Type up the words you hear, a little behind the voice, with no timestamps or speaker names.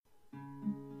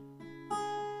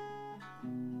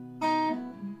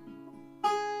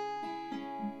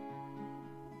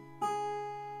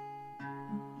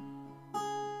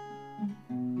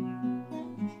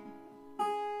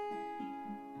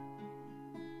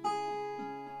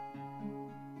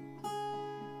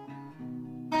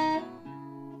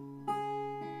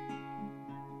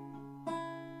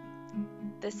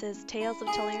This is Tales of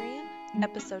Telerian,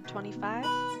 episode 25,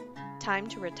 Time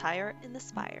to Retire in the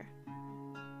Spire.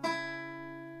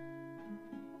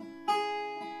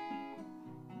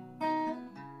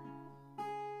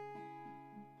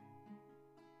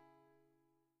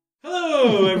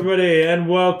 Hello, everybody, and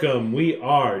welcome. We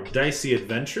are Dicey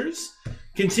Adventures,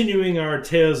 continuing our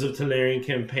Tales of Telerian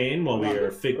campaign while we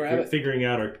are figuring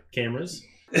out our cameras.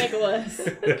 Nicholas.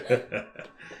 That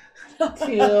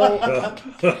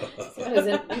is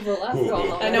an evil laugh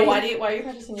going on. I know. Why are you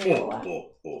practicing your evil laugh?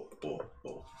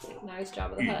 Nice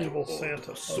job of the head. Evil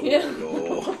Santa. Yeah.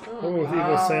 What with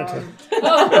Evil Santa?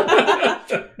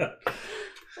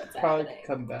 Probably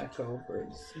come back over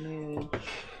and smidge.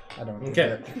 I don't know.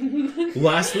 Okay.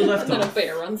 Last we left And then a off,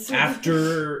 bear runs through.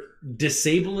 after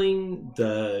disabling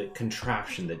the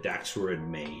contraption that Daxor had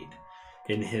made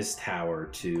in his tower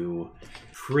to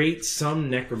create some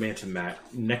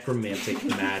necromantic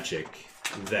magic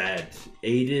that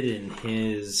aided in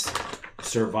his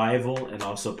survival and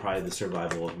also probably the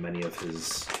survival of many of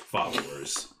his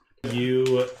followers.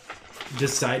 You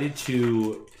decided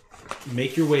to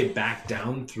make your way back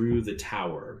down through the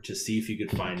tower to see if you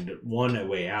could find a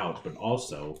way out, but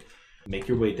also make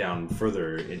your way down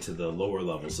further into the lower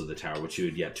levels of the tower, which you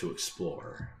had yet to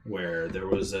explore, where there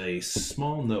was a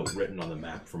small note written on the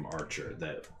map from Archer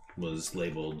that was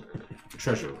labeled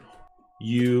treasure room.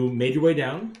 You made your way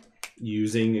down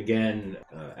using, again,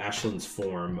 Ashland's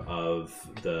form of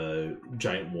the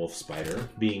giant wolf spider,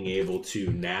 being able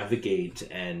to navigate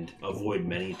and avoid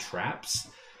many traps.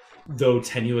 Though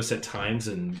tenuous at times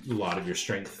and a lot of your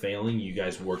strength failing, you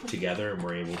guys worked together and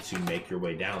were able to make your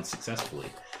way down successfully.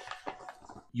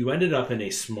 You ended up in a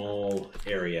small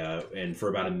area, and for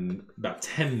about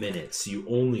 10 minutes, you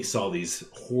only saw these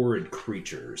horrid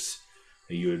creatures.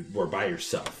 You were by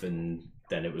yourself, and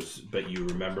then but you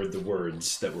remembered the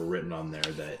words that were written on there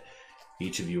that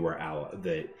each of you were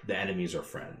that the enemies are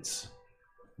friends.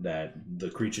 That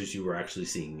the creatures you were actually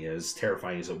seeing, as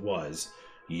terrifying as it was,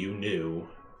 you knew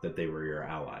that they were your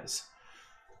allies.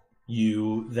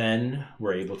 You then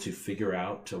were able to figure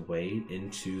out a way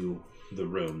into the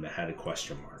room that had a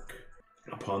question mark.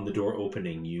 Upon the door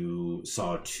opening, you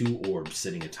saw two orbs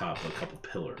sitting atop a couple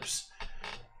pillars.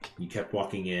 You kept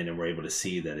walking in and were able to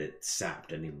see that it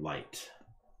sapped any light.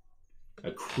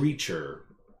 A creature,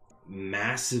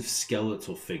 massive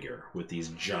skeletal figure with these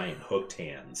giant hooked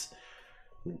hands,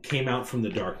 came out from the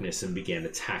darkness and began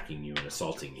attacking you and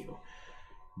assaulting you.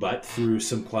 But through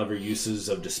some clever uses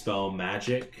of Dispel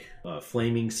Magic,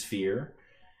 Flaming Sphere,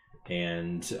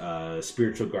 and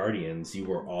Spiritual Guardians, you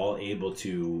were all able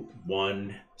to,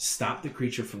 one, stop the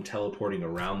creature from teleporting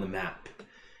around the map,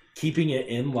 keeping it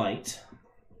in light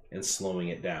and slowing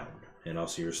it down, and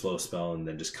also your slow spell and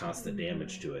then just constant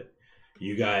damage to it.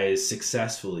 You guys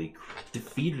successfully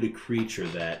defeated a creature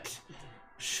that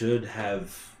should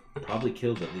have probably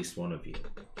killed at least one of you.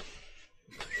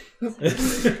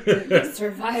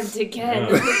 Survived again.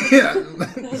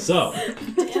 So,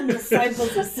 Damn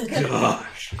disciples of St. John.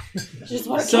 gosh.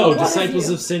 So, Disciples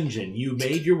of St. John, you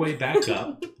made your way back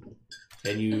up,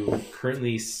 and you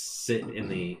currently sit in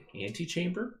the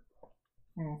antechamber.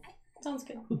 Sounds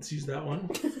good. Let's use that one.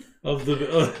 Of the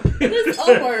This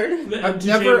word. the I've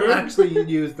never antechamber. actually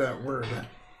used that word.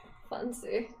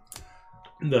 Fancy.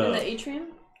 In the the atrium?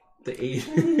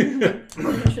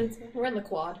 We're in the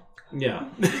quad. Yeah.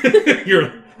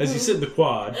 As you sit in the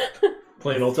quad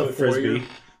playing Ultimate Frisbee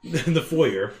in the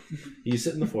foyer. You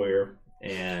sit in the foyer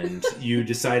and you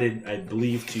decided, I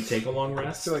believe, to take a long I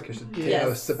rest. feel like I should take Yes.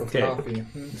 a sip of Okay. coffee.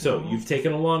 So you've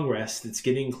taken a long rest. It's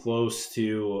getting close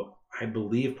to, I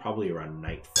believe, probably around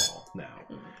nightfall now.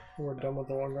 We're done with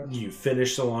the long rest. You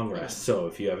finished a long rest. So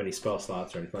if you have any spell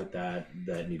slots or anything like that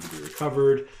need to be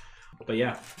recovered. But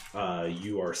yeah,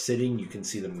 you are sitting. You can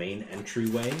see the main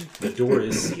entryway. The door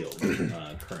is sealed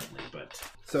currently, but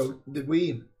So, did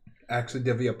we actually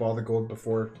divvy up all the gold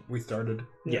before we started?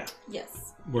 yeah,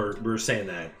 Yes. we're saying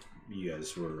that you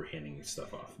guys were handing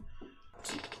stuff off.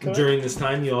 Okay. During this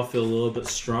time, you all feel a little bit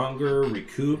stronger,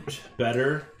 recouped,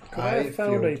 better. Could I have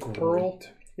found feel a pearl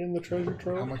in the treasure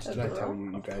trove? How much did I tell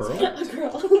you, you guys?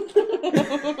 Pearl?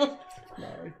 Girl.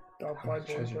 No, I'll find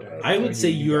treasure one. did I would say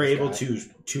you you are guys able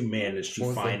got? to manage What to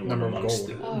was the find one number of amongst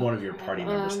gold? one of your party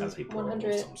members has a pearl of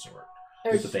 100 some sort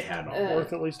or that they had on.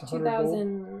 Worth at least 100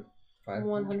 gold.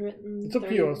 2,100. It's up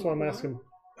to you. That's why I'm asking.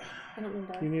 I don't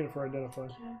remember. You need it for identify.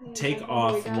 Take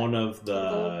off one of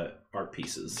the art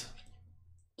pieces.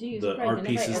 the art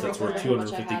pieces that's worth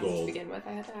 250 gold. To begin with,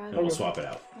 I had to add. And we'll swap it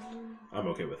out. I'm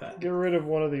okay with that. Get rid of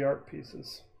one of the art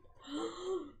pieces.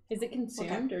 Is it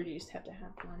consumed, or do you just have to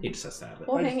have one? He just has to have it.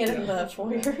 We'll hang it in the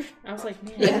foyer. I was like,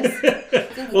 man.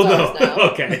 Yes. Well, ours now. no.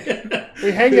 Okay.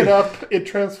 We hang it up, it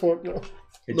transforms. No.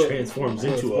 It Look, transforms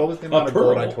what into was the a amount of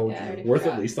gold I pearl told Yeah, I you? already worth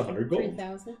forgot. at least 100 gold.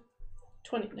 3,000?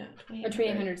 20, no, Or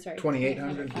 2,800, sorry.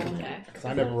 2,800. Okay. Because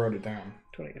I never wrote it down.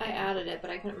 28. I added it,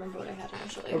 but I couldn't remember what I had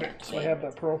initially. Okay, so I have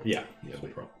that pearl. Yeah, you have the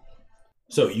pearl.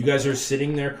 So you guys are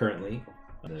sitting there currently.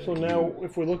 So now,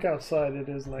 if we look outside, it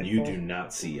is nightfall. You do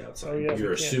not see outside. Oh, yeah,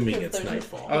 You're we can't. assuming If it's there's a-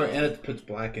 nightfall. Oh, and it's pitch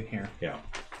black in here. Yeah.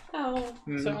 Oh,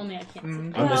 So only I can't see.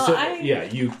 Mm. Well, Yeah,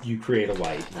 you create a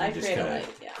light. And I it just create a kinda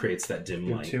light, yeah. creates that dim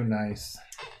You're light. too nice.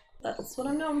 that's what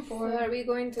I'm known So for. are we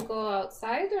going to go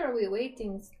outside, or are we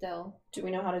waiting still? Do we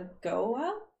know how to go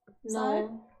out?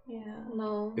 No. Yeah.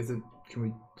 No. Is it? Can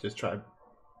we just try?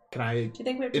 Can I Do you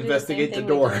think we have to investigate do the the,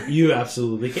 same door? thing we You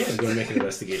absolutely can. Go and make an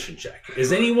investigation check.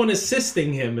 Is anyone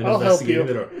assisting him in I'll help investigating you.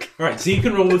 the door? All right, so you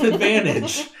can roll with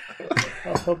advantage.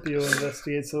 I'll help you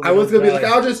investigate. So I was we gonna be don't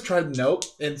like, die. I'll just try. Nope,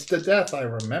 insta death. I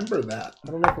remember that.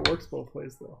 I don't know if it works both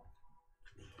ways though.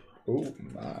 Oh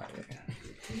my.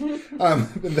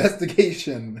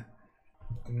 Investigation.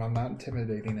 I'm not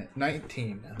intimidating it.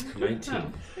 19.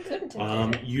 19.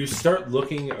 Couldn't You start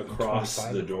looking across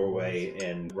 25. the doorway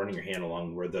and running your hand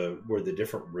along where the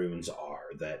different runes are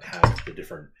that have the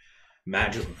different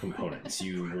magical components.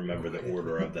 You remember the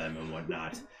order of them and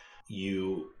whatnot.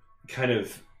 You kind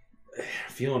of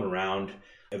feeling around.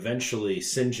 Eventually,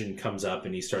 Sinjin comes up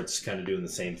and he starts kind of doing the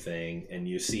same thing. And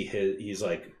you see he's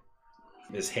like,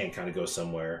 his hand kind of goes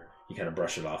somewhere. You kind of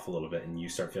brush it off a little bit and you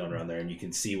start feeling around there and you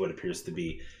can see what appears to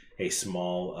be a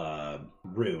small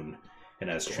rune. And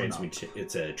as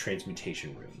it's a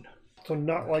transmutation rune. So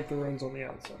not like the runes on the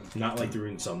outside. Not like the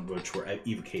runes on which were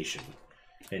evocation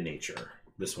in nature.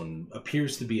 This one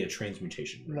appears to be a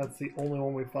transmutation And rune. that's the only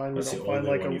one we find. That's We the don't find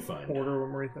only like one a you find. order of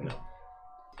them or anything. No.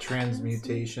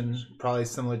 Transmutation, probably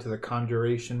similar to the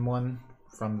conjuration one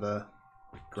from the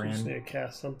Just need grand. to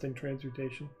cast something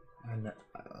transmutation. And,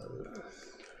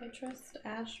 I trust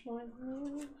Ash more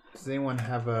than you. does anyone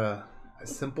have a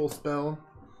simple spell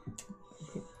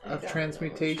of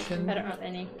transmutation? I don't have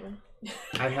any.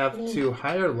 I have 2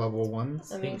 higher level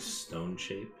ones. I think stone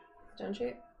shape Stone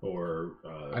shape? or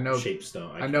I know- shape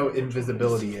stone. I know can't remember which one it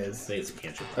invisibility I is. think it's a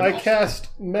cantrip. I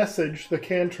cast message the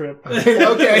cantrip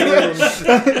Okay.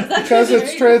 because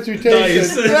it's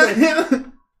transmutation. Nice.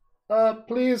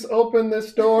 Please open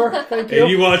this door. Thank you.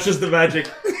 And you watch as the magic,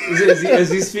 as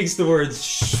he speaks the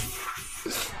words,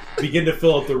 begin to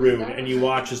fill out the rune, and you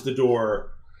watch as the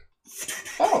door,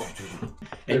 Oh.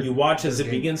 and you watch as it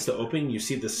begins to open. You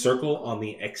see the circle on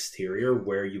the exterior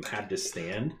where you had to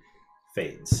stand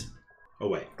fades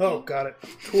away. Oh, got it.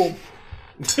 Cool.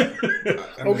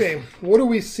 Okay, what do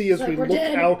we see as It's like we we're look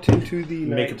dead. out into the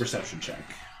night? Make a perception check.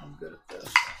 I'm good at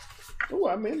this. Oh,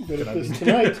 I'm in good at I this be?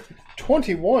 tonight.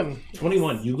 21.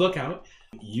 21. You look out.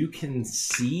 You can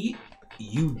see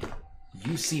you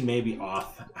see maybe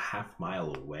off a half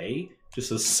mile away,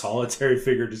 just a solitary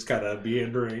figure just kind of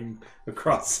meandering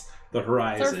across the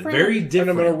horizon. friend. Very And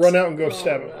different. I'm going to run out and go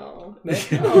stab him.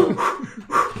 No.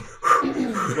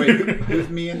 Wait, who's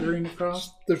meandering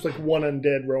across? There's like one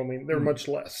undead roaming. They're much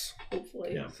less.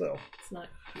 Hopefully. Yeah. So It's not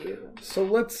you.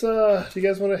 let's, do you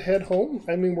guys want to head home?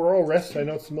 I mean, we're all rested. I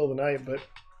know it's the middle of the night, but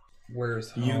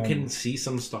Where's home? You can see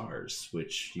some stars,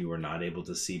 which you were not able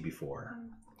to see before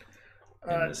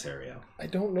in this area. I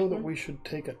don't know that we should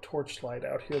take a torchlight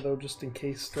out here, though, just in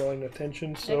case drawing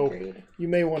attention. So Agreed. you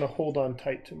may want to hold on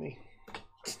tight to me.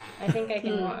 I think I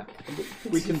can walk.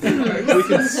 We can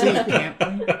see, can't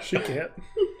we? She can't.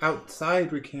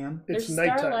 Outside we can. It's There's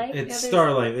nighttime. starlight. It's there's-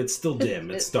 starlight. It's still dim.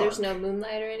 It's dark. There's no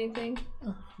moonlight or anything.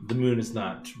 The moon is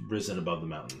not risen above the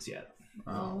mountains yet.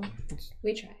 Oh.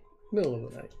 We try. Middle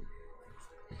of the night.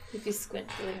 If you squint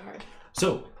really hard.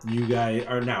 So you guys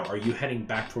are you heading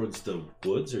back towards the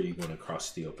woods, or are you going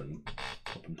across the open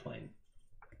plain?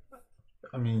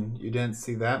 I mean, you didn't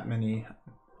see that many.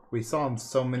 We saw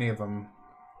so many of them.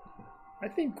 I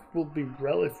think we'll be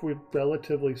if we're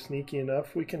relatively sneaky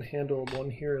enough, we can handle one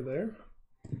here or there.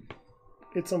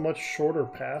 It's a much shorter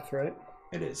path, right?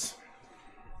 It is,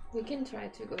 We can try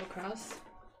to go across.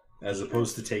 as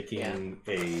opposed to taking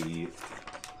a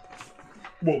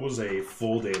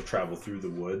full day of travel through the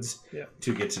woods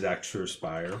to get to Daxter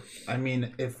Spire. I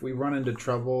mean, if we run into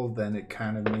trouble, then it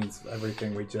kind of means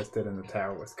everything we just did in the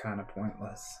tower was kind of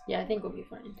pointless. Yeah, I think we'll be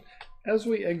fine. As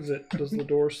we exit, does the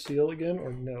door seal again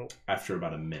or no? After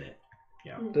about a minute,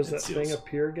 yeah, Does it that seals, thing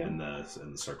appear and again?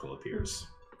 the circle appears.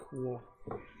 Cool.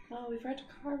 Oh, we've got to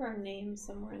carve our names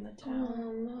somewhere in the Oh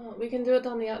town. no, we can do it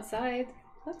on the outside.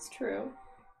 That's true.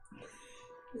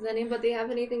 Does anybody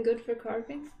have anything good for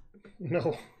carving?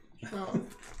 No. Oh.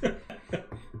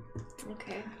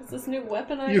 Okay. What's this new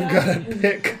weapon I You've got? got to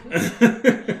pick.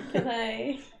 Can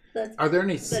I? That's Are there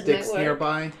any That sticks might work.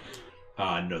 nearby?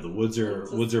 No, the woods are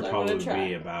Let's woods are just- I'm gonna probably try.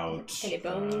 be about any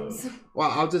bones. Well,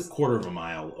 I'll just. quarter of a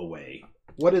mile away.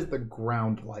 What is the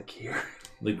ground like here?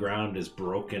 The ground is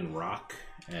broken rock,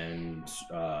 and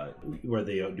where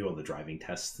they do all the driving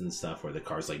tests and stuff, where the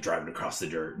car's like driving across the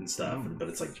dirt and stuff, but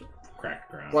it's like cracked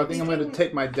ground. Well, I think I'm going to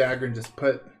take my dagger and just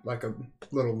put like a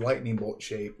little lightning bolt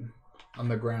shape on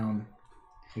the ground.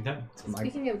 Okay. Like,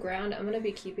 Speaking of ground, I'm gonna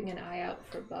be keeping an eye out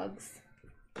for bugs,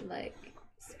 like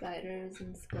spiders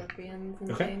and scorpions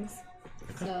and Okay. things.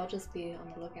 So I'll just be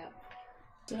on the lookout.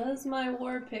 Does my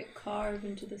war pick carve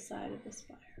into the side of the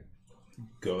spire?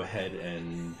 Go ahead,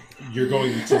 and you're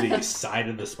going to the side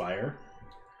of the spire.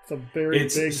 It's a very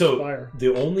big spire.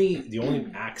 the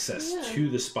only access Yeah. to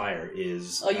the spire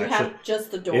is Oh, you have just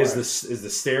the door. is the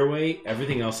stairway.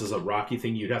 Everything else is a rocky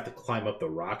thing. You'd have to climb up the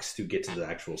rocks to get to the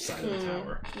actual side of the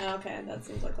tower. Okay, that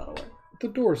seems like that'll work. The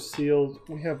door's sealed.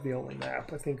 We have the only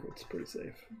map. I think it's pretty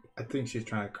safe. I think she's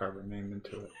trying to carve her name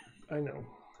into it. I know.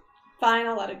 Fine,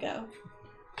 I'll let it go.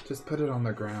 Just put it on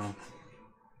the ground.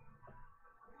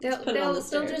 They'll, put it on the they'll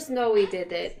stairs. just know we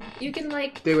did it. You can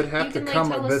like They would have you to can come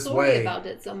like tell a this story way. about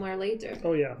it somewhere later.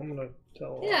 Oh yeah, I'm gonna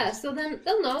tell. Yeah, so then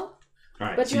they'll know. All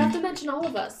right, But so you have to mention all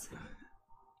of us.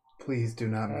 Please do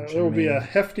not mention there will be me. a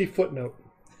hefty footnote.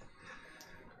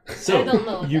 So I don't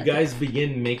know what you that guys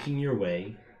begin making your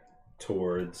way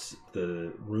towards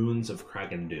the ruins of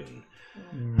Kragendun,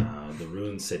 the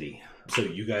ruined city. So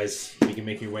you guys begin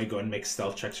making your way. Go ahead and make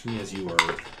stealth checks for me as you are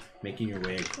making your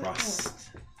way across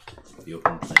the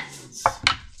open plains.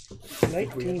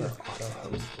 19.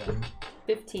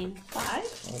 15.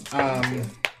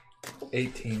 5?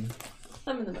 18.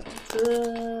 I'm in the middle.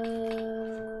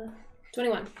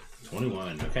 21.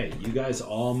 21. Okay, you guys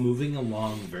all moving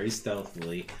along very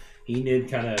stealthily. Enid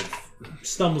kind of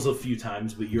stumbles a few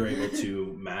times, but you're able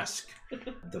to mask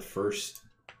the first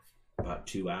about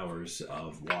 2 hours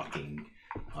of walking.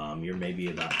 You're maybe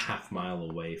about half mile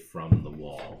away from the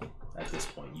wall at this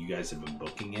point. You guys have been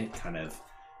booking it, kind of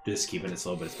just keeping it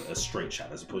slow, but it's a straight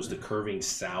shot as opposed to curving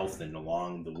south and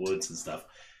along the woods and stuff.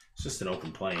 It's just an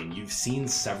open plain. You've seen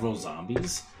several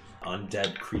zombies,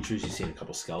 undead creatures. You've seen a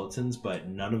couple skeletons, but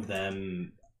none of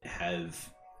them have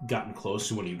gotten close.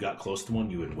 So when you got close to one,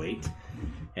 you would wait,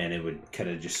 and it would kind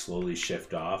of just slowly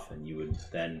shift off, and you would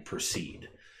then proceed.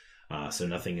 So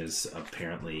nothing has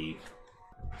apparently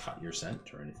caught your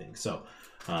scent or anything. So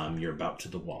you're about to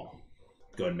the wall.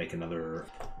 Go ahead and make another.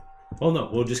 Well, no,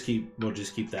 we'll just keep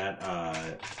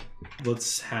that.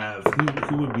 Let's have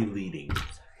who would be leading.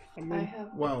 I I mean, have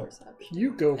Well, perception.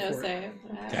 you go I was for it. saying,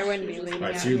 I wouldn't be leading. All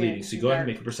right, Yeah, so you're yeah, leading. So go ahead and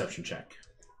dark. make a perception check.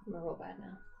 I'm gonna roll bad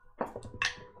now.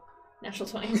 Natural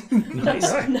 20.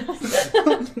 Nice.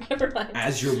 Never mind.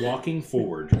 As you're walking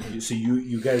forward, so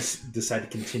you guys decide to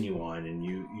continue on, and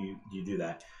you do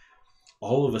that.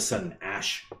 All of a sudden,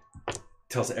 Ash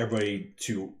tells everybody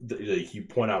to you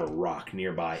point out a rock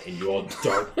nearby, and you all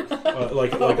dart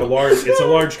like a large. It's a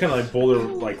large kind of like boulder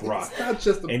like rock, It's not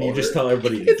just a and you boulder. just tell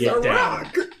everybody to It's get a down.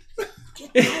 rock.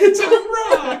 It's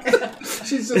a rock.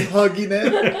 She's just hugging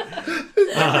it.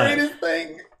 It's the greatest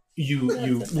thing. You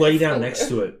That's a lay nice down boulder. next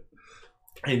to it,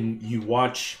 and you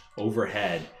watch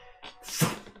overhead.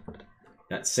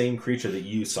 That same creature that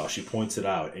you saw, she points it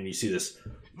out, and you see this.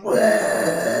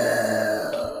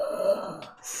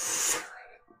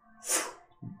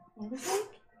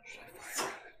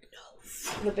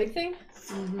 The big thing?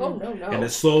 Oh, no. And it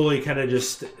slowly kind of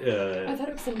just I thought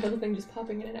it was some little thing just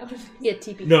popping in and out. Yeah,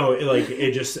 TP. no,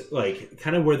 it just like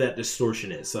kind of where that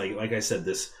distortion is. Like I said,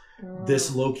 this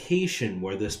location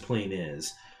where this plane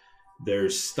is,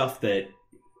 there's stuff that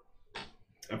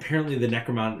apparently the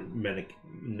necromantic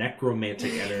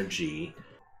energy,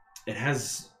 it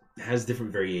has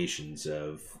different variations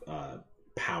of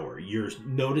power. You're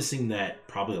noticing that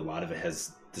probably a lot of it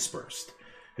has dispersed.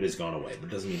 It has gone away, but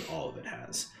it doesn't mean all of it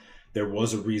has. There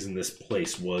was a reason this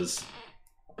place was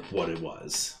what it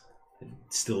was. It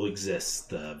still exists.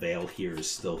 The veil here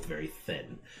is still very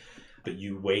thin. But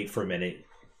you wait for a minute,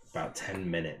 about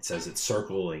 10 minutes, as it's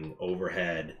circling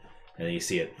overhead, and then you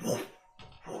see it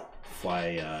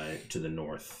fly to the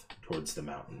north, towards the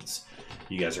mountains.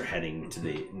 You guys are heading to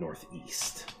the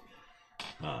northeast.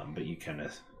 But you kind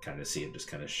of see it just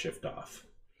kind of shift off.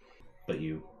 But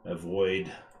you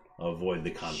avoid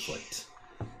the conflict.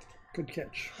 Good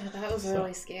catch. Yeah, that was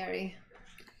really scary.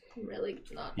 I'm really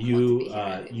not.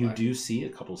 You do see a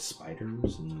couple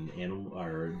spiders and animal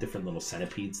or different little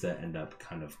centipedes that end up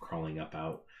kind of crawling up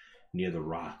out near the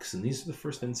rocks, and these are the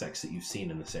first insects that you've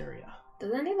seen in this area.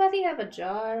 Does anybody have a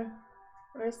jar?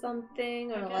 or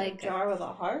something, or Like like a jar with a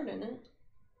heart in it.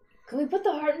 Can we put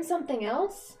the heart in something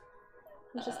else?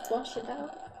 And just flush it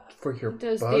out. For your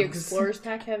Does bugs? the Explorer's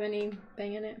Pack have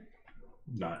anything in it?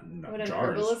 Not Would an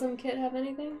jars. herbalism kit have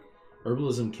anything?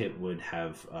 Herbalism kit would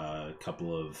have a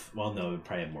couple of. Well, no, it would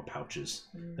probably have more pouches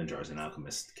than jars. An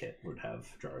alchemist kit would have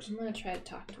jars. I'm gonna try to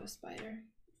talk to a spider.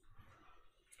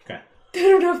 Okay. I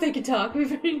don't know if they can talk.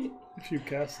 We've already... If you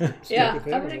cast it, Yeah, with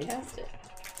I'm gonna animals. cast it.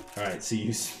 All right. So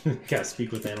you cast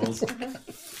speak with animals.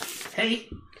 Hey.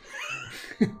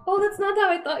 Oh, that's not how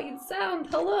I thought you'd sound.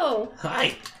 Hello.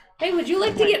 Hi. Hey, would you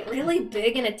like to get really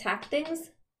big and attack things?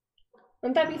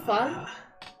 Wouldn't that be fun?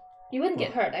 You wouldn't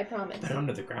get hurt, I promise. I've been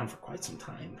under the ground for quite some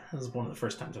time. This is one of the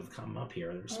first times I've come up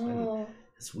here. There's been Oh,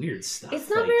 this weird stuff. it's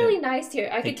not like, really that, nice here.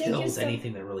 I that could take you kills some...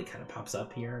 anything that really kind of pops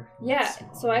up here. Yeah,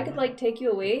 Small, so I could like take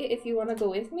you away if you want to go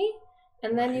with me,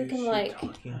 and then Why you is can she like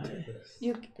talking to this?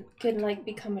 you can like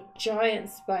become a giant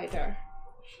spider.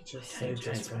 She just Giant saved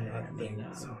us from spider, that I mean, thing,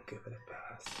 so I'll give it a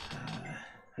pass.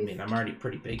 I mean, I'm already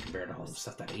pretty big compared to all the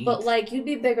stuff that I eat. But like you'd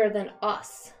be bigger than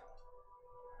us.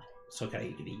 So can I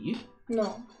eat you?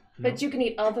 No, but you can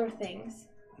eat other things.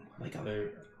 Like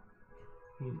other.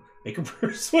 Make a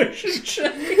persuasion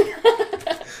check.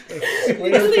 What's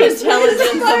the intelligence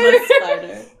of a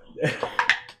spider?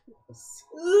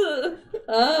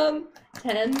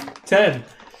 10. 10.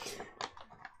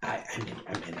 I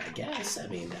guess.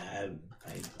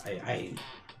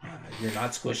 You're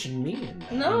not squishing me,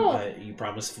 and No. you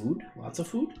promise food, lots of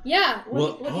food. Yeah.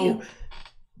 What do you?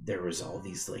 There was all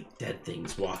these like dead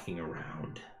things walking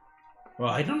around. Well,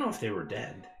 I don't know if they were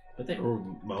dead, but they were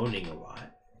moaning a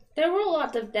lot. There were a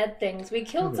lot of dead things. We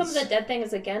killed some of the dead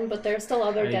things again, but there are still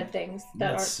other dead things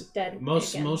that That's- are dead.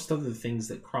 Most again. most of the things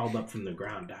that crawled up from the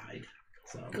ground died.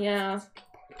 So Yeah.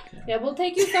 Yeah, we'll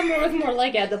take you somewhere with more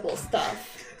like edible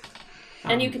stuff.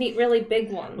 And you can eat really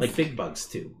big ones. like big bugs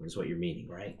too, is what you're meaning,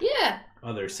 right? Yeah.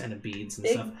 Other centipedes and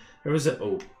Big- stuff. There was a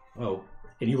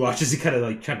and you watch as he kind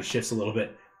of shifts a little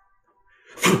bit,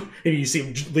 and you see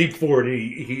him leap forward, and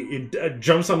he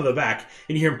jumps onto the back,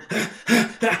 and you hear him.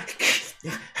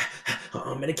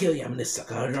 I'm gonna kill you. I'm gonna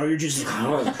suck out all your juices.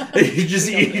 you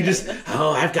just.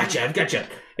 Oh, I've got you.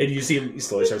 And you see him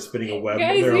slowly start spinning a web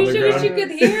Guys, there on you the wish ground. you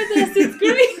could hear this. It's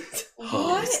great.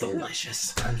 Oh, it's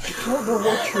delicious. I don't know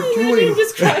what you're Imagine doing. him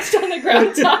just crouched on the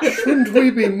ground talking. Shouldn't we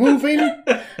be moving? No,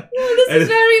 this is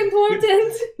very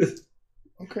important.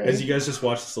 Okay. As you guys just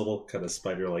watch this little kind of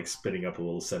spider like spinning up a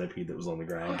little centipede that was on the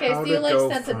ground. Okay, so you like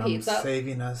centipedes.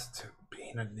 Saving us to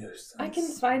being a nuisance. I can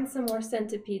find some more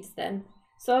centipedes then.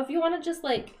 So if you want to just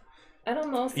like, I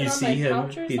don't know, sit You on see my him.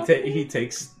 couch or He something.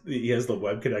 he has the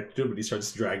web connected to him, but he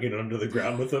starts dragging it under the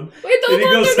ground with him. Wait, And he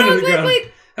goes under the ground.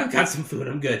 wait. I've got some food.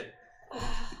 I'm good.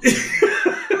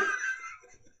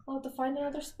 I'll have to find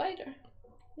another spider.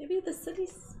 Maybe the city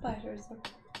spiders are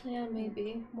Yeah,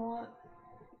 maybe. more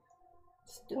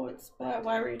stupid spider.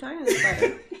 Why were you talking to the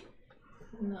spider?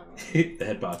 No. The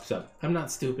head pops up. I'm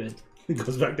not stupid. He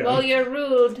goes back down. Well, you're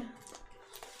rude.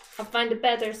 I'll find a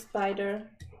better spider.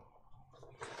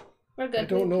 We're good. I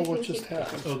don't know We can what just keep going.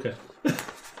 happened. Okay.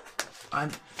 I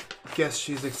guess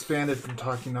she's expanded from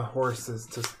talking to horses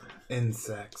to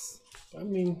insects. I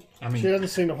mean, I mean- she hasn't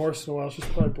seen a horse in a while. She's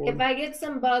probably bored. If I get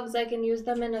some bugs, I can use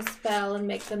them in a spell and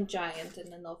make them giant,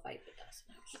 and then they'll fight with us.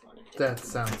 I just wanted to- That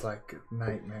sounds like a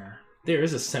nightmare. There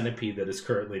is a centipede that is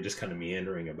currently just kind of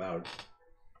meandering about.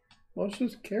 Well, let's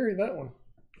just carry that one.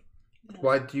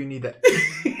 Why do you need to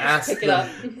ask Pick it up.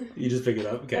 You just pick it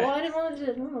up. Okay. Well, I didn't want to.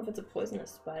 I don't know if it's a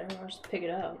poisonous spider. I'll just pick it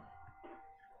up.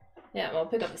 Yeah, well,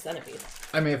 pick up the centipede.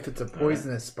 I mean, if it's a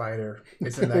poisonous spider,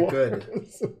 isn't that good?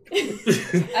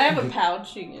 I have a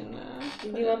pouch. You can.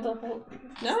 Do you want the whole?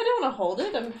 No, I don't want to hold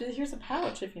it. Here's a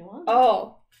pouch if you want.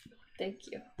 Oh, thank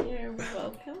you. You're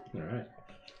welcome. All right.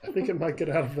 I think it might get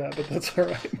out of that, but that's all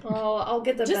right. Oh, I'll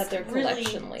get the Just better really-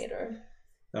 collection later.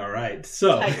 All right.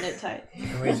 So Tighten it tight.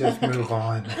 Can we just move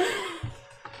on?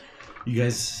 you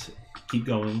guys keep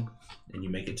going, and you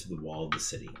make it to the wall of the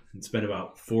city. It's been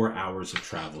about 4 hours of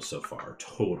travel so far,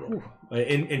 total.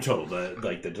 In total,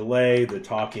 the delay, the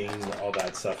talking, all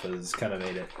that stuff has kind of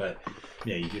made it. But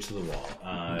yeah, you get to the wall.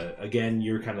 Again,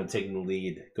 you're kind of taking the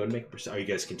lead. Go and make. Are you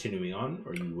guys continuing on?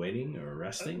 Or are you waiting or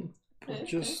resting?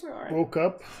 Just We're all right. woke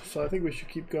up, so I think we should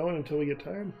keep going until we get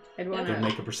tired. I'd Go want and to,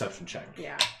 make a perception check.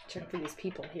 check for these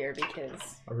people here because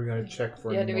Are we going to check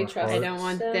for Yeah, any do we more trust- I hearts? don't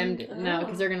want them to. No, Oh.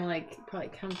 because they're gonna like probably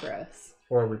come for us.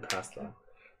 Or are we past that?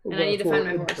 What And I need to about find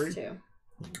my for horse entry?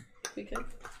 too. We could.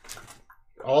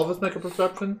 All of us make a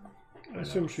perception? I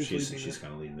assume she's leading she's it.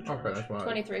 kind of leading the charge. Okay, that's why.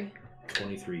 23.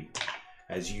 23.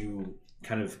 As you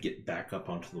kind of get back up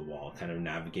onto the wall, kind of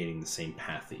navigating the same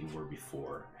path that you were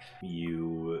before.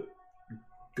 You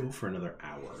go for another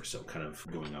hour or so, kind of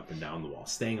going up and down the wall,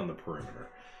 staying on the perimeter.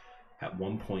 At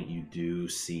one point, you do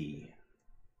see,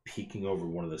 peeking over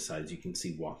one of the sides, you can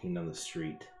see walking down the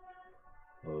street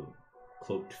a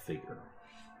cloaked figure.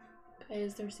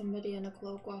 Is there somebody in a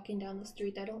cloak walking down the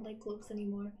street? I don't like cloaks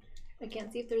anymore. I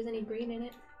can't see if there's any green in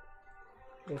it.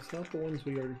 Well, it's not the ones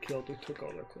we already killed. They took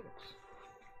all their cloaks.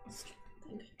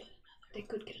 They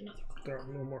could get another cloak. There are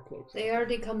no more cloaks. They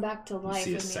already come back to You life.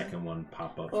 see a I mean. second one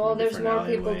pop up. Oh, from a there's different more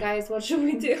people, alleyway. guys. What should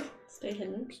we do? Stay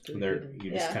hidden. And there,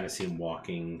 you just Yeah. kind of see him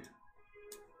walking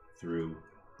through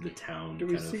the town. Do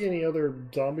we kind see any other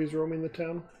zombies roaming the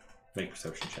town? Make a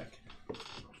perception check.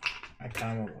 I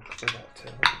kind of look for that too.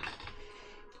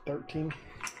 13.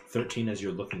 13, as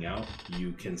you're looking out,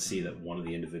 you can see that one of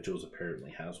the individuals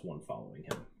apparently has one following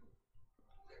him.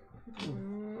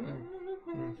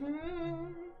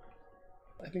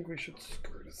 I think we should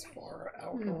skirt as far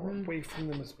out or away from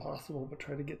them as possible, but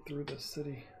try to get through this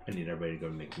city. I need everybody to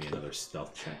go make me another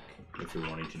stealth check if you're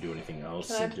wanting to do anything else.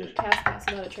 Can I And just- cast Pass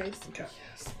Without a Trace? Okay.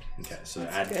 Okay, so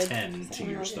That's add good. 10 to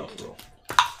your stealth roll.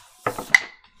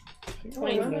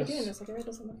 Why am I Nice. doing this? Like, I read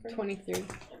this on the front. 23.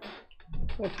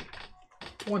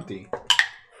 20.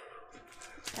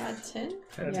 Add 10.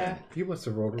 Add Yeah. 10. You must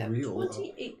have rolled a real.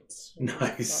 28.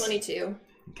 Nice. 22.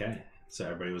 Okay, so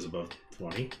everybody was above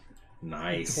 20.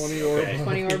 Nice. 20 or okay. above.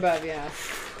 20 or above, yeah.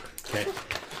 Okay,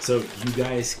 so you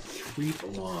guys creep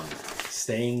along,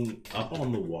 staying up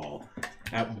on the wall.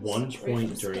 At one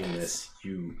point during this,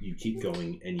 you keep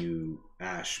going, and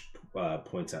Ash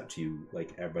points out to you,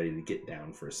 like, everybody to get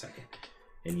down for a second,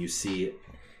 and you see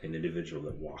an individual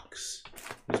that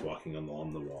is walking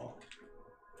along the wall.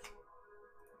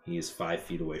 He is 5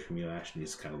 feet away from you, Ash, and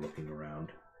he's kind of looking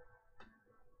around.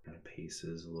 Kind of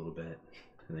paces a little bit,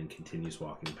 and then continues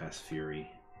walking past Fury,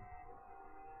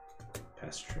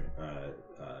 past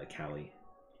Callie,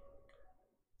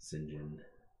 Sinjin,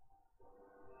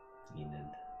 Enid.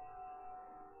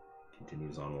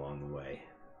 Continues on along the way.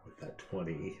 With that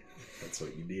 20, that's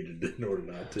what you needed in order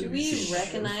not to Do be we seen.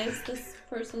 recognize this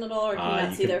person at all, or can we You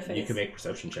not see their face? You can make a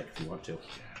perception check if you want to.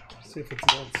 See if it's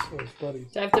Lance or his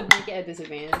buddies. Do I have to make it a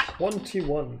disadvantage?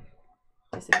 1T1.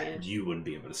 Disadvantage. You wouldn't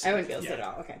be able to see. I wouldn't be able to yeah. see it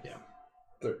all. Okay. Yeah.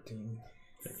 13.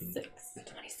 13, 6.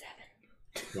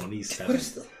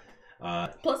 27.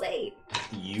 Plus 8.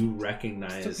 You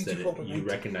recognize Still think that you rolled a you 19.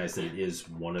 recognize that it is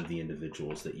one of the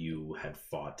individuals that you had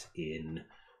fought in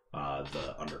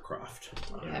the Undercroft.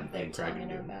 We have their tongue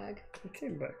in our Cragandun. bag. He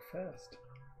came back fast.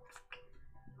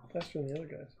 Faster than the other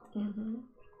guys. Mm-hmm.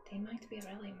 They might be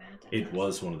really mad at It us.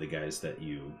 was one of the guys that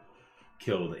you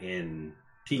killed in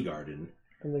Tea Garden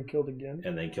And then killed again.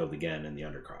 and then killed again in the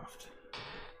Undercroft.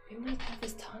 We might have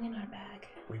his tongue in our bag.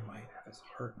 We might have his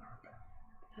heart in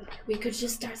our back. We could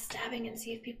just start stabbing and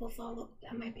see if people follow.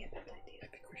 That might be a bad idea. I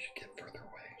think we should get further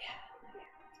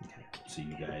away. Okay. So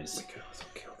you guys We could also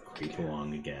kill the creep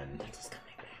along again, Just coming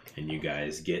back. and you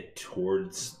guys get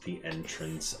towards the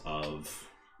entrance of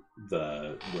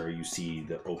where you see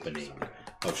the opening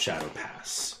of Shadow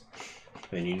Pass.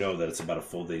 And you know that it's about a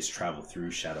full day's travel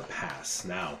through Shadow Pass.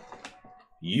 Now,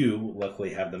 you luckily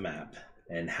have the map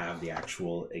and have the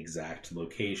actual exact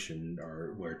location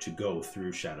or where to go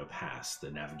through Shadow Pass, the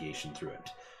navigation through it.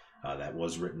 That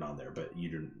was written on there, but you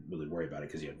didn't really worry about it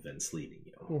because you had Vince leading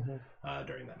you Mm-hmm.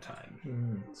 during that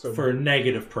time. So For a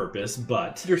negative purpose,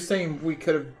 but you're saying we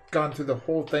could have gone through the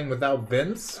whole thing without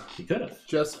Vince you could have.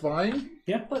 just fine?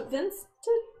 But Vince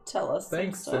did tell us. some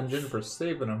Thanks, stuff. Sinjin, for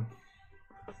saving him.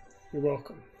 You're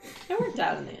welcome. It worked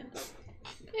out in the end.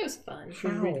 It was fun.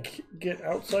 Should we get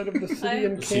outside of the city I-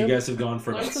 and So you camp? guys have gone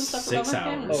for Learn like some stuff 6 about my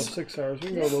Oh, family. hours. 6 hours. We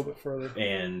can go a little bit further.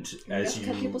 And have to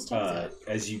cut people's tongues out.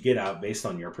 as you get out, based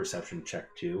on your perception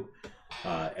check too,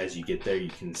 as you get there, you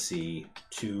can see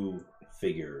 2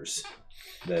 figures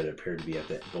that appear to be at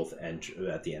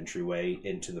the entryway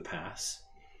into the pass.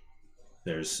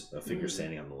 There's a figure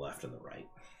standing on the left and the right.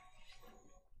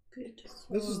 Good.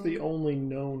 This is the only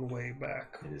known way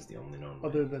back, It is the only known way.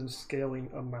 other than scaling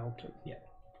a mountain.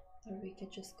 Or we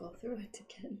could just go through it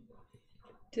again.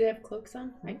 Do they have cloaks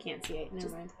on? I can't see it. Never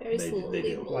mind. Very They slowly.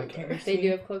 do. roll Why there. can't you They see? do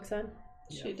have cloaks on?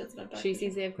 She doesn't have She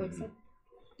sees they have cloaks on?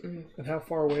 And how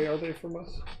far away are they from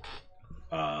us?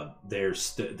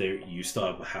 You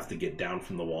still have to get down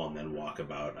from the wall and then walk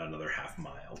about another half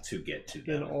mile to get to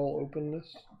In them. all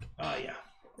openness? Yeah.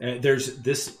 There's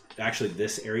this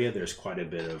area. There's quite a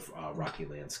bit of rocky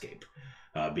landscape,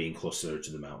 being closer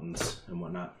to the mountains and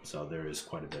whatnot. So there is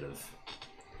quite a bit of.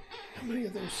 How many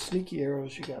of those sneaky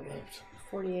arrows you got left?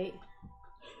 48.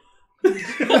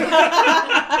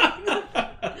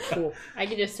 Cool. I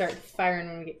could just start firing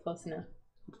when we get close enough.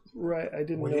 Right, I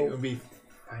didn't Would know. it be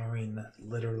firing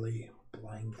literally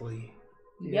blindly?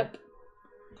 Yep.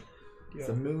 Is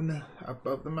the moon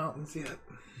above the mountains yet?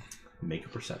 Make a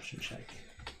perception check.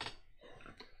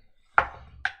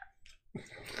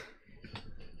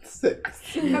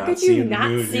 6. You're How could seeing you not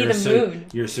see You're the moon?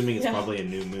 You're assuming it's probably a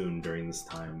new moon during this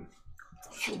time.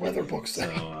 Your weather book So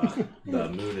say. the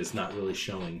moon is not really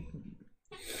showing.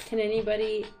 Can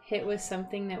anybody hit with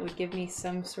something that would give me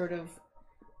some sort of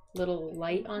little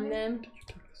light on them?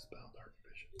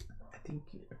 I think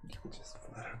you could just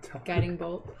flat out tell me. Guiding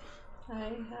bolt. I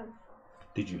have.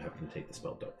 Did you happen to take the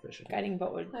spell Dark Vision? Guiding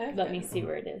bolt would I have let me guiding see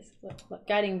where it is.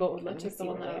 Guiding bolt would I let me took see the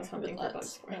one where that there's would something for let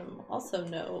bugs for. them also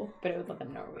know. But it would let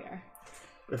them know where we are.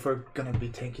 If we're gonna be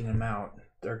taking them out,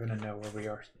 they're gonna know where we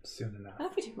are soon enough. How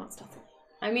if we take them out stealthily?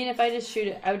 I mean, if I just shoot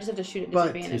it, I would just have to shoot at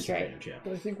But- disadvantage, right? Disadvantage, yeah.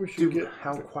 But I think we should Dude, get.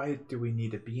 how quiet do we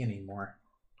need to be anymore?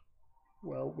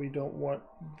 Well, we don't want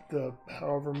the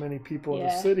however many people in the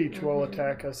Yeah. city to all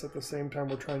attack us at the same time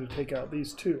we're trying to take out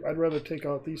these two. I'd rather take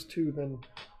out these two than,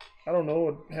 I don't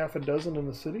know, half a dozen in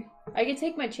the city. I could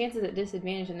take my chances at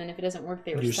disadvantage, and then if it doesn't work,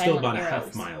 they were You're silent still about arrows. a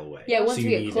half mile away. Yeah, once so we you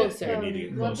get need closer. To, you need to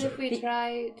get What closer. if we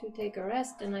try to take a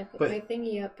rest and I put But- my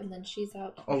thingy up and then she's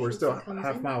out? Oh, we're She still comes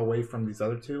half in? mile away from these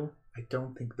other two. I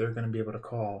don't think they're gonna be able to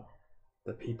call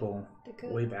the people They could.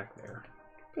 way back there.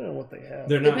 Depending on what they have.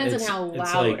 They're not, Depends on it's- how it's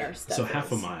loud like, our stuff So half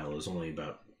a is. mile is only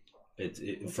about it's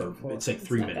far. like It's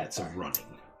 3 not that minutes of far.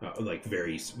 running, like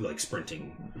very like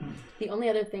sprinting. The only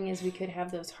other thing is we could have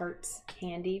those hearts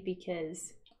handy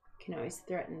because you can always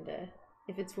threaten to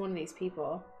if it's one of these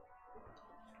people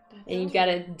and you've got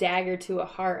a dagger to a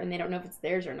heart and they don't know if it's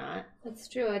theirs or not. That's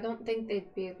true. I don't think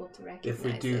they'd be able to recognize If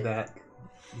we do it. that,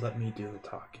 let me do the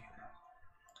talking.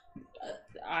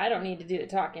 I don't need to do the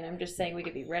talking. I'm just saying we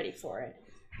could be ready for it.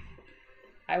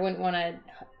 I wouldn't want to,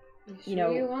 you Sure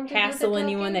know, want to do the hassle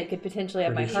anyone talking? that could potentially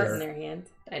have my Pretty heart sure. in their hand.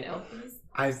 I know.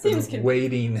 I've Seems been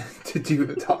waiting to do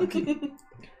the talking.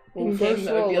 Well, In first game, of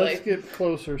that would all, be let's like- get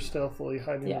closer stealthily,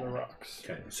 hiding Yeah. in the rocks.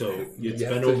 Okay, so it's You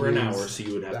been have to over an use hour, so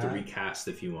you would have to that recast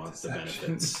if you want the deception.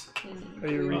 benefits Are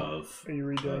you, of. are you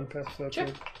redoing past that? Sure.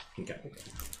 road? Okay.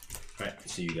 All right,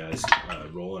 so you guys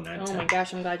roll an add Oh 10. my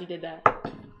gosh, I'm glad you did that.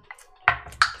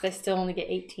 'Cause I still only get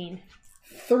 18.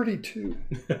 32.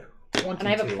 And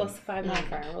I have a +5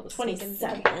 modifier. I rolled a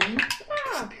 27.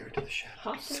 Disappear to the shadows.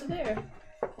 Hopped over there.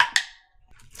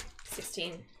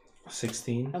 16.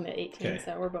 16. I'm at 18, Okay.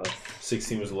 so we're both.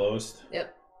 16 was the lowest.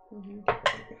 Yep.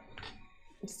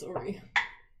 Mm-hmm. Sorry.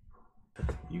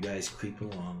 You guys creep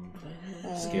along.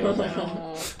 Oh. Scale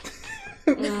down.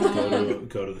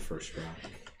 Go to the first rock.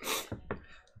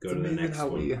 Go It's to the amazing next how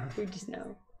one. We just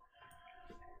know.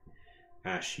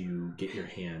 Ash, you get your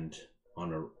hand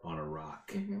on a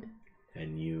rock,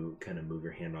 and you kind of move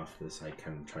your hand off to the side,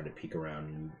 kind of trying to peek around,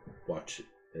 and you watch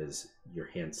as your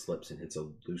hand slips and hits a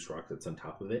loose rock that's on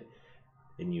top of it,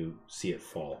 and you see it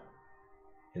fall.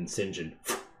 And Sinjin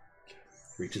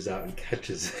reaches out and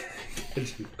catches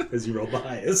you as you roll the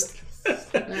highest.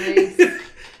 Nice.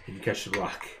 And you catch the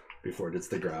rock before it hits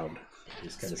the ground. You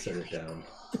just kind of set it down.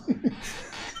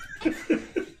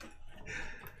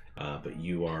 But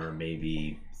you are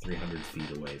maybe 300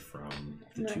 feet away from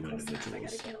the Not two close enough. I gotta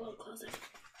individuals. get a little closer.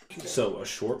 So a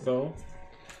short bow.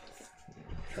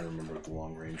 I'm trying to remember what the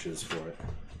long range is for it.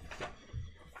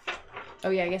 Oh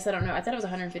yeah, I guess I don't know. I thought it was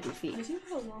 150 feet I do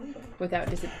have a longbow. without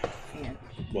disadvantage.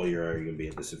 Well, you're already going to be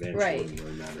at disadvantage. Right. So it doesn't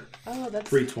really matter. Oh, that's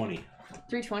 320.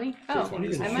 320. Oh, 320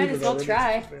 is I long. might as well Already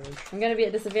try. disadvantage. I'm gonna be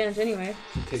at disadvantage anyway.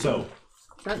 So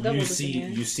It's not double you see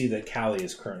disadvantage. that Callie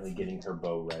is currently getting her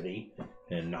bow ready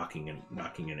and knocking an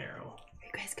arrow. Are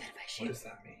you guys good if I What shoot? does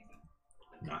that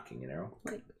mean? Knocking an arrow.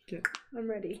 I'm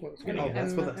ready. What's going Oh, on?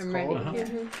 that's what that's I'm called? ready.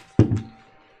 Uh-huh. Mhm.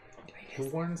 You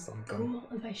learned something. Cool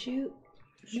if I shoot.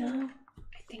 No.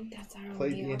 I think that's our Play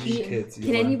only D&D, option. kids. you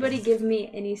Can learned anybody this. give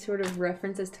me any sort of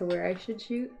reference as to where I should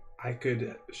shoot? I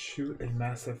could shoot a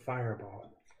massive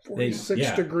fireball. 46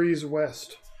 yeah. degrees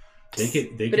west. They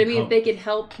can. But I mean, help. if they could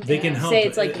help, They can help. say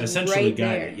it's like essentially right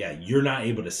guide there. it. Yeah, you're not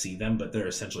able to see them, but they're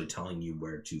essentially telling you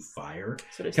where to fire,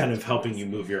 Sort of kind sense of helping for you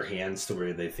us. move your hands to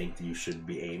where they think you should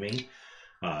be aiming.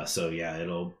 So yeah,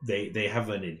 they have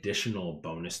an additional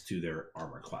bonus to their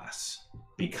armor class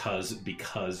because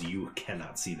you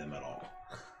cannot see them at all.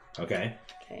 Okay.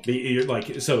 Okay. But you're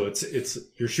like, so it's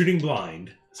you're shooting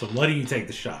blind, so I'm letting you take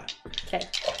the shot, Okay.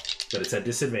 but it's at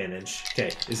disadvantage.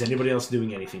 Okay. Is anybody else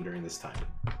doing anything during this time?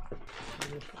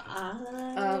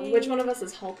 Which one of us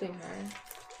is helping her?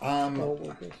 Oh,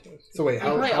 okay, So wait, You how,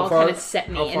 probably how all far? kind of set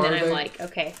me, how and far then are I'm they? like,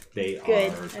 okay, They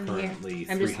Good, are I'm here. currently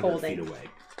I'm just 300 feet holding. away.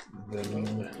 Then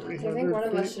I think one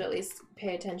of us should at least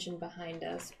pay attention behind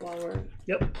us while we're.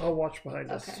 Yep, I'll watch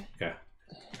behind us. Okay. Okay.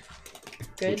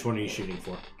 Good. Which one are you shooting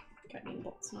for? Lightning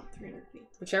bolt's not 300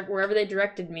 feet. Wherever they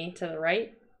directed me, to the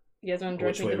right. You guys want to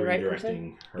direct Which me way to the were you right person?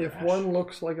 directing her, If Ash? one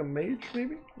looks like a mage,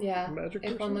 maybe? Yeah. A magic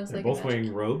If one person? looks They're like both a magic-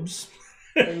 wearing robes.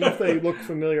 And if they look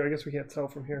familiar, I guess we can't tell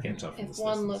from here. Can't tell from If this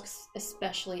one distance. looks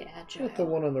especially agile. With the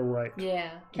one on the right.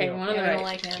 Yeah. Okay, Yeah. one on the I don't right.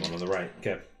 like him. One on the right.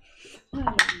 Okay.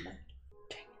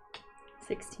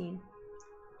 16.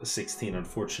 16.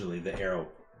 Unfortunately, the arrow.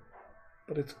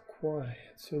 But it's quiet,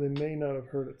 so they may not have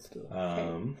heard it still.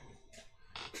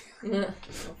 We'll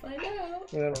find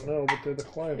out. I don't know, but they're the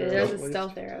quiet There's arrows, a at least.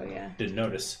 stealth arrow, yeah. Didn't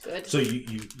notice. Good. So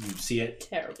you see it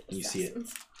Terrible. You see it.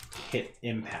 assassins. hit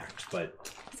impact,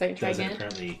 but So you try doesn't again?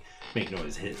 apparently make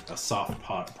noise. Hit a soft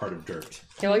part of dirt.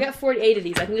 Okay, well, I got 48 of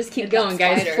these. I can just keep Get that going,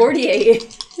 guys. spider.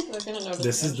 48. They're gonna notice.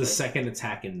 This is the eventually. second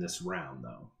attack in this round,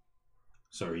 though.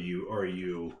 So are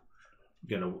you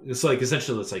gonna? It's like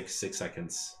essentially it's like 6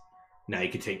 seconds. Now you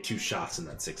could take 2 shots in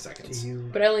that 6 seconds.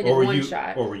 But I only did Or were one you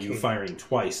shot. or were you firing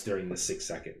twice during the 6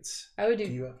 seconds? I would do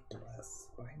do. you have bless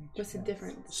by any What's the chance?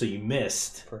 difference? So you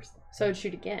missed. First. So I would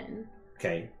shoot again.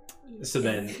 Okay. So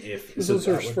then if This so, is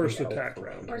our that would first be attack helpful.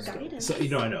 round. Or guidance. so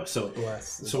I know. So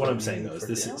Bless. So what I'm saying though is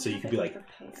this I is, so you don't could be have like, it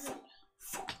prepared,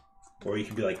 or you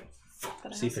could be like,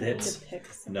 but I see if it also need hits. to pick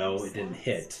some No, of it didn't these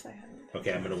hit. since I haven't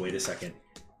Okay, I'm gonna wait a second.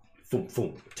 Boom,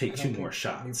 boom. Take 2 more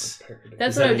shots.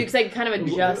 That's Is what I that would do, because I can kind of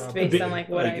adjust based on like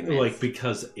what I missed. like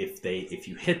because if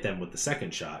you hit them with the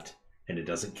second shot and it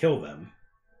doesn't kill them,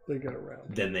 They get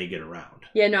around. then they get around.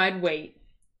 Yeah, no, I'd wait.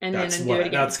 And That's then I'd what- do it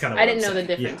again. that's kinda I what didn't I'm know the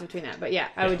saying. difference Yeah. between that. But yeah,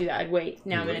 I would do that. I'd wait.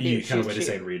 Now I'm going to do You kind of shoot, wait a shoot.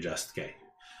 second, readjust. Okay,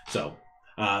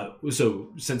 so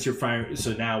since you're firing,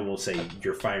 so now we'll say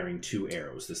you're firing 2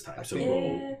 arrows this time. So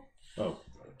roll. Oh,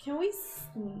 Can we?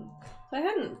 I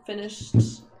hadn't finished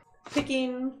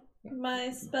picking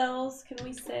my spells. Can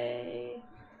we say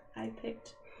I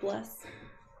picked bless?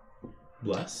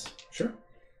 bless. Sure.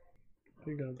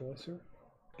 You're gonna bless her?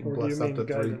 You Or do bless you up mean to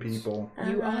 3 guidance? people.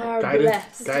 You are Guidance,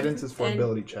 blessed. guidance is for And-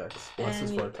 ability checks. Bless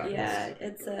is for attack. Yeah,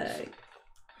 it's a.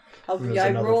 There's I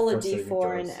another roll a for saving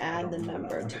d4 and throws. I add don't the know that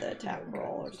number one. to the attack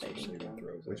roll or saving throw.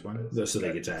 Which one is So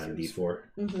they get to add a D4.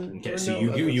 Mm-hmm. Okay, Or so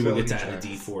no, you will get to ability add a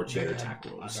checks. D4 to They your have- attack I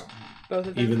rolls, don't know. Both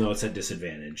of them. even though it's at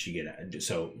disadvantage. You get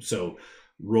so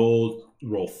roll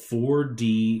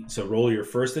 4D. So roll your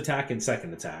first attack and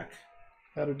second attack,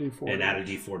 Add a d4. and add a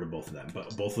D4 to both of them.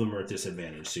 But both of them are at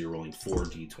disadvantage, so you're rolling 4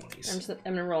 D20s. I'm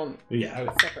going to roll them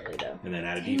Yeah, separately, though. and then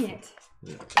add a Dang D4. it.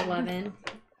 Yeah. 11.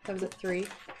 That was a 3.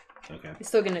 Okay, You're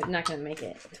still not going to make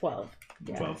it. 12.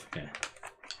 Yeah. 12. Okay.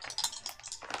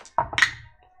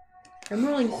 I'm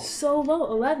rolling so low.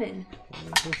 11.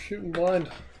 We're shooting blind.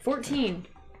 14.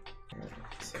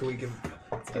 Can we give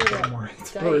give it one a more dice.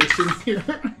 inspiration here?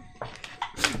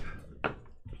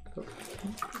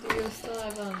 Do you still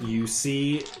have You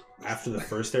see, after the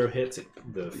first arrow hits,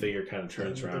 the figure kind of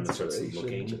turns around and starts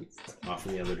looking off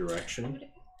in the other direction.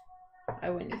 I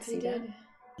wouldn't If see he that. did.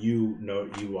 You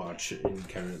watch and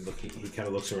kind of looking. He kind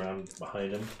of looks around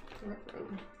behind him,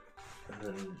 and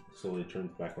then slowly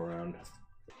turns back around,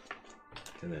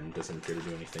 and then doesn't appear to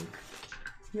do anything.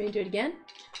 You may do it again?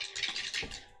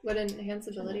 Would enhance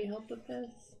ability help with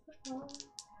this?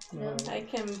 No, I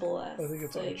can bless. I think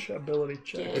it's on like, ability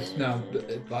check. Yeah. It's no,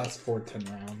 it lasts for 10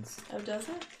 rounds. Oh, does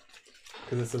it?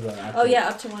 Because this is an Oh actual. yeah,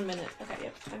 up to 1 minute. Okay,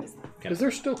 yep. I missed that. Is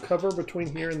there still cover between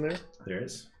here and there? There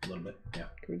is a little bit. Yeah.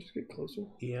 Can we just get closer?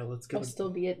 Yeah, let's I'll get still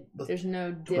be it. let's- There's no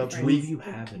I difference. believe you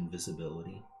have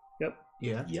invisibility.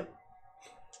 Yeah. Yep.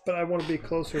 But I want to be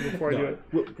closer before I do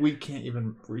No. it. We can't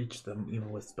even reach them even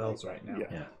with spells right now. Yeah.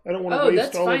 Yeah. I don't want to Oh, waste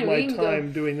that's all fine. of We my can go-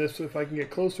 time doing this. If I can get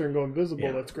closer and go invisible,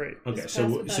 Yeah. that's great. Okay. Is So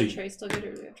pass without so a trace still good,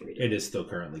 or do we have to redo it is still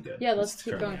currently good. Yeah, let's It's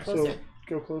keep currently going closer. So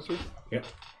go closer. Yep.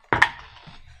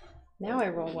 Now I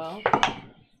roll well.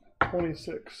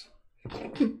 26.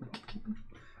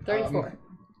 34.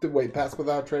 Wait, pass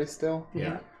without trace still?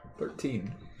 Yeah.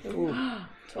 13.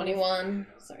 21.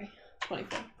 Sorry.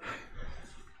 24.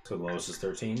 So the lowest is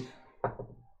 13.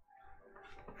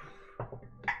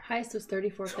 Highest was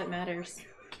 34 if that matters.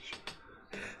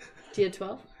 Do you have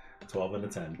 12? 12 and a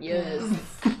 10. Yes.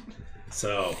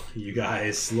 So you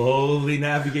guys slowly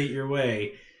navigate your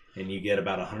way, and you get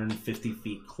about 150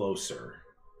 feet closer.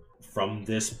 From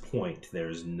this point,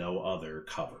 there's no other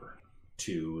cover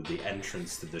to the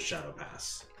entrance to the Shadow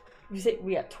Pass. You say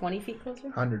we got 20 feet closer?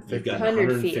 150. You've got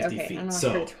 100 feet. 150 Okay, I feet. don't know So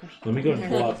if I heard 20. let me go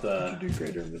and pull out Did you do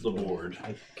greater the invisibility? board.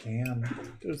 I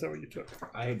can. Is that what you took?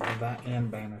 I have that and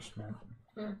banishment.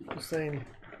 Just saying.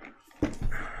 I'll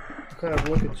kind of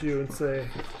look at you and say,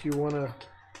 do you want to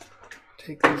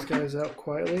take these guys out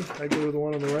quietly. I go to the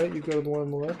one on the right, you go to the one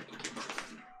on the left.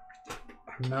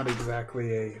 I'm not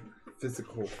exactly a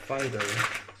physical fighter.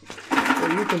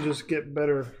 Well, you can just get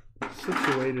better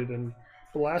situated and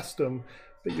blast them,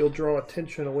 but you'll draw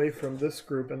attention away from this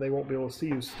group and they won't be able to see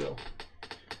you still.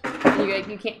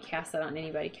 You can't cast that on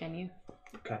anybody, can you?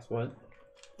 Cast what?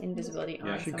 Invisibility on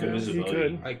Yeah, You someone. could. You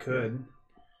could. I could.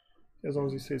 As long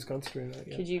as he stays concentrated on it,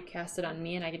 yeah. Could you cast it on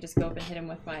me and I could just go up and hit him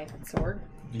with my sword?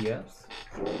 Yes.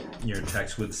 Your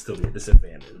attacks would still be a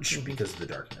disadvantage because of the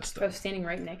darkness. If I was standing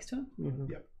right next to him?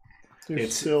 Mm-hmm. Yep. You're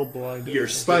It's- still blinded. You're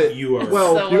But- you are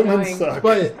well, So humans annoying. suck.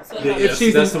 But So Yeah, if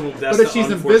she's that's the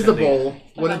she's unfortunate thing. invisible,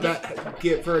 wouldn't that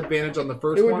get her advantage on the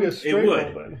first It would one? be a straight would.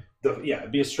 roll then.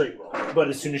 it'd be a straight roll. But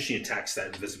as soon as she attacks, that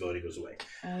invisibility goes away.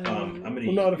 I'm gonna.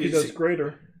 Well, not if he it's- does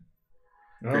greater.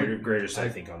 Greater's I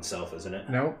think on self, isn't it?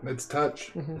 No, it's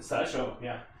touch. It's that show.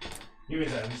 Yeah. You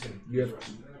guys, I'm just gonna. You have,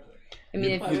 I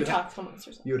mean, if Well, we talked amongst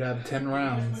ourselves. you would have 10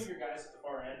 rounds. Your guys at the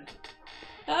far end.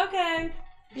 Okay.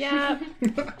 yeah,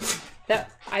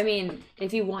 I mean,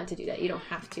 if you want to do that, you don't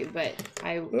have to. But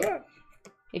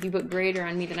if you put greater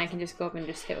on me, then I can just go up and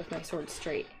just hit with my sword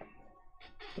straight.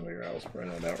 Oh, your owl's probably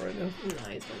not out right now.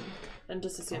 Nice. I'm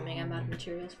just assuming I'm out of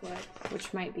materials for it.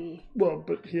 Which might be. Well,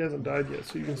 but he hasn't died yet,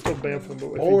 so you can still bamf him.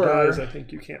 But if Or he dies, I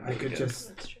think you can't. I hit could again.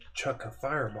 just chuck a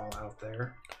fireball out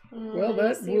there. Well,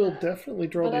 that will definitely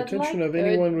draw But the I'd attention like- of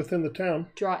anyone within the town.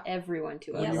 Draw everyone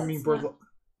to What us. do you let's mean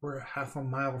we're half a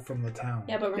mile from the town?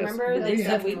 Yeah, but Yes, remember but they we said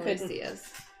have we to couldn't see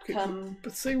us. come.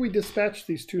 But say we dispatch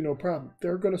these two, no problem.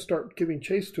 They're going to start giving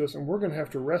chase to us, and we're going to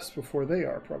have to rest before they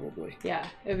are, probably. Yeah,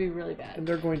 it would be really bad. And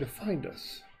they're going to find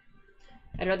us.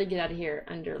 I'd rather get out of here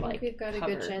under I think like we've got a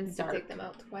cover, good chance dark. to take them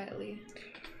out quietly.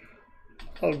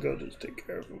 I'll go just take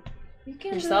care of them. You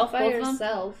can't Yourself, do it by both of them?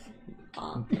 yourself.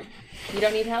 You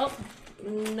don't need help.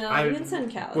 No, I you can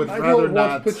send Callie. would I rather don't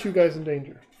want not. to put you guys in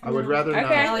danger. I would rather Okay.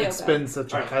 not Callie expend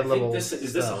such a Alright, high I think level. this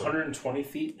is this spell. 120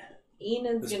 feet.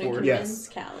 Enid's This gonna board? convince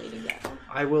Yes. Callie to go.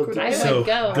 I will. Could do I that. would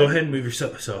go. go ahead and move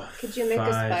yourself. So Could you make a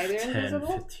 5, spider 10, invisible?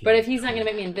 15, But if he's not going to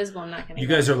make me invisible, I'm not going to. you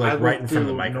guys are I like will right in front of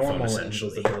the do microphone normal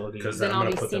essentially, invisibility. because then I'm I'll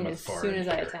gonna be put them seen at the as far soon end as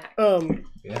I here. attack.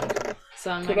 Yeah.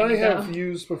 So I'm not Could going I to have go.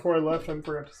 used before I left? I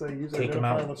forgot to say use Take 'em identify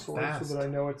out on the sword fast. so that I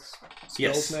know it's spells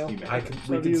Yes, now. you may. I can. So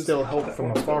We I've can used still help that from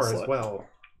one afar spell as slot. well.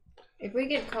 If we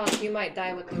get caught, you might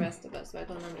die with the rest of us, so I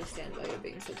don't understand why you're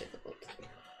being so difficult.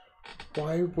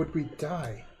 Why would we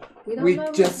die? We don't We know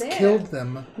who's just there. killed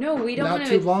them No, we don't not want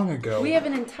too to. long ago. We have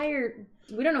an entire.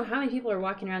 We don't know how many people are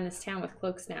walking around this town with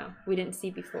cloaks now. We didn't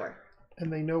see before.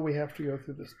 And they know we have to go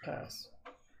through this pass.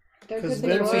 There Because could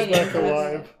be Vince is waiting back for us.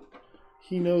 alive.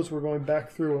 He knows we're going back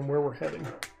through and where we're heading.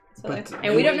 So But-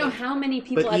 And we don't know how many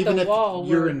people But at even the if wall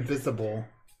you're were. invisible,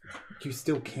 you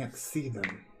still can't see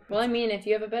them. Well, I mean, if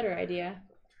you have a better idea.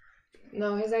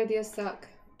 No, his ideas suck.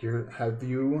 Have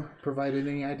you provided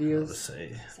any Let's ideas?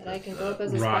 say Said I can go up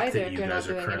as a rock spider that if you you're not guys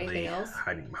are doing currently anything else.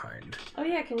 hiding behind. Oh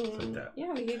yeah, can Like that.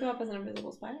 yeah, we could go up as an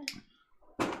invisible spider.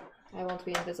 I won't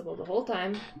be invisible the whole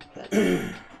time, but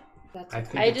that's I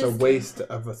think I it's a just- waste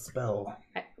of a spell.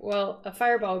 Well, a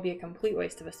fireball would be a complete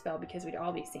waste of a spell because we'd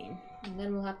all be seen. and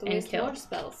then we'll have to And waste kill. more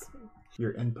spells.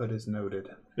 Your input is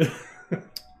noted.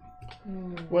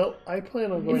 Well, I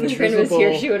plan on going If Trin was invisible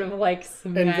here, she would have like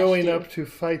smashed and going you. up to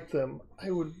fight them. I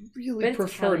would But really it's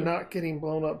prefer Kelly. not getting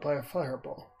blown up by a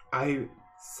fireball. I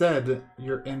said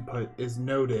your input is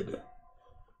noted,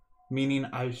 meaning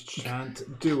I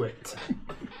shan't do it.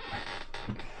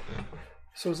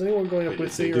 So is anyone going up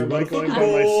with Say me, do or am I like going by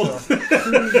football.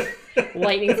 myself?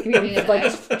 Lightning's gonna I be mean,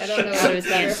 like I don't know out of if his it's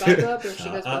better hands. if I go up or if she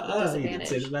goes up with You didn't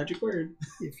say disadvantage. the magic word.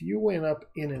 If you went up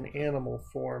in an animal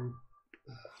form,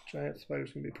 giant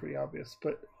spiders can be pretty obvious,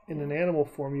 but in an animal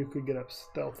form, you could get up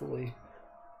stealthily.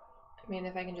 I mean,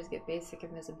 if I can just get basic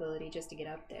invisibility just to get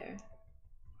up there,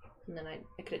 and then I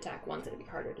could attack once, it'd be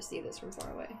harder to see this from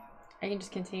far away. I can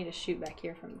just continue to shoot back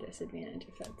here from disadvantage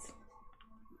if that's.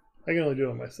 I can only do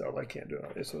it on myself. I can't do it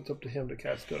on you, so it's up to him to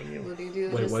cast it on you. What do you do?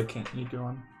 Wait, Just- what can't you do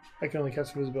on? I can only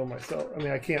cast invisibility on myself. I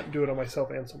mean, I can't do it on myself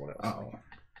and someone else. Oh.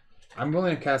 I'm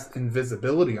willing to cast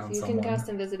invisibility on You someone. can cast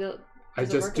invisibility. I Does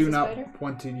it just work do as a not spider?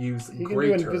 want to use He can do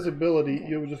greater. invisibility.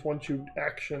 You just once you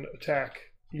action attack,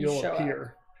 you'll show up.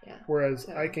 appear. Yeah. Whereas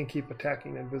So- I can keep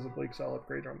attacking invisibly because I'll have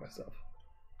greater on myself.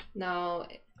 Now,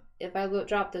 if I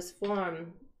drop this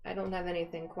form, I don't have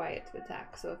anything quiet to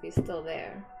attack. So if he's still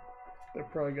there, They're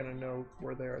probably going to know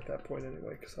we're there at that point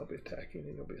anyway because I'll be attacking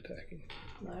and you'll be attacking.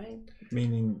 all right.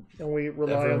 Meaning, And we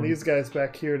rely on Everyone- these guys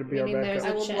back here to be our Meaning there's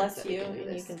backup. I will chance bless that we you, can do and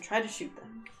you this. can try to shoot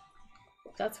them.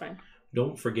 That's fine.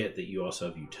 Don't forget that you also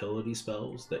have utility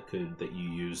spells that you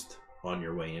used on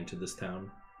your way into this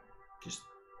town. Just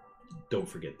don't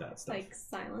forget that stuff. Like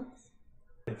silence.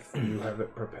 If you have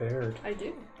it prepared. I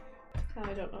do. Oh,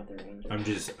 I don't know what the range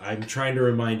is. I'm trying to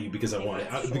remind you because I want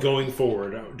going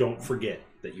forward. Don't forget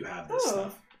that you have this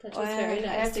stuff. That's Well, just very I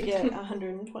nice. have to get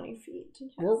 120 feet to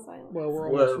cast silence. We're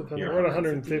almost within. You're We're at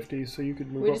 150. 150, so you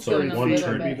could move We up just So go 30 in a one feet little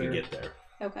turn to you be can there. get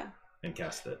there Okay. and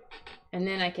cast it. And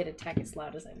then I could attack as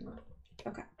loud as I want.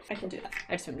 Okay. I can do that.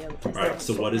 I just wouldn't be able to. All right.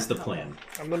 So what is the plan?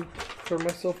 I'm gonna turn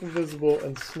myself invisible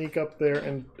and sneak up there,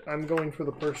 and I'm going for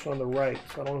the person on the right.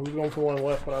 So I don't know who's going for one on the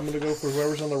left, but I'm gonna go for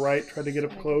whoever's on the right. Try to get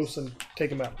up close and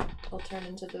take him out. I'll turn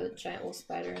into the giant wolf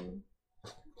spider and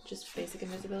just basic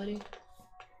invisibility.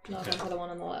 Not going for the one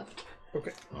on the left.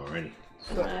 Okay, Alrighty.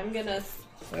 And I'm gonna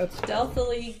that's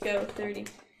stealthily go 30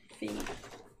 feet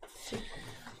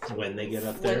When they get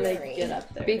up when there, they get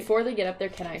up there. Before they get up there,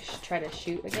 can I try to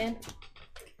shoot again?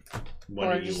 when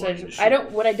Or are you just wanting to shoot? I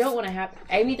don't. What I don't want to have.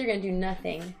 I'm either gonna do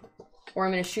nothing, or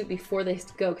I'm gonna shoot before they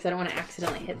go because I don't want to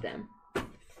accidentally hit them.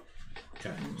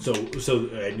 Okay. So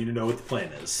I need to know what the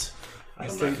plan is. I I'm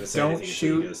not say gonna say don't anything until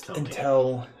you shoot guys tell me.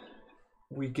 until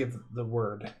we give the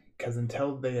word. Because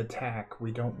until they attack,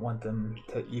 we don't want them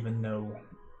to even know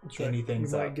that's right.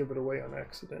 anything's You might up. give it away on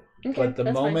accident. Okay, But the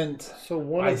that's fine. moment So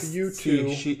one I of you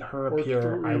see two. her or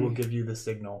appear, I will three. give you the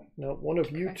signal. No, one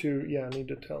of you Okay. two. Yeah, I need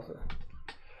to tell her.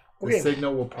 The Okay.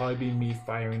 signal will probably be me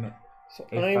firing it. So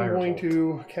A I'm going firebolt.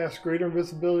 to cast greater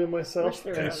invisibility on myself Wish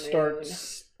there and was a start moon.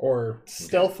 Or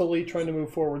stealthily trying to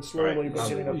move forward slowly, Alright, but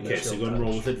getting up Okay, there. so go and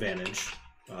roll with advantage.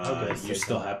 Okay, You so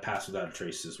still go. have pass without a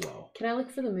trace as well. Can I look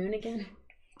for the moon again?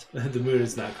 The moon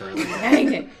is not currently.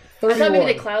 Dang it. I thought maybe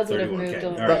the 31. clouds would have 31. moved Okay. a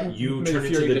All little right. bit. You Maybe turn into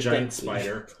Fury the gets giant that-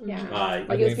 spider. Yeah. In I'll use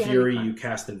behind the Fury, cloud. you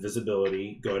cast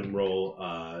invisibility. Go ahead and roll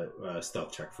a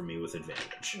stealth check for me with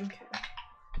advantage, Okay.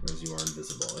 as you are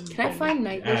invisible. And you Can I find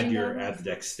night vision add goggles? the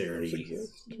dexterity,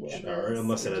 Yeah. or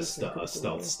unless it has a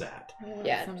stealth stat.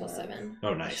 Yeah, Some plus of that. 7. Oh,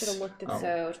 I nice. should have looked at Oh.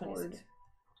 that. So 26.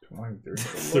 23.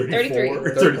 34?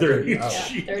 33. Yeah,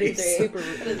 Jeez. 33.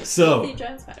 Super. So The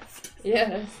giant spider.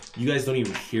 Yeah. you guys don't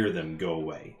even hear them go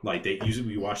away. Like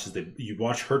you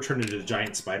watch her turn into the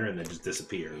giant spider and then just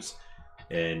disappears.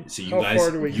 And so How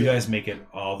far do we you get? guys make it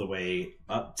all the way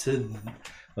up to.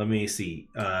 Let me see.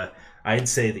 I'd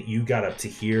say that you got up to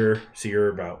here, so you're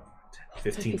about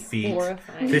 15 feet.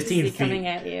 Horrifying. 15 to see coming feet.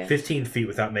 at you. 15 feet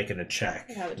without making a check.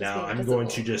 Yeah, but just Now being I'm going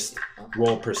to invisible. just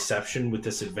roll perception with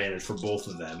disadvantage for both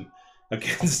of them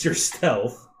against your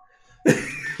stealth.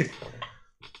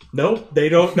 Nope, they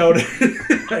don't know.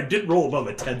 I didn't roll above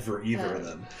a 10 for either of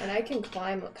them. And I can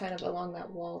climb kind of along that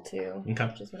wall too. Okay.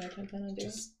 Which is what I can kind of do.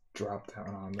 Just drop down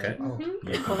on Okay. them. Oh, You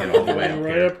can get all the way I'm up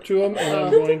right here. up to him, and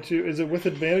I'm going to. Is it with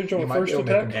advantage on You the might be first able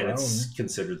to make attack? him And it's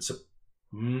considered.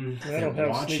 I don't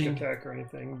have sneak attack or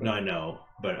anything. But No, I know,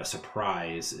 but a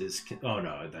surprise is. Oh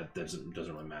no, that doesn't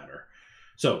really matter.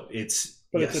 So it's.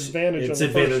 But yes, it's advantage It's on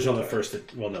the advantage first on the attack.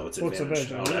 first. Well, no, it's What's advantage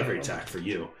advantage on on every that? attack for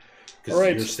you All because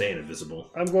right. you're staying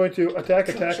invisible. I'm going to attack.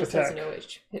 Just has attack. no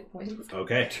hit points.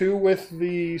 Okay. 2 with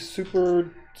the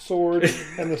super sword,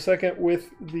 and the second with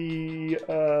the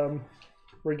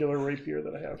regular rapier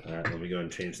that I have. All right. Let me go and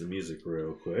change the music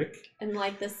real quick. And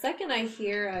like the second I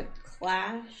hear a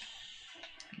clash,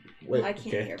 Wait, I can't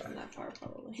okay. hear from that far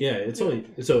probably. Yeah, it's only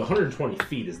 120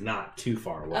 feet is not too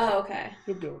far away. Oh, okay.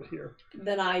 You'll be able to hear.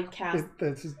 Then I cast.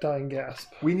 That's his dying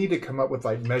gasp. we need to come up with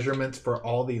like measurements for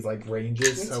all these like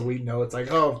ranges, so we know it's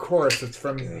like, oh, of course, it's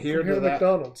from here Here to to that.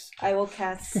 McDonald's. I will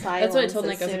cast silence. That's what I told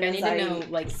as Nick. I was like, soon I need as to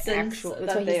know, like, sense actual. That's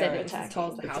that what he they said. are It was as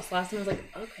tall as the house last time. I was like,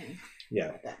 okay.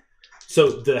 Yeah. So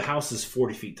the house is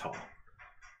 40 feet tall.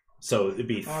 So it'd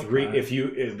be three. Okay.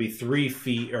 It'd be 3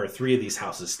 feet or 3 of these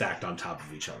houses stacked on top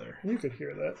of each other. You could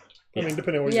hear that. Yeah. I mean,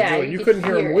 depending on what Yeah, you're doing. you You could couldn't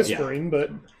hear him hear it. whispering, but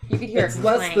You could hear It's it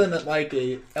less clang. than like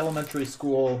a elementary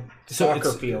school So soccer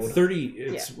it's field. 30.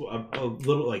 It's a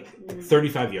little like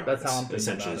 35 yards. That's how I'm thinking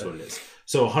essentially about is what it is.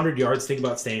 So 100 yards. Think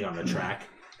about staying on the track.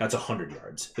 That's 100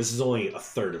 yards. This is only a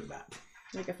third of that.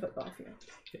 like a football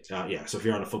field. Yeah. So if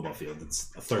you're on a football field,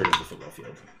 it's a third of the football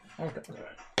field. Okay.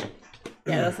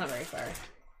 Yeah, that's not very far.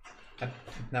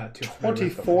 Not too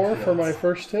 24 for my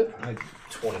first hit.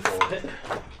 24 hit.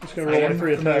 Just gonna I roll am my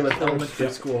 3 familiar attacks. with elementary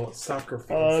Yep. school soccer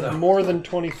field. so- More than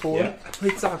 24. Yeah. I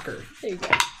played soccer. There you go.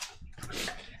 I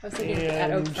was thinking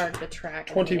at Oak And Park, the track.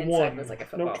 And 21. The inside was like a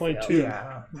football No, 22. Field.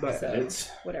 Yeah, but So, It's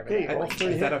whatever. Okay, that all was.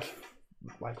 three is that a hits.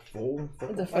 like full?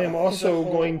 It's a I am full- also it's a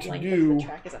full going to length of do the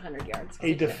track is 100 yards.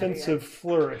 a defensive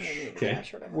flourish Okay.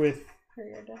 with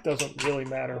doesn't really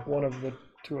matter. One of the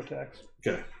 2 attacks.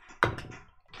 okay.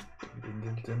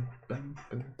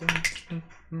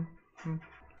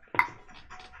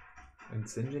 And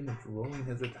Sinjin is rolling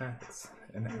his attacks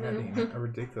and adding a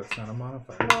ridiculous amount of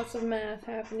modifiers. Lots of math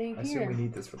happening I assume we here.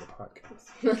 need this for the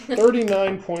podcast.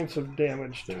 39 points of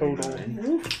damage total.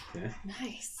 39.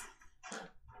 Nice.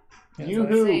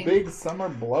 Yoo-hoo, insane. big summer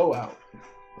blowout.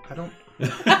 I don't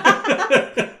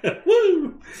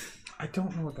Woo! I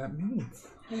don't know what that means.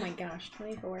 Oh my gosh,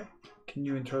 24. Can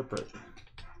you interpret?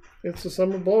 It's a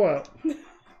summer blowout.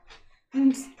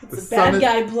 It's The a sun bad is-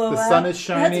 guy blowout. The sun is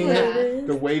shining. That's what it is.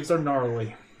 The waves are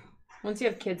gnarly. Once you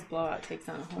have kids, blowout takes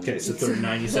on a whole Okay, so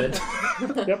 39 you said?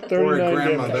 Yep, 39 Or a damage.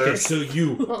 grandmother. Okay, so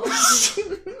you...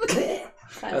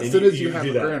 As and soon as you have do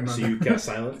a that. grandmother. So you cast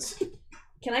silence?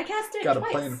 Can I cast it Got a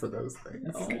twice? plan for those things.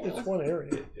 It's one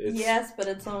area. It's, Yes, but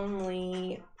it's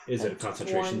only Is it a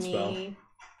concentration spell?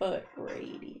 20-foot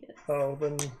radius. Oh,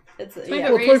 then. It's a, 20 yeah.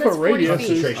 foot Well, 20 radius, foot that's 40 radius feet.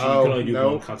 is- Concentration. Oh, you can only do no.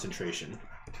 one concentration.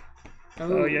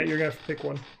 Oh, yeah, you're gonna have to pick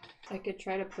one. I could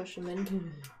try to push him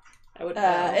in. I would.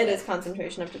 It is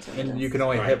concentration up to 10 And minutes. you can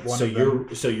only Alright, hit one so of them.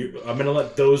 you're I'm gonna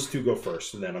let those two go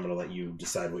first, and then I'm gonna let you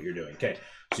decide what you're doing. Okay.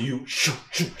 So you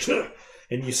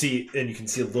and you see, and you can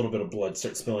see a little bit of blood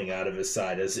start spilling out of his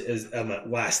side as on that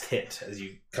last hit as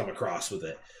you come across with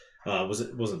it.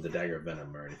 Wasn't the dagger of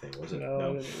venom or anything, was it? No, I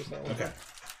didn't use that one. Okay.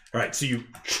 All right. So you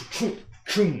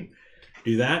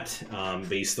do that, but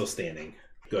he's still standing.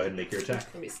 Go ahead and make your attack.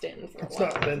 I'm gonna be standing for a It's while.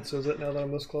 not Vince, is it, now that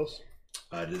I'm this close?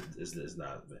 It is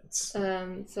not Vince. So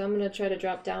I'm gonna try to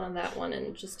drop down on that one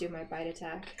and just do my bite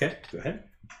attack. Okay. Go ahead.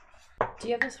 Do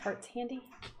you have those hearts handy?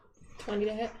 20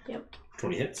 to hit,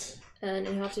 20 hits. and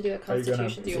you have to do a Are you gonna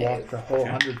Constitution walk save. the whole Okay.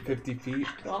 150 feet?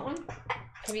 Want one?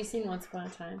 Have you seen Once Upon a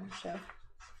Time show?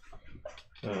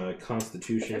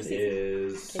 Constitution I've seen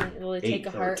is. And will they take 8 a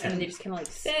or heart 10. and they just kind of like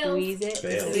Fails. squeeze it?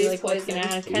 Fails. To see like what's gonna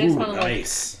happen. Kind Ooh, of want to like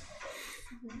nice.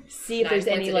 see if 9 there's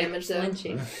points any of like damage, though.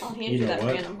 flinching. I'll hand You you, know that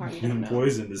what? random heart. You Being don't know.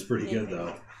 poisoned is pretty good,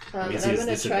 though. And Means I'm he has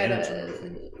gonna try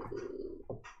disadvantage to.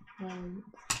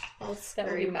 I'll That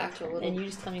scurry would be back to a little And you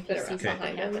just tell me if you bit see around something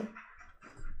behind happen. him.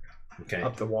 Okay.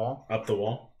 Up the wall, Up the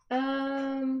wall.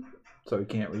 so he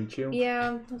can't reach you?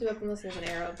 Yeah, I'll do up unless there's an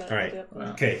arrow, but All I'll right. do up.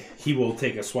 Okay. He will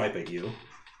take a swipe at you.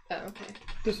 Oh, okay.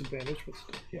 Disadvantage, but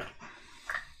still.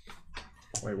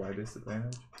 Wait, why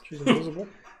disadvantage? She's invisible.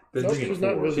 Did Nope, you- she's not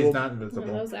She's invisible. not No, invisible.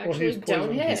 those he's actually don't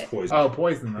poisoned. He's hit. poisoned. Oh,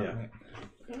 poison.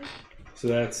 Yeah. Okay. So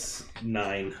that's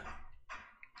 9.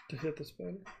 To hit the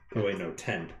spider. Oh, wait, no,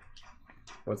 10.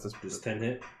 What's this? Does 10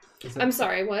 hit? Is it- I'm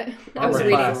sorry, what? I Armor was Is that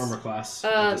reading. class. for armor class.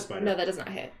 of the spider? No, that does not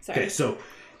hit. Sorry. Okay, so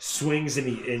swings and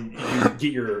you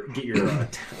get your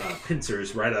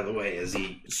pincers right out of the way as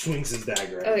he swings his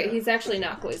dagger at Okay, you. he's actually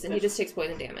not poisoned. He just takes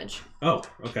poison damage. Oh,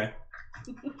 okay.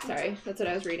 Sorry, that's what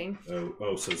I was reading.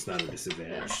 Oh, so it's not a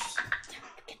disadvantage.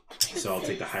 So I'll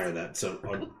take the higher of that. So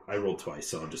I rolled twice,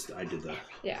 so I did the.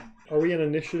 Yeah. Are we in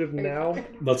initiative now?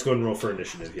 Let's go and roll for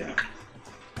initiative. Yeah.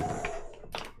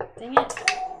 Dang it.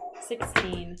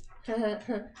 16.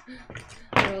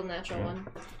 I rolled a natural one.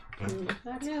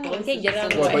 That's Yeah, cool. this Okay, is get it out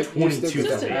of the Well, way. but you still 22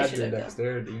 get to damage. add your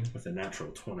dexterity. With a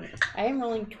natural 20. I am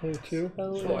rolling 22.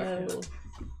 so Four. low.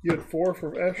 You had 4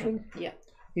 for Ashton? Yeah.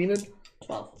 Enid?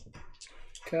 12.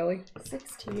 Callie?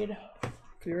 16.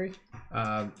 Fury?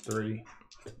 3.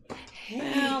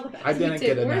 Well, I didn't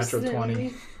get a worse natural than 20.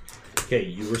 me. Okay,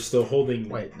 you were still holding.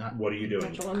 Wait, not What are you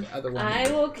doing? Natural one. the other one. I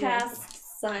will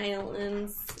cast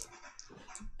silence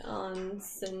on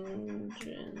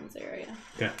Sinjin's area.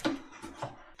 Okay.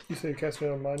 You say cast me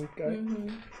on mine, guy?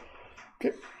 Mm-hmm.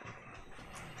 Okay.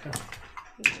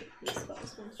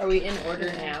 Are we in order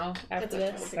now after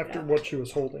That's this? After what she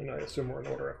was holding, I assume we're in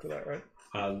order after that, right?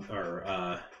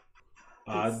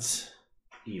 Odds,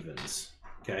 evens.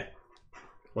 Okay.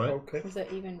 What? Okay. Was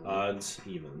that even? Odds,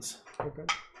 evens. Okay.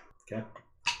 Okay.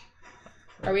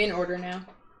 Are we in order now?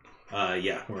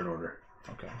 Yeah, we're in order.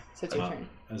 Okay. So it's your Uh, turn.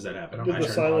 How does that I happen? don't Did My the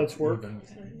turn? silence work?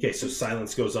 Okay, so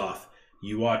silence goes off.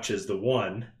 You watch as the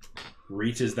one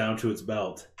reaches down to its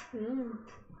belt.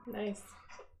 Nice.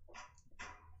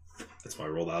 That's why I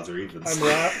rolled odds or evens.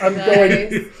 I'm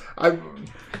going. I'm.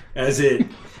 As it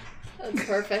That's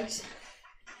perfect.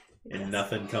 and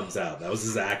nothing comes out. That was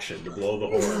his action to blow the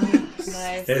horn.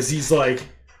 Nice. As he's like,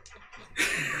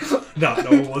 not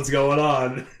knowing what's going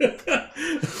on.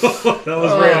 That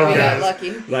was random, We got guys.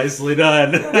 lucky. Nicely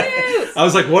done. I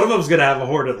was like, one of them's gonna have a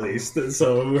horn at least.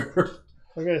 So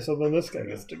Okay, so then this guy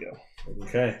gets to go.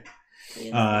 okay. He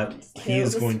Kill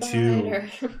is the going to. spider.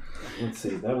 Let's see.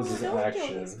 That was his Don't kill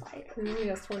action. the spider. He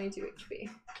has 22 HP.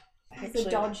 He's a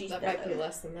dodgy that might be fellow.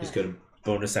 less than that. He's going to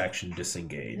bonus action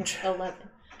disengage. 11.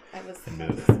 I was And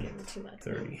move. getting too much.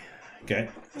 30. Okay,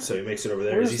 so he makes it over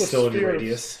there. Where's Is he the still in sphere of-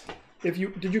 radius? If you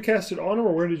did you cast it on him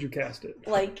or where did you cast it?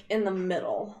 Like in the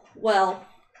middle. Well,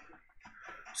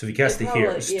 So if you cast It it here,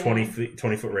 probably- it's yeah.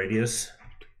 20 foot radius.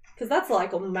 Because that's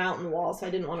like a mountain wall, so I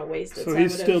didn't want to waste it. So I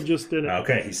he's would've still just in it.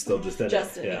 Okay, he's still just in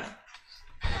just it. in Yeah.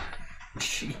 it.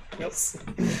 Jeez.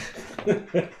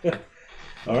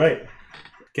 All right.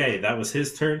 Okay, that was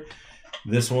his turn.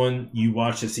 This one, you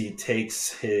watch as he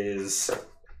takes his.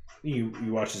 You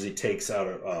watch as he takes out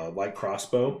a light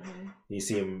crossbow. Mm-hmm. You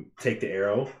see him take the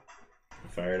arrow,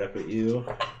 fire it up at you.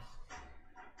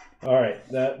 All right,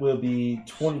 that will be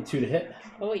 22 to hit.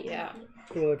 Oh yeah,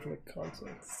 Feel like from a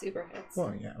concept. super hits.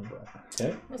 Well, yeah, but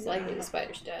Okay. Most likely the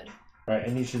spider's dead. All right,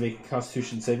 I need you to make a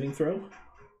Constitution saving throw.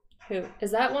 Who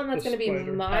is that one that's The going to be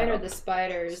spider. mine or the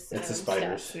spider's? It's the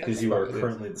spiders stats? because you are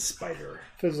currently the spider.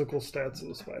 Physical stats of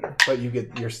the spider.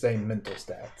 you're saying mental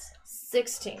stats.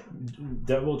 16.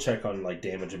 Double check on like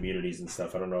damage immunities and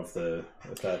stuff. I don't know if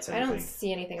that's I anything. don't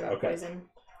see anything about Okay. poison.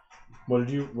 What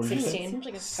did you 16. say? Seems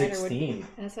like a spider would be. 16.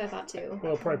 That's what I thought too.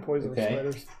 Well, probably poison Okay.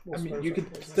 spiders. I mean, Spiders you are could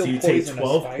poison. still So you take poison a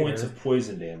 12 spider. points of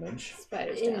poison damage.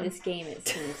 Spider's In down. this game, it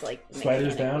seems like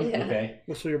Spider's down? Yeah. Okay.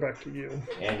 Well, so you're back to you.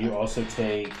 And you also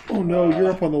take... Oh no,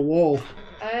 you're up on the wall.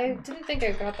 I didn't think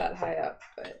I got that high up,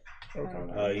 but I don't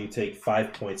Okay. know. you take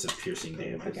 5 points of piercing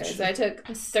damage. Okay, so I took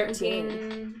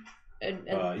 13. And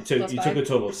you took plus a 5.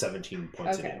 total of 17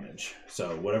 points Okay. of damage.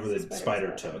 So whatever the Spider's spider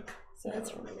dead. took. So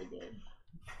That's really good.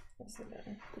 that's not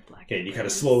bad. The black Okay, and you kind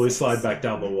of slowly slide back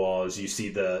down the wall as you see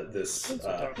this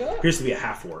appears to be a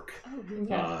half orc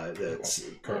Okay. that's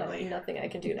currently... Nothing I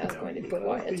can do now is going to be But I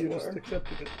quiet think you just or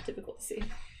accepted it. difficult to see.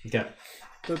 Okay,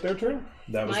 Is that their turn?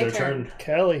 that was My their turn. turn.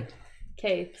 Callie.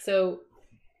 Okay, so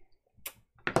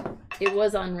it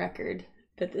was on record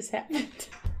that this happened.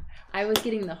 I was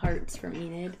getting the hearts from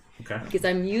Enid Okay. because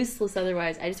I'm useless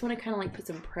otherwise. I just want to kind of like put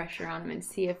some pressure on him and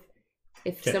see if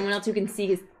Okay. someone else who can see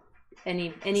his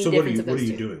any So difference of what those are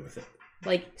you two. doing with it?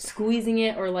 Like squeezing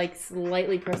it or like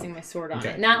slightly pressing my sword on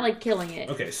Okay. it, not like killing it.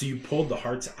 Okay, so you pulled the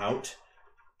hearts out,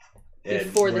 and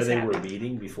Before where this they happened. were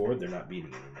beating before, they're not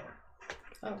beating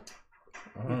anymore.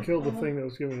 You killed the thing that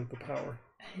was giving it the power.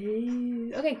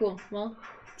 Okay, cool. Well,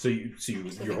 So you're they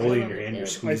holding it in kill your them, hand, you're yeah.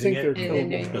 squeezing I it. think they're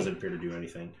And then killable. It doesn't appear to do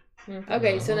anything.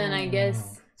 okay, so then I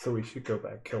guess So we should go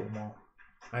back, kill them all.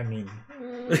 I mean,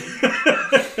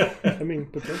 I mean,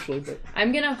 potentially, but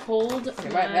I'm gonna hold I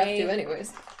might have to my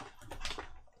anyways.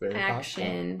 very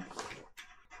action.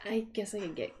 I guess I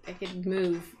could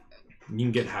move. You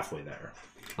can get halfway there.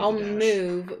 with I'll a dash.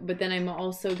 move, but then I'm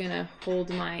also gonna hold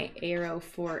my arrow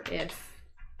for if.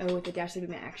 Oh, with the dash, that would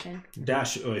be my action.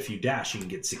 Dash. Oh, if you dash, you can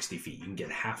get 60 feet. You can get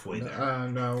halfway there.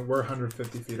 no, we're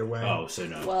 150 feet away. Oh, so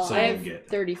no. Well, so I you have can get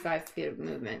 35 feet of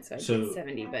movement, so I So- get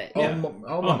 70. But Yeah.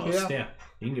 Almost, yeah. Yeah,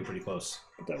 you can get pretty close.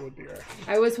 that would be right.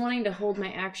 I was wanting to hold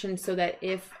my action so that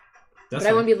if, That's but I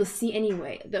fine. wouldn't be able to see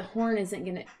anyway. The horn isn't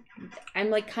gonna. I'm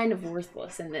like kind of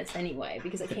worthless in this anyway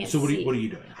because I can't So what see. are you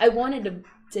doing? I wanted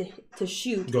to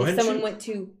shoot Go ahead if and someone shoot. went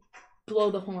to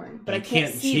blow the horn, but You I can't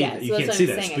can't see see that. that. So You that's can't what see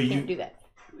I'm that, saying. but I can't you- do that.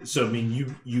 So I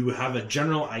mean, you have a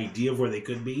general idea of where they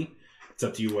could be. It's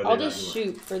up to you whether. I'll or not just you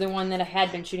shoot for the one that I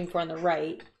had been shooting for on the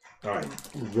right. All right,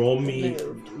 roll me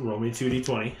Moved.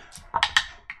 2d20.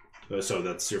 So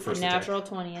that's your first Natural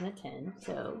 20 and a 10,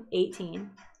 so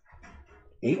 18.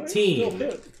 attack. Still 18.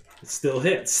 hit. It still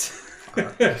hits.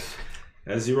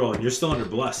 As you roll, and you're still under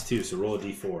blessed too. So roll a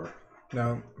d4.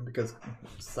 No, because Oh,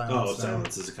 silence.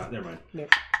 silence is a con. Never mind.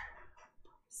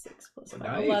 6 plus 5.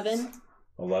 Nice. 11.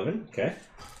 11. Okay.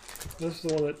 This is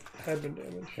the one that had been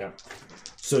damaged. Yeah.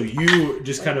 So you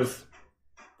just kind of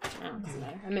Oh, doesn't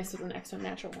matter. I missed with the next one,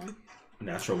 natural 1.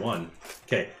 natural 1.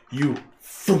 Okay. You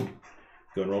go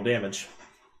and roll damage.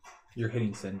 You're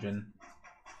hitting Sinjin.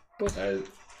 As,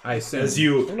 I assume. as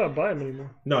you. I'm not buying them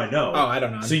anymore. No, I know. Oh, I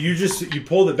don't know. So you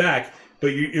pulled it back, but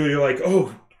you're like,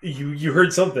 oh, you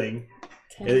heard something,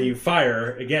 10. and then you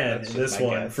fire again. That's And this just my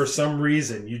one, guess. for some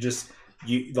reason,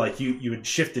 you had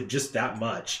shifted just that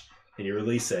much, and you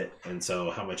release it. And so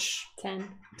how much? 10.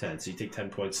 10. So you take 10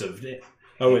 points of.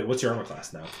 Oh wait, what's your armor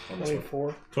class now? On this one?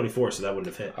 24. 24. So that wouldn't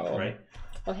have hit, Oh. right?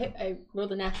 Well, I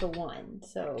rolled a natural 1, I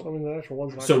so. mean, the actual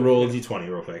one's not. So gonna roll a hit. d20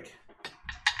 real quick.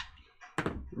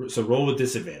 So roll with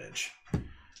disadvantage.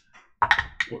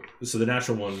 So the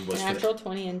natural one was for Natural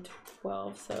 20 and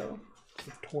 12, so.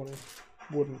 20.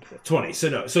 Wouldn't hit. 20. So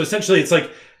no. So essentially, it's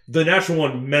like the natural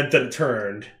one meant that it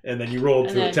turned, and then you rolled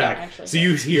And to then it don't attack. actually So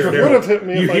you hear an It arrow. would have hit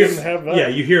me you if I hear- didn't have that. Yeah,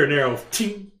 you hear an arrow.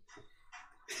 Ting.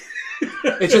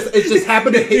 it just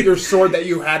happened to hit your sword that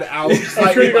you had out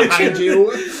slightly behind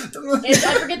you.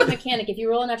 I forget the mechanic. If you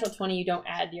roll a natural 20, you don't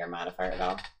add your modifier at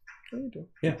all. Yeah, you do.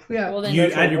 Yeah. Well, then You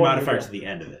Natural add your one, modifier you to the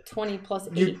end of it. 20 plus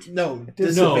 8. You, no, No,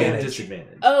 disadvantage.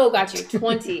 disadvantage. Oh, got you.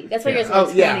 20. That's why Yeah. yours was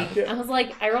Oh, yeah. 20. I was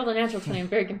like, I rolled a natural 20. I'm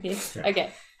very confused. Yeah.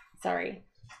 Okay. Sorry.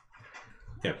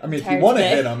 I mean, if you Tired want to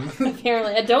today. hit him.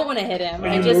 Apparently, I don't want to hit him. Are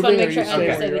I you just want to moving make or sure are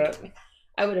you I staying where understand. you're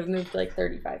I would have moved like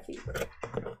 35 feet.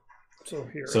 So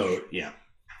here. So yeah.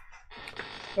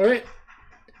 All right.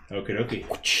 Okie dokie.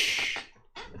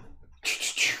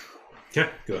 Okay,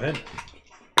 go ahead.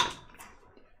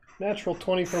 Natural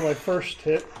 20 for my first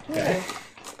hit. Okay.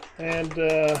 And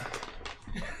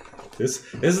This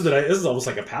is almost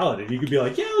like a paladin. You could be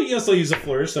like, yeah, yes, I'll use a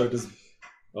flourish, so it does.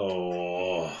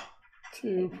 Oh,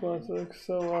 2 plus 6.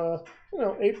 So,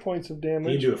 8 points of you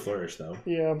damage. can do a flourish though.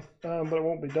 Yeah, but it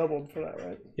won't be doubled for that,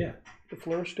 right? Yeah, The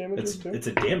flourish damages too? it's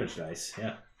a damage dice.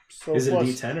 Yeah, So is it a plus,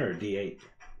 D10 or a D8?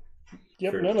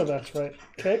 Yep, for- none of that's right.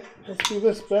 Okay, let's do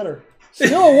this better.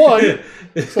 Still a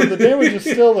 1, so the damage is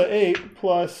still the 8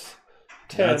 plus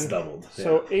 10. That's doubled. Yeah.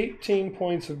 So 18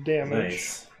 points of damage.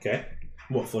 Nice. Okay.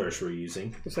 What flourish were you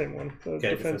using? The same one, the Okay,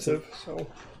 defensive. So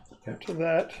Okay. to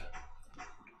that,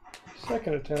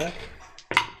 second attack.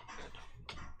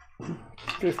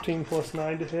 15 plus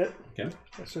 9 to hit. Okay.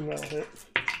 I assume that'll hit.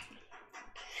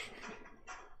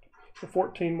 So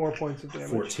 14 more points of damage.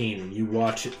 14. You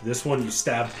watch it. This one, you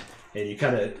stab, and you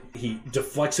kind of he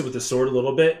deflects it with the sword a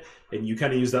little bit, and you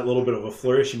kind of use that little bit of a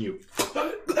flourish, and you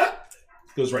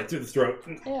goes right through the throat,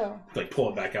 and, Ew. like pull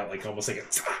it back out, like almost like a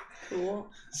Cool.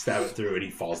 stab it through, and he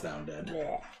falls down dead.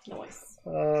 Nice.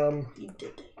 You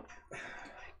did it. I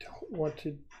don't want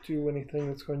to do anything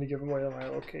that's going to give away my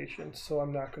location, so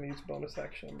I'm not going to use bonus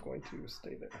action. I'm going to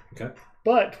stay there. Okay.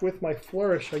 But with my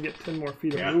flourish, I get 10 more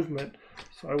feet of Yeah. movement,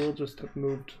 so I will just have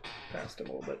moved past him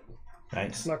a little bit.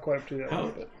 Nice. Not quite up to that Oh.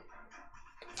 one, but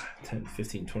 10,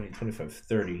 15, 20, 25,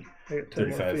 30, I get 10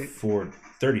 more 35, feet.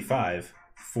 35,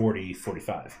 40,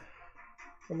 45.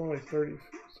 I'm only 30,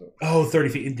 so Oh, 30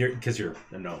 feet, because you're,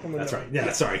 no, I'm a that's no. right.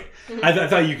 Yeah, sorry. I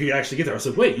thought you could actually get there. I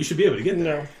said, wait, you should be able to get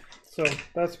there. no. So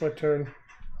that's my turn.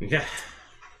 Okay.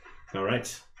 All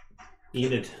right.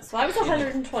 Enid. So I was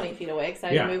 120 feet away because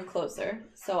I Yeah. moved closer.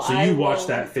 So So I you watch will-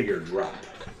 that figure drop.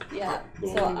 Yeah.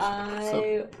 Go So on.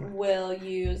 I will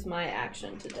use my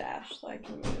action to dash, so I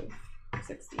can move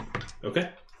 60. Okay.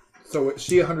 So is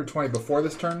she 120 before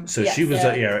this turn? So Yes. she was,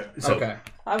 yeah. So Okay.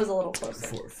 I was a little closer.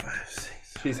 4, 5,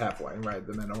 6. She's halfway, right in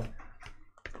the middle.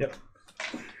 Yep.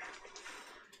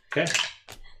 Okay.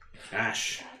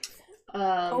 Ash.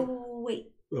 Oh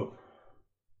wait, Oh.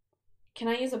 can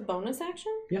I use a bonus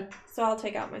action? Yeah. So I'll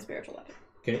take out my spiritual weapon.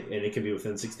 Okay, and it can be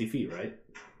within 60 feet, right?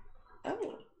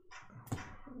 Oh.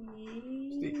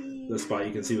 The spot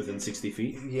you can see within 60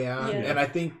 feet. Yeah, Yeah. and I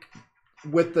think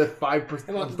with the I won't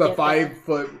 5%, the get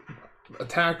 5-foot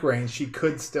attack range, she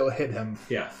could still hit him.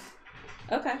 Yeah.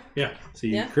 Okay. Yeah. So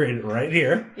you Yeah. create it right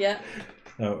here. Yeah.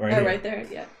 Oh, right Oh, here. right there.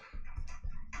 Yeah.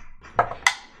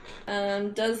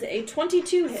 Does a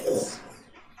 22 hit?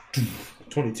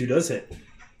 22 does hit.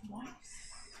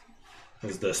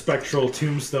 As the spectral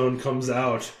tombstone comes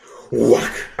out.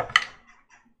 Whack!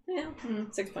 Yeah.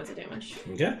 6 points of damage.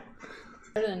 Okay.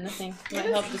 Better than nothing. Might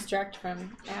help distract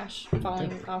from Ash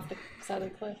falling off the side of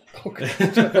the cliff. Okay.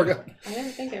 I forgot. I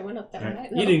didn't think I went up that high.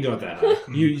 You didn't go that high.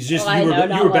 You just Well, I you were know,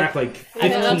 not you were like- back like I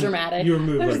know, 15. dramatic. You were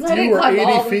moved There's like like- You were climb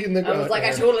 80 all the- feet in the I was like, I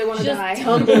ground. totally want to Just die.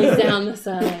 tumbles down the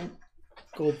side.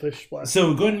 Goldfish splash.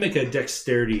 So go ahead and make a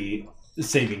dexterity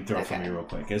saving throw for Okay. me real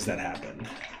quick as that happened.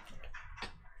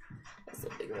 This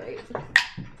will be great.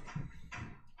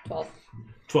 12.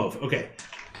 12. Okay.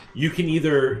 You can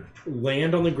either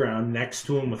land on the ground next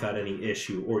to him without any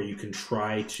issue, or you can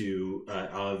try to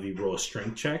I'll have you roll a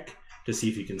strength check to see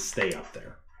if you can stay up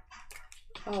there.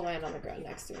 I'll land on the ground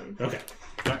next to him. Okay.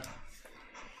 All right.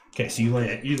 Okay, so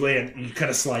you kind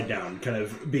of slide down, kind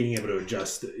of being able to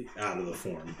adjust out of the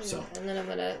form. So, And then I'm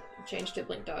gonna change to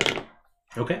Blink Dog.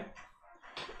 okay.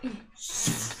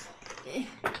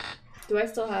 Do I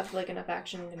still have like enough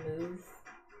action to move?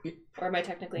 Or am I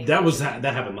technically That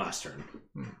happened last turn.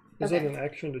 Is okay. it an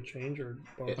action to change or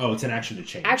bonus? Oh, it's an action to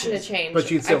change. action to change?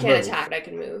 But you'd I still can't move. attack, but I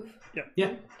can move.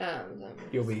 Yeah.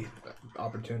 You'll be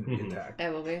opportunity Mhm. attack. I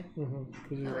will be.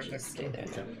 Mm-hmm. You're I'll right just next to stay him. there.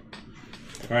 Okay.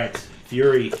 All right,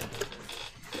 Fury.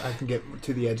 I can get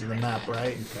to the edge of the map,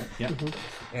 right? Yeah.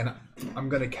 And I'm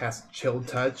gonna cast Chill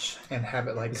Touch and have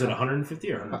it like Is it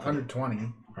 150 or 120.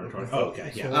 120? Oh,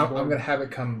 okay. Yeah. I'm gonna have it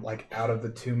come like out of the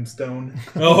tombstone.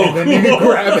 Oh, And then you can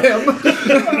grab him.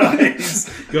 Nice.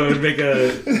 Go and make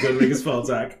a spell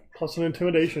attack. Plus an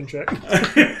intimidation check.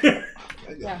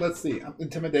 Yeah. Let's see.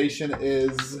 Intimidation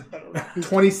is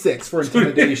 26 for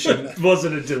intimidation.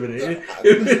 Wasn't intimidating.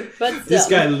 But This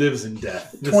still. guy lives in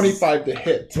death. This is- 25 to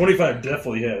hit. 25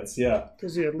 definitely hits. Yeah,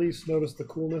 Does he at least notice the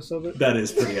coolness of it? that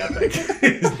is pretty epic.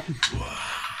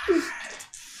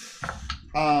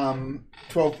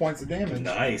 12 points of damage.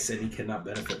 Nice, and he cannot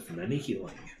benefit from any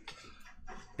healing.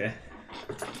 Okay.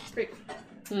 It's pretty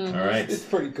cool. All right. It's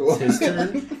pretty cool. It's his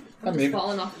turn. I mean,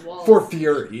 Falling off the wall. for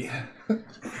fury.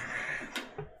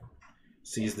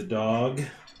 Sees the dog.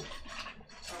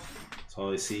 That's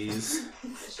all he sees.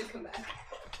 It should come back.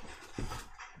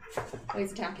 Oh,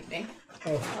 he's attacking me.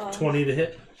 Oh, 20 to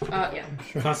hit. Yeah.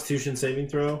 Constitution saving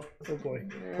throw. oh boy.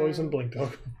 Poison blink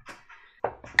dog.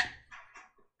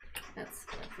 That's,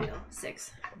 I feel,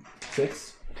 6.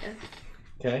 6.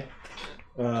 Yeah.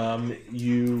 Okay.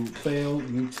 You fail.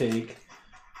 You take.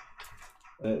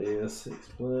 That is 6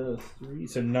 plus 3.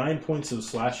 So 9 points of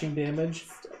slashing damage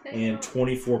and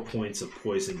 24 points of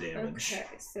poison damage. Okay,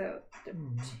 so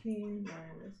 13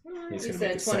 minus 1. He's You gonna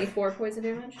make said a 24 poison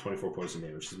damage? 24 poison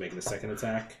damage. She's making a second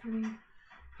attack.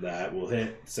 That will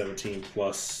hit 17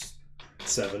 plus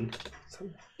 7.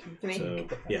 To me? So,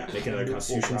 yeah, make another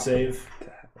Constitution save.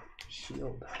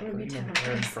 Shield. I'm gonna be Bring him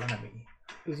terrified. in front of me.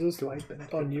 Is this Do I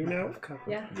benefit on you from now? half cover?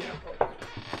 Yeah. Yeah.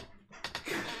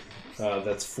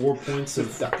 That's 4 points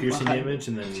of piercing damage,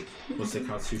 and then what's the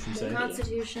Constitution The save?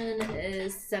 Constitution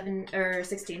is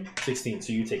 16. 16,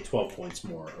 so you take 12 points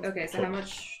more. Okay, so how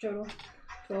much total?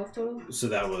 12 total? So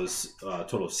that was a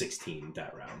total of 16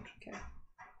 that round. Okay.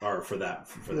 Or for that,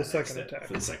 for The that second next attack.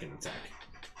 For the second attack.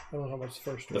 I don't know how much the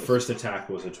first The was. first attack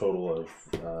was a total of.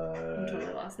 I'm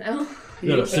totally lost now.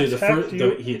 No, so the attacked first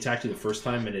you- he attacked you the first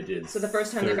time, and it did. So the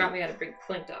first time they 30. got me, I had a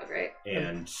blink dog, right?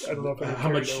 And I don't know if I how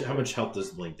much carried how over. much health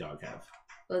does Blink Dog have?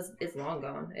 Well, it's long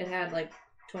gone. It had like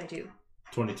 22.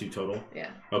 22 total.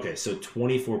 Yeah. Okay, so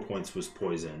 24 points was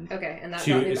poison. Okay, and that got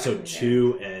me Two, back so in there.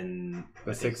 2 and I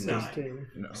The think 16. 9.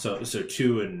 No. So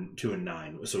 2 and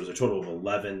 9. So it was a total of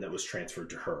 11 that was transferred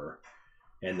to her,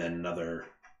 and then another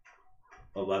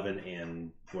 11 and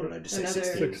what did I just say? Another-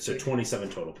 16. So 16. 27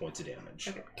 total points of damage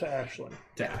Okay. To Ashlyn.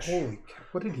 to Ash. Holy cow.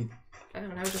 What did he... I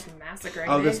don't know, just massacring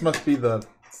Oh, me. this must be the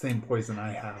same poison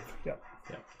I have.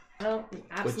 Well,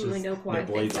 absolutely is no quiet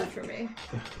no things blades. left for me.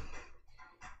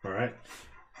 All right.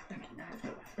 Okay, now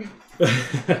I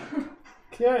have no weapon.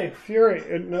 Okay,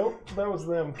 Fury. Nope, that was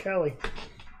them. Callie.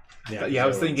 Yeah, I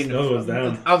was thinking... No, it was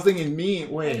down. I was thinking me.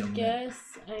 Wait a I minute. guess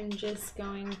I'm just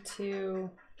going to.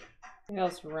 Who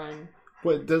else run?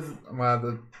 What does... Well,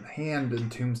 the hand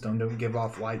and tombstone don't give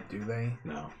off light, do they?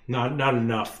 No, not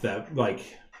enough that like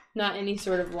Not any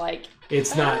sort of like.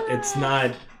 it's not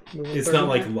Moving it's 30. not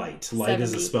like light. Light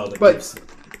is a 70. spell that But- gives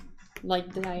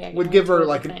Like diagonal. Would give her towards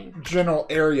like the a thing. general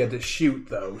area to shoot,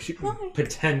 though.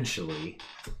 potentially.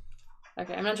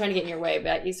 Okay, I'm not trying to get in your way,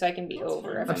 but so I can be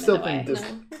over if I'm, I'm still in the way.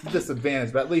 thinking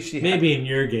disadvantage, but at least she Maybe in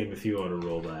your game, if you want to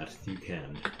roll that, you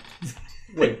can.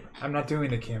 Wait, I'm not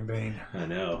doing a campaign. I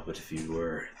know, but if you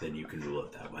were, then you can rule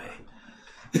it that way.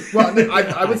 Well,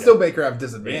 I would still make her have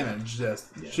disadvantage. Just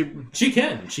Yeah. She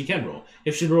can roll.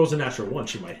 If she rolls a natural 1,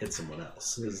 she might hit someone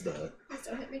else. Is the Please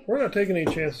don't hit me. We're not taking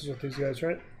any chances with these guys,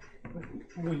 right?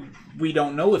 we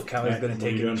don't know if Callie's Right, going what to are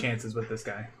take you any doing? chances with this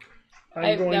guy.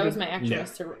 That was my action. Yeah.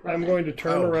 Was to run I'm it. going to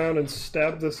turn Oh. around and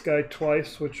stab this guy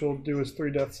twice, which will do his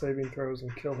 3 death saving throws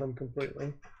and kill him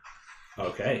completely.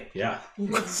 okay? Yeah.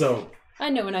 So I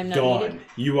know when I'm not Dawn,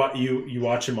 needed. you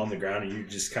watch him on the ground, and you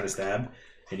just kind of stab,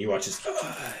 and you watch his.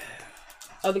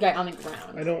 Oh, the guy on the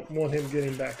ground. I don't want him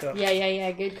getting back up.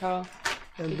 Yeah. Good call.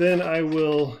 And then I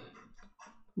will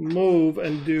move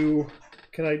and do.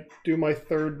 Can I do my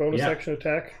third bonus Yeah. action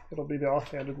attack? It'll be the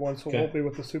offhanded one, so Okay. it won't be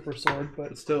with the super sword, but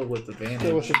But still with advantage.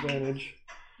 still with advantage.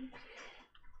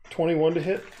 21 to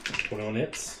hit, 21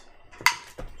 hits.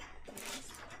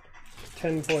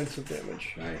 10 points of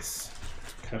damage. Nice.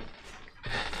 Okay.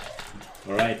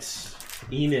 All right,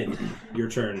 Enid, your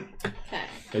turn. Okay.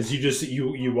 As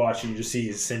you watch, and you just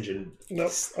see St. John.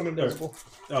 Nope, I'm invisible.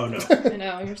 Oh no! I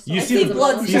know, you're so You I see the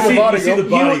blood. You see the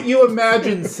body. You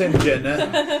imagine St. John.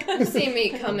 You see me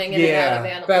coming in and out of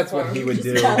Yeah, animal that's what form, he would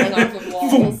just do. falling off of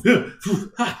walls.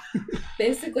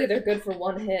 Basically, they're good for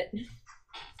one hit.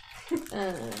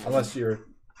 Unless you're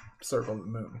Circle the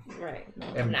Moon. Right. No,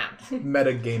 And I'm not.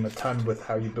 metagame a ton with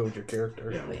how you build your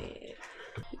character. Yeah. Wait.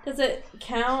 Does it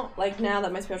count, like, now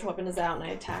that my spiritual weapon is out and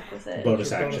I attack with it? Bonus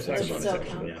Bonus action. It's a action. bonus Still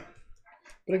action. count. Yeah.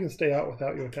 But it can stay out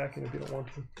without you attacking if you don't want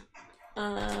to.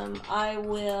 I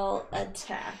will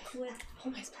attack with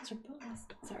All my spells are bonus.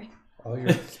 Sorry. All your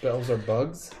spells are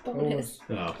bugs? Bonus.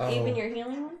 Oh. Oh. even your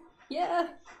healing one. Yeah.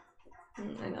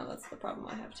 I know that's the problem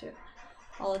I have too.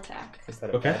 I'll attack. Is that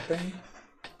a Okay. bad thing?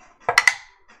 I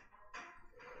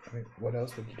mean, what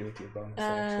else would you do with your bonus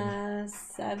action?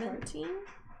 17.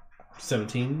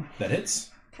 17. That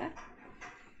hits. Okay.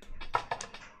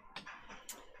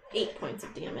 8 points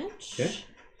of damage. Okay.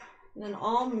 And then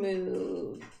I'll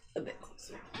move a bit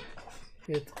closer.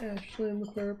 It's Ashlyn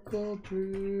the Purple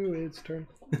Druid's turn.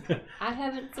 I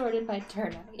haven't sorted my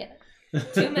turn out yet.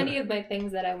 Too many of my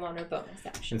things that I want are bonus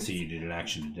actions. And so you did an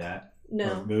action to that?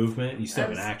 No. Or movement? You still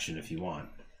have an I was- action if you want.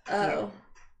 Oh.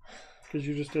 Because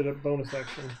you just did a bonus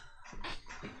action.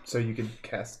 So you could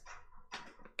cast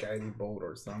Guiding Bolt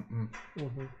or something.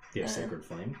 Mm-hmm. Do you have Sacred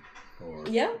Flame? Or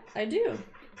Yeah, I do.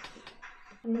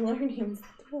 I'm learning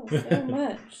still so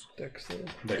much. Dex save.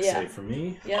 Dex Yeah. save for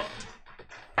me. Yep.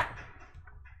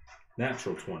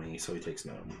 Natural 20, so he takes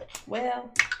none.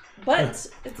 Well, but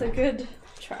it's a good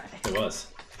try. It was.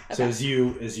 So Okay. as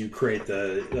you create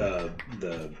the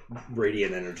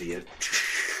radiant energy, it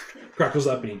crackles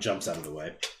up and he jumps out of the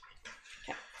way.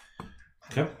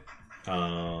 Okay.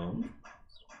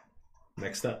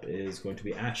 Next up is going to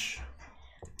be Ash.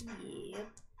 Yep.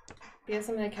 Because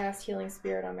I'm gonna cast Healing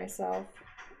Spirit on myself.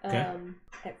 Okay.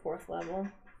 At 4th level.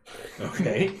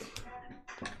 Okay.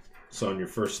 So on your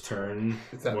first turn,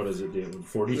 Is that what does it do?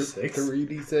 46?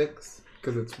 3d6?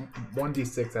 Because it's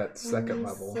 1d6 at second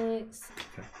level. 6.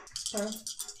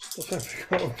 Still trying to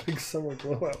figure out what big summer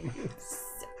blowout means.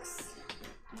 6.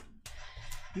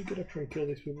 You get up here and kill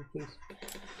these people, please.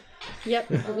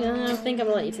 Yep. I think I'm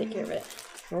gonna let you take care of it.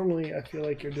 Normally, I feel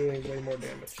like you're doing way more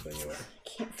damage than you are.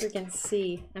 Can't freaking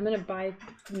see. I'm gonna buy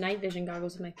night vision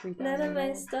goggles with my 3,000. None of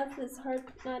my stuff is hard.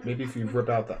 Not Maybe if you rip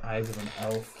out the eyes of an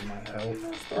elf, it might help.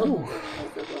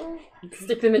 possible.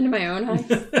 Stick them into my own eyes.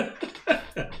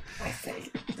 I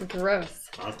think. Gross.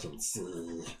 I can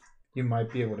see. You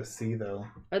might be able to see, though.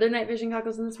 Are there night vision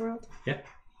goggles in this world?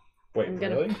 Wait, I'm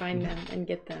gonna really? find them and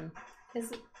get them.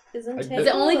 Isn't It's It's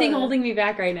the only thing holding me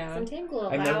back right now. Isn't Tangle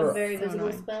I allow never- very So visible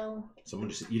annoying. spell?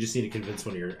 You just need to convince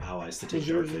one of your allies to take Was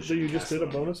dark yours, vision. so you and just cast did a it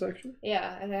on them. bonus action?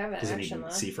 Yeah, I have an Doesn't action even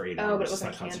left. see for 8 Oh, hours. but it was It's my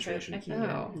not concentration. cantrip. I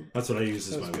can't do Oh. That's what I use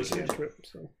as That my was wizard. cantrip,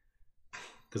 so.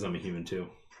 Because I'm a human too.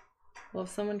 Well, if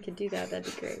someone could do that,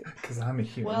 that'd be great. Because I'm a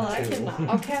human, Well, I too. can.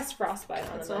 I'll cast Frostbite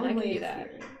on It's them, and I can only do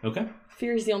that. Okay.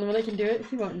 Fury's the only one that can do it.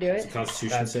 He won't do It's a it. Constitution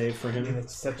That's- save for I mean, him.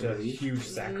 it's such a huge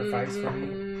sacrifice for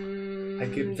me. I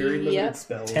get Mm, very limited yep.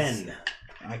 spells. 10.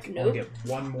 I can Nope. only get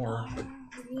one more. Are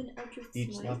you an Eldritch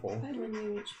Each Knight level. When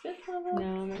you reach 5th level?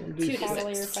 No, I'm a Do 2 six.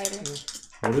 cavalier fighter.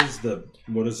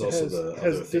 What is It also has, the other has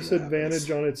thing that disadvantage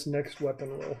happens? on its next weapon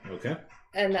roll. Okay.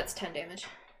 And that's 10 damage.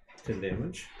 10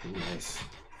 damage. Ooh, nice.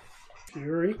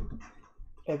 Fury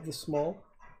of the small.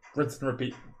 Rinse and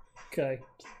repeat. Okay.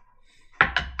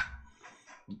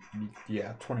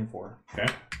 Yeah, 24.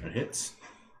 Okay. That hits.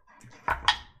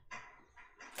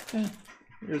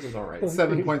 Yours is alright.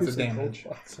 7 points of Using both damage.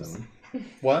 boxes. 7.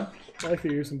 What? I like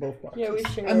you're using both boxes. Yeah, we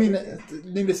share. I mean,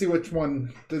 need to see which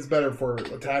one is better for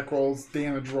attack rolls,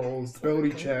 damage rolls,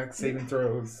 ability checks, saving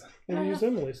throws. And use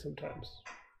Emily sometimes.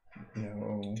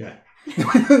 No. Okay.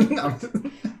 No.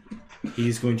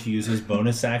 He's going to use his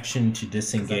bonus action to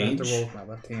 'Cause I have disengage. to roll with my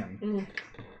left hand. Mm.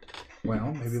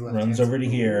 Well, maybe left Runs hand's- over to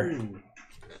here. Ooh.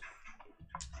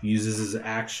 Uses his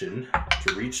action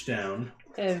to reach down,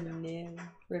 Oh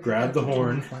no. grab the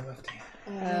horn, With my left hand.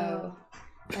 Oh.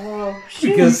 Oh,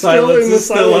 because still silence in the is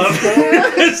still up.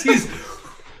 silence. As he's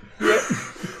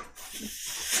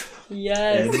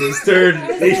Yes. and his turn.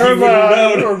 You Turn my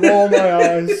eyes wouldn't or have known. roll my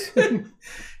eyes.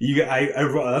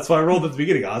 That's why I rolled at the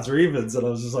beginning. Odds or evens, and I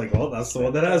was just like, "Well, that's the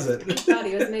one that has it." I thought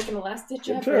he was making a last ditch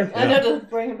Good effort. turn. I know to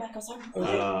bring him back. I was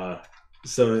like,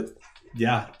 So,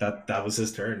 yeah, that was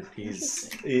his turn. He's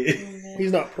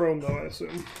not prone though, I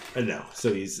assume. I know.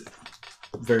 So he's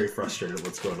very frustrated with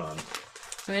what's going on.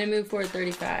 I'm gonna move forward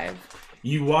 35.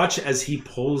 You watch as he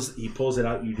pulls it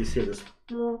out. You just hear this,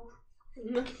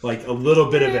 like a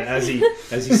little bit of it as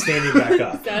he's standing back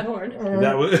up. That horn.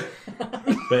 That was,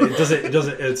 but it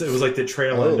doesn't. It was like the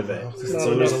trail end of it. Oh,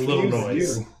 So there's a little enough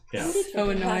noise. you. Yeah. So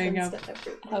annoying happens how, to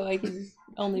everyone. how I can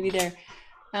only be there.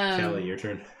 Kelly, your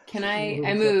turn. Can I? Moves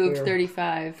I up moved there.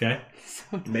 35. Okay.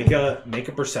 So Make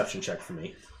a perception check for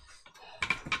me.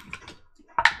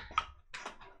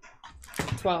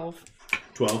 12.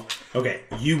 12. Okay,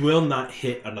 you will not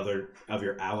hit another of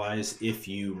your allies if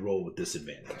you roll with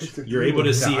disadvantage. You're able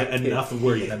to see enough of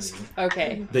where he is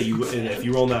Okay. that you. And if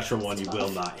you roll an extra one, you will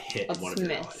not hit I'll one of your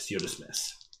miss. allies. You'll just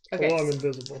miss. Okay. Well, I'm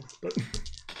invisible, but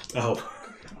Oh,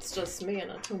 It's just me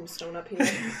and a tombstone up here.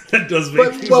 that does make.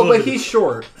 But, me well, a little but bit- he's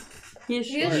short. He is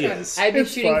He is short. He is. I'd be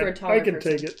it's shooting fine. for a taller I can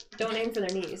person. take it. Don't aim for their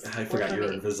knees. I Or forgot for you're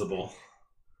me. invisible.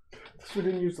 We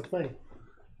didn't use the thing.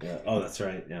 Yeah. Oh, that's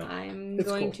right. Yeah. I'm It's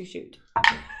going cool. to shoot.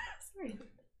 Sorry.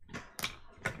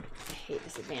 I hate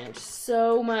disadvantage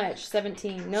so much.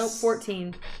 17. Nope,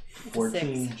 14.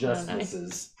 14 Six. just Oh, nice.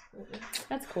 misses.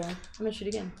 That's cool. I'm gonna shoot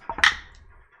again.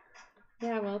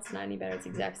 Yeah, well, it's not any better. It's the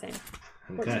exact same.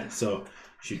 Okay, so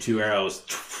shoot 2 arrows.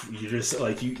 You just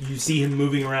like you see him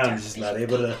moving around. He's just not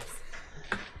able to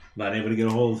get a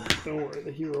hold. Don't worry,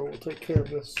 the hero will take care of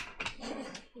this.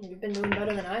 You've been doing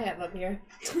better than I have up here.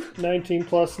 19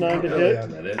 plus 9 to Not hit. really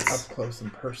That is. up close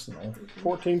and personal.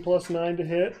 14 plus 9 to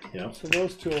hit. Yep. So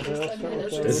those two will hit. I'll start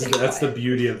with those. That's the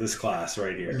beauty of this class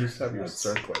right here. You said we That's-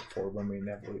 circle for when we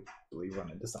inevitably run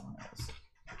into someone else.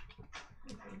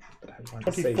 But I want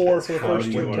to say 24 that's for the how first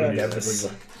we two would attacks.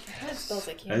 inevitably That spells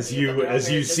like candy, As but you they're all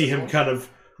very see him visible. kind of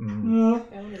I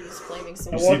want to use flaming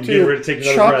sword. I see want him get ready to to take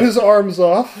another chop breath. his arms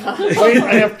off. Wait,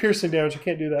 I have piercing damage. I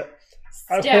can't do that.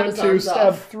 I Stab want his to arms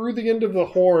stab off. through the end of the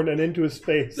horn and into his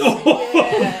face. Oh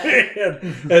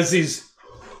man! As he's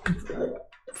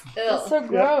That's Ew. so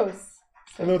gross.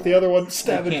 And then with the other one, I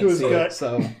stab can't into his see gut. it,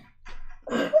 so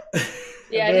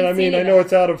Yeah, And then, I mean, I know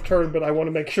it's out of turn, but I want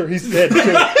to make sure he's dead too.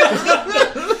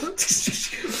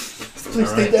 please All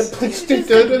stay right. dead. Please stay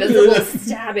Visible dead.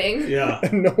 stabbing. yeah.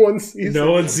 And no one sees No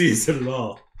it. one sees it at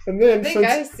all. And then, I think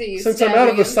I since, see you since I'm out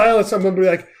of the stabbing silence, I'm going to be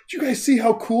like, did you guys see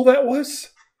how cool that was?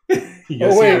 You Oh,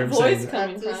 guys wait. hear him saying Voice that?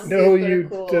 coming That's from. No, super you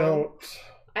cool. don't.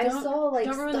 I Don't- saw like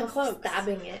don't ruin the stuff cloaks.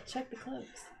 stabbing it. Check the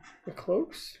cloaks. The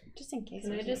cloaks? Just in case.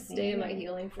 Can I there's just anything stay in my there.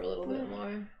 healing for a little bit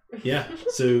more? Yeah.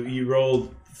 So you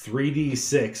rolled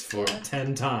 3d6 for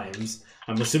 10 times.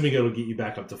 I'm assuming it'll get you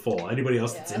back up to full. Anybody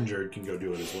else that's Yeah. injured can go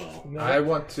do it as well. No. I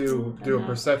want to do a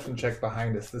perception check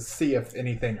behind us to see if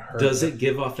anything hurt. Does it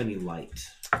give off any light?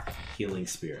 Healing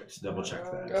spirits. Double check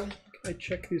that. Can I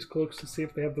check these cloaks to see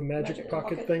if they have the magic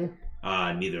pocket thing?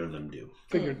 Neither of them do.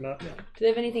 Figured not. Do they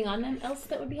have anything on them else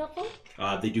that would be helpful?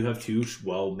 They do have two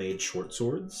well-made short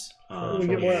swords. We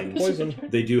get more And poison.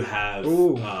 they do have.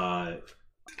 Ooh.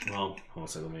 Well, hold on a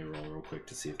second. Let me roll real quick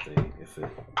to see if it.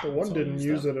 The one didn't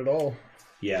use it at all.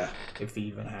 Yeah. If he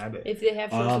even had it. If they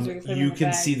have shorts, we can put them in You the can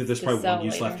bag see that there's to probably sell one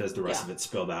use later. left as the rest Yeah. of it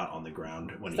spilled out on the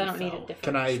ground when 'Cause he I don't need a fell. different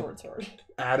Can I- short sword.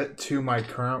 Add it to my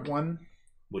current one.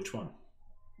 Which one?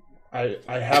 I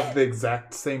have the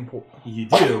exact same. You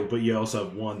do, but you also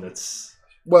have one that's.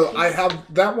 Well, I have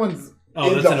that one's Oh,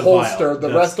 in that's the in a holster. vial. The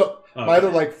That's- rest of okay. my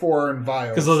other like 4 are in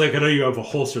vials. Because I know you have a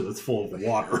holster that's full of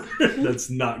water. That's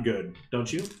not good,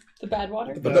 don't you? The bad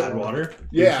water? The But bad water.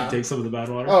 Yeah. You should take some of the bad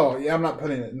water. Oh yeah, I'm not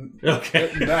putting it in.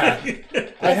 Okay.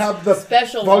 That. I have the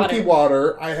Special funky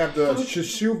water. water. I have the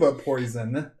Shishuva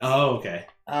poison. Oh, okay.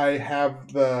 I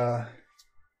have the,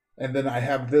 and then I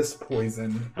have this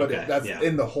poison, but Okay, that's yeah.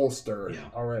 in the holster Yeah.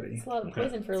 already. It's a lot of Okay.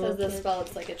 poison for a Says little the kid. spell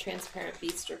it's like a transparent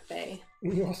beast or fey.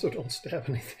 You also don't stab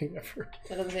anything ever.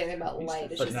 That doesn't say anything about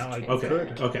light. It's But just now I Okay.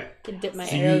 transparent. Okay. Can dip my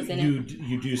So arrows in it.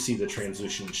 you do see the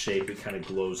translucent shape. It kind of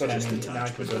glows But I just mean, a now I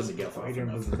touch, but could doesn't give off greater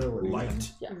enough invisibility.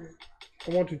 light.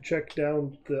 I want to check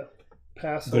down the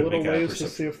pass a Good, little make a ways to perception.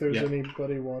 see if there's Yeah.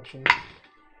 anybody watching.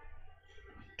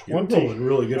 You're 20. rolling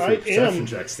really good for I your perception am.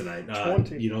 checks tonight.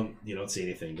 20. You don't see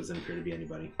anything. Doesn't appear to be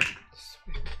anybody.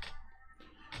 Sweet.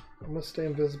 I'm gonna stay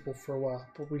invisible for a while,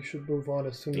 but we should move on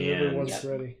as soon as And- everyone's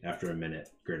ready. After a minute,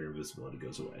 greater visibility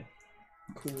goes away.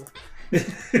 Cool.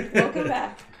 Welcome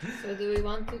back. So do we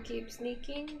want to keep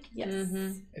sneaking? Yes.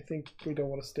 Mm-hmm. I think we don't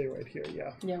want to stay right here.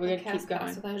 Yeah. Yeah, we're gonna Cast keep Pass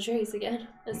going. without a trace again,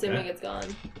 assuming Okay. it's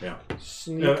gone. Yeah.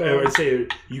 Sneak I on. would say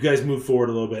you guys move forward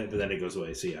a little bit, but then it goes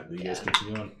away. So yeah, you guys Yeah.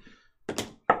 continue on.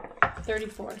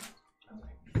 34.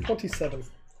 27.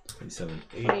 27.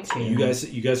 18.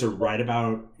 You guys are right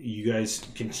about. You guys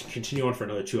can continue on for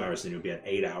another 2 hours, then you'll be at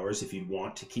 8 hours. If you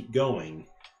want to keep going,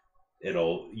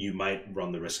 you might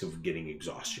run the risk of getting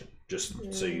exhaustion. Just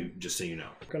so you know.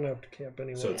 We're gonna have to camp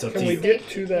anyway. So it's up Can to we you. get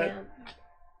to that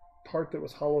part that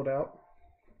was hollowed out?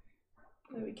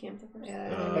 No, we can't. The first. I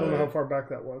don't know how far back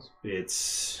that was.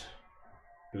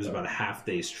 It was about a half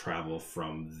day's travel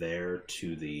from there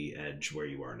to the edge where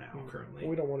you are now currently.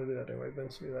 We don't want to do that anyway.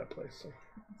 Vince knew that place. So.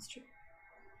 That's true.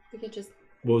 We could just.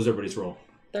 What was everybody's roll?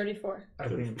 34. I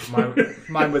think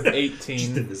mine was Just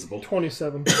 18. invisible.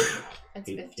 27. That's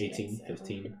 18, 15.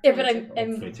 15. Yeah, but I'm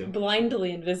 22.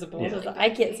 blindly invisible. Yeah. So I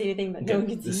can't see anything, but no one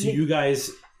can So see me.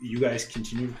 you guys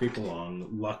continue to creep along.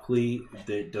 Luckily,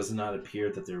 it does not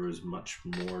appear that there was much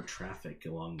more traffic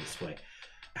along this way.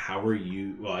 How are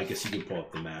you? Well, I guess you can pull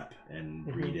up the map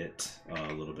and read it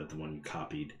a little bit. The one you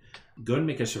copied. Go ahead and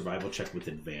make a survival check with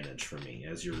advantage for me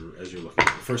as you're looking.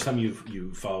 First time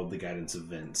you followed the guidance of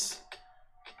Vince.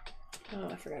 Oh,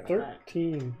 I forgot about that.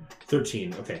 13.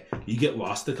 13. Okay, you get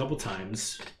lost a couple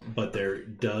times, but there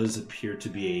does appear to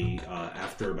be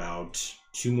after about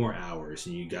 2 more hours,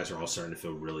 and you guys are all starting to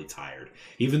feel really tired.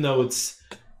 Even though it's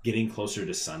getting closer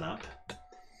to sunup,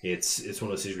 it's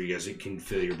one of those things where you guys can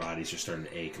feel your bodies are starting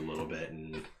to ache a little bit,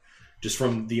 and just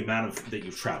from the amount of that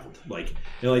you've traveled, like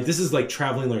this is like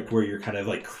traveling like where you're kind of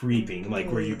like creeping, like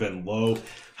where you've been low,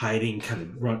 hiding, kind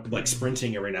of run, like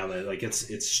sprinting every now and then. Like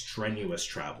it's strenuous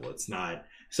travel. It's not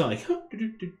So like, huh,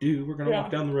 we're gonna walk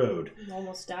down the road.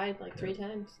 Almost died like 3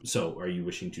 times. So, are you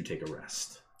wishing to take a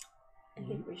rest? I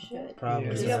think we should. Probably.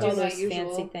 Just Yeah, do all those the usual.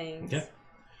 fancy things. Okay.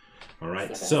 All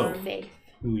right. Step So, arm. Faith.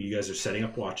 ooh, you guys are setting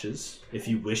up watches. If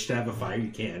you wish to have a fire,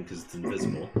 you can because it's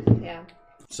invisible. Yeah.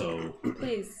 So,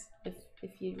 Please,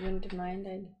 if you wouldn't mind,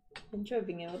 I'd enjoy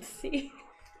being able to see.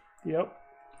 Yep.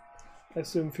 I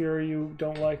assume, Fury, you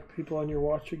don't like people on your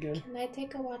watch again. Can I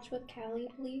take a watch with Callie,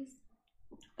 please?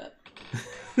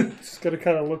 Just gotta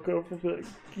kind of look over, and be like,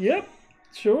 yep,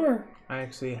 sure. I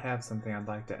actually have something I'd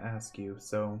like to ask you,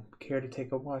 so care to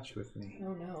take a watch with me?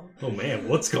 Oh no. oh man,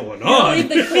 what's going Leave on?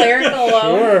 the cleric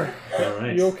alone. Sure. All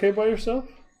right. You okay by yourself?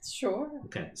 Sure.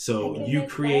 Okay. So Okay, you make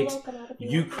create Milo come out if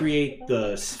you want. create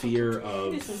the sphere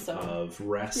This is so- of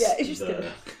rest. Yeah, you're just kidding.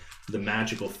 The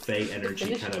magical fey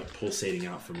energy kind of pulsating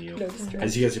out from you. No distress.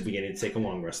 As you guys are beginning to take a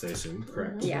long rest, I assume,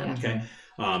 correct? Yeah. Okay.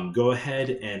 Go ahead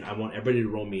and I want everybody to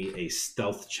roll me a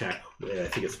stealth check. I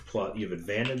think it's plus. You have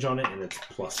advantage on it, and it's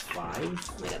 +5.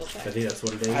 Let me double check. I think that's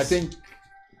what it is.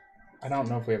 I don't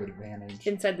know if we have advantage.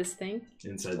 Inside this thing.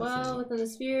 Inside Well, the within the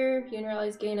sphere, you and your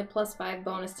allies gain a +5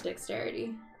 bonus to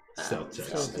dexterity. Stealth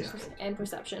checks, yeah. And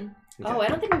perception. Okay. Oh, I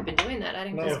don't think we've been doing that.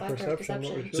 Adding No, +5 for perception, perception.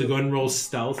 what we thing. So go ahead and roll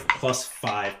stealth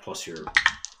 +5 plus your.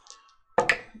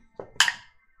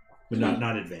 But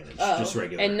not advantage, Oh. just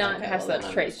regular. And not Okay, past well, that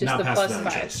then trace, just not the past plus that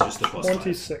 5. chase, just the +5.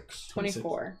 26.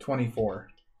 24. 24.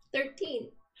 13.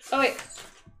 Oh, wait.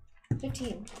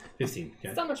 15. 15.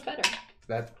 Okay. So much better.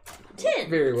 That 10.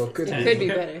 very well could Ten. be. Could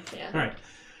be Okay. better. Yeah. All right.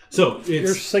 So it's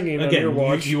You're singing on again. your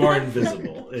watch. You are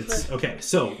invisible. It's okay.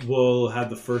 So we'll have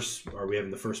the first. Are we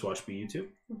having the first watch be you two?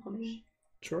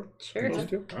 Sure. Sure. Those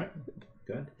two. All right.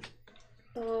 Good.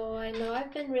 So I know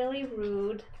I've been really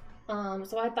rude.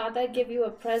 So I thought I'd give you a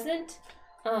present.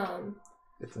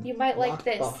 It's a You might like locked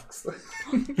this. box.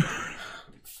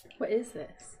 What is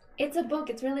this? It's a book.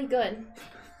 It's really good.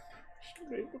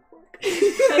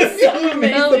 That's so The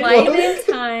amazing. Life and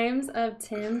Times of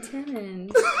Tim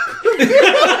Timmons.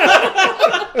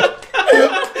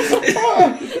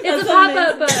 It's a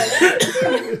pop-up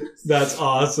book. That's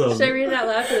awesome. Should I read it out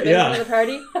loud for the benefit Yeah. of the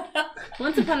party?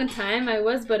 Once upon a time, I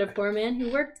was but a poor man who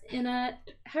worked in a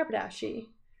haberdashery.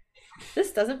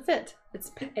 This doesn't fit.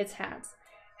 It's hats.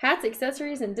 Hats,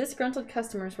 accessories, and disgruntled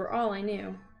customers were all I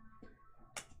knew.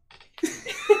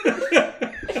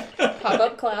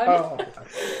 Pop-up cloud. Oh.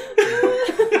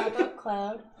 Pop-up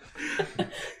cloud.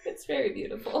 It's very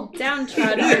beautiful.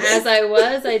 Downtrodden as I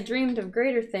was, I dreamed of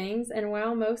greater things, and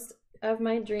while most of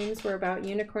my dreams were about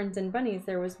unicorns and bunnies,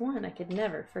 there was one I could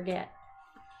never forget.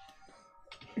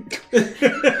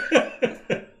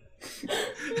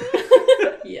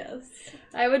 Yes.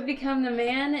 I would become the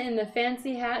man in the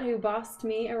fancy hat who bossed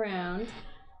me around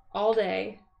all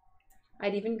day.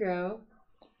 I'd even grow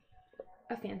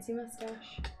a fancy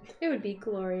mustache. It would be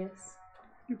glorious.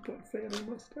 You put fanny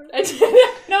mustache.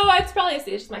 No, it's probably it's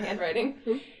just my handwriting.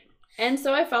 And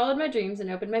so I followed my dreams and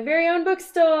opened my very own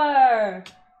bookstore.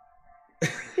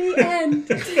 The end.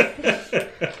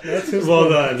 That's his well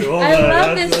book. done. Well I done.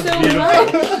 love That's this so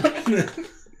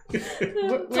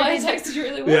beautiful. So I texted you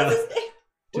really well. Yeah. This day.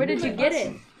 Where did you get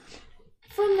it?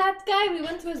 From that guy, we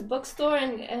went to his bookstore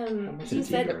and How much he did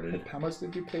said How much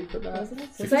did you pay for that?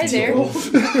 Was I there? It was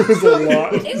a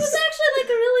lot. it was actually like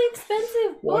a really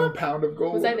expensive book. 1 pound of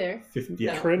gold. Was I there? 50,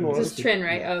 yeah. Trin This was. is Trin,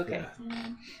 right? Oh, okay. Yeah.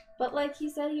 But like he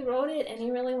said, he wrote it and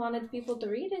he really wanted people to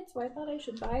read it, so I thought I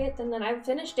should buy it. And then I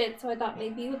finished it, so I thought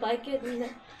maybe you would like it, and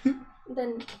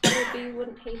then maybe you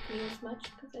wouldn't hate me as much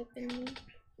because I've been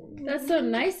mean. That's so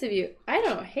nice of you. I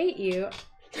don't hate you.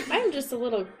 I'm just a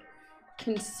little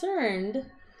concerned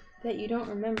that you don't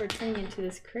remember turning into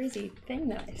this crazy thing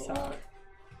that I saw. Well,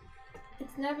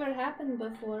 it's never happened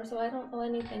before, so I don't know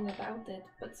anything about it.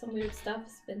 But some weird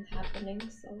stuff's been happening,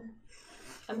 so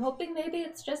I'm hoping maybe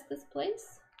it's just this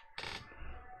place.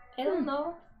 I don't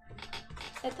know.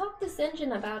 I talked to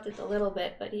Sinjin about it a little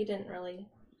bit, but he didn't really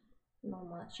know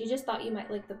much. He just thought you might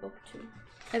like the book too.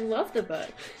 I love the book.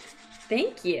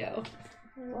 Thank you.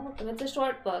 You're welcome. It's a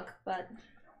short book, but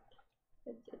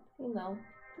you know,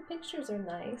 the pictures are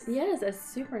nice. Yes, that's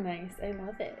super nice. I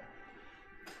love it.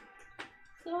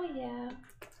 So yeah,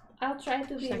 I'll try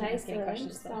to be She's not gonna ask any nicer. I'm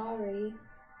questions, though. sorry.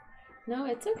 No,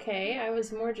 it's okay. I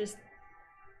was more just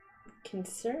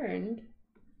concerned.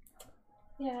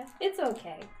 Yeah, it's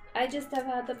okay. I just have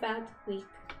had a bad week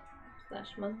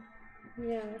 / month.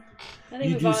 Yeah. I think You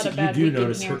we've do, all had a bad you week do in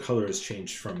notice here. her color has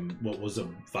changed from what was a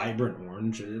vibrant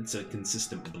orange. It's a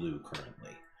consistent blue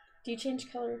currently. Do you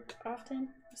change color often?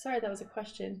 Sorry, that was a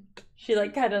question. She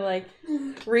kind of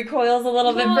recoils a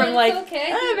little bit No, from it's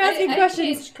okay. I'm asking I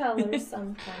questions. change colors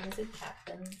sometimes. It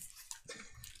happens.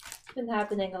 It's been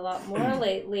happening a lot more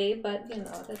lately, but you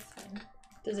know, that's fine.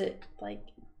 Does it like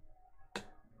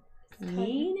It's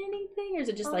mean anything, or is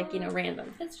it just like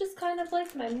random? It's just kind of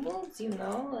like my moods,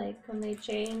 like when they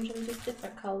change and just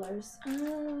different colors.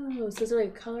 Oh, so is there like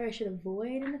a color I should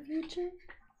avoid in the future?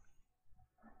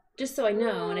 Just so I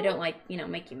know, and I don't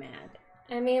make you mad.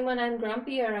 I mean, when I'm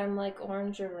grumpier, I'm like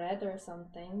orange or red or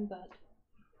something, but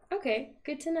Okay,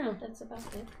 good to know. that's about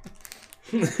it.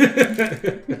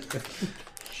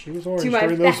 She was orange To my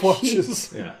during those fashion.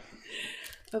 watches. Yeah.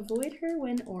 Avoid her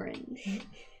when orange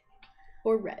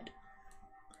or red.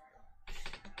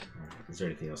 Is there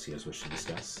anything else you guys wish to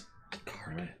discuss?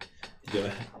 All right. Go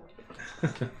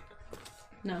ahead.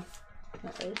 No,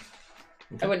 not really.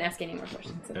 I wouldn't ask any more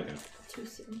questions. Okay. Too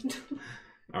soon.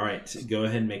 All right. Go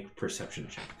ahead and make perception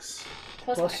checks.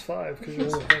 Plus 5 because you're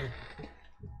in the thing.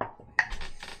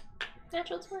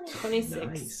 Natural 20. 26.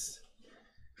 Nice.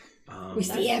 We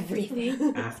see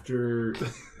everything. After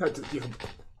I just-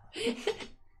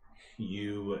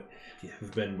 you-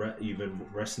 you've been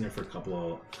resting there for a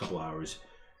couple hours,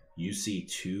 you see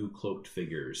two cloaked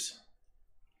figures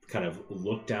kind of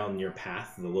look down your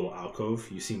path, the little alcove.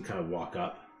 You see them kind of walk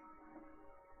up.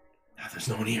 Ah, there's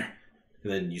no one here.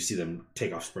 And then you see them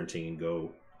take off sprinting and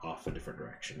go off a different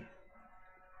direction.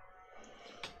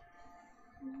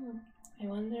 I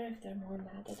wonder if they're more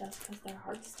mad at us because their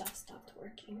heart stuff stopped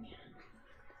working.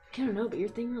 I don't know, but your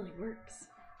thing really works.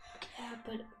 Yeah,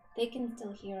 but they can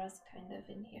still hear us kind of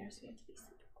in here, so we have to be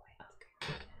super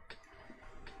quiet.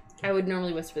 I would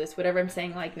normally whisper this. Whatever I'm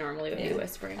saying, like normally would be Yeah.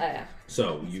 whispering. Yeah.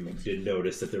 So you did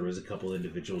notice that there was a couple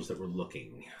individuals that were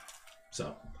looking.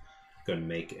 So, going to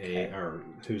make or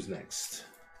who's next?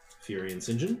 Fury and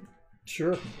St. John?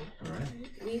 Sure. All right.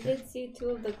 We did see two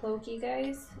of the cloaky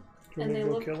guys, Do you and want me they to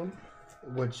go look kill him?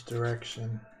 Which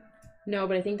direction? No,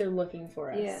 but I think they're looking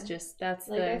for us. Yeah. Just that's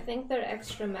like I the. think they're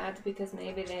extra mad because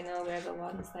maybe they know we're the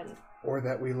ones that. Or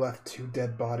that we left two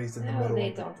dead bodies in the No, middle they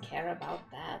of the... don't care about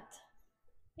that.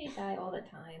 They die all the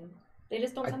time. They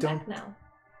just don't I come don't- back now.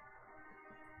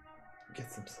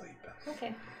 Get some sleep.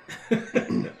 Okay.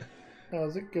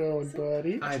 How's it going,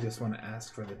 buddy? I just want to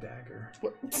ask for the dagger.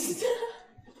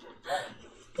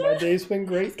 My day's been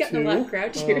great It's gotten too. a lot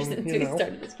grouchier Um, since you we know.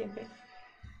 started this campaign.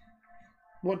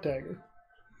 What dagger?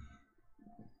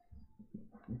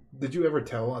 Did you ever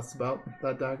tell us about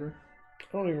that dagger?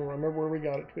 I don't even remember where we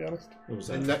got it, to be honest. What was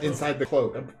And that? inside the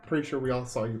cloak. I'm pretty sure we all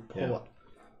saw you pull Yeah. up.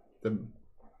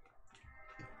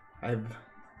 I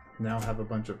now have a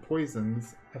bunch of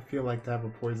poisons. I feel like to have a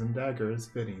poison dagger is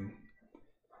fitting.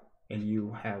 And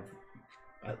you have,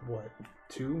 what,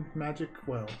 2 magic?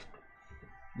 Well,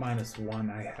 -1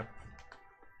 I have.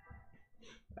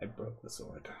 I broke the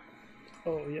sword.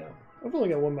 Oh yeah, I've only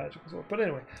got 1 magic sword. But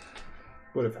anyway,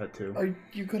 Would have had 2. are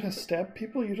you gonna stab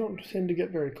people? You don't tend to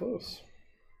get very close.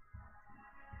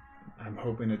 I'm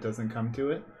hoping it doesn't come to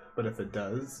it, but if it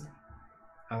does,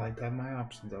 I like to have my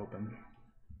options open.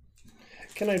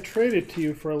 Can I trade it to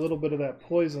you for a little bit of that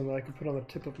poison that I could put on the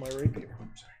tip of my rapier?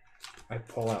 I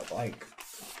pull out like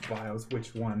vials.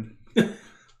 Which one?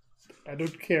 I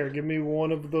don't care. Give me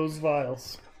one of those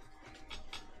vials.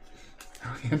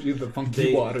 I'll hand you the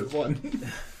funky water one.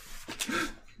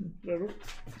 Whatever.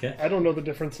 Okay. I don't know the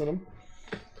difference in them.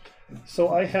 So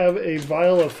I have a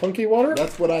vial of funky water.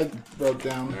 That's what I wrote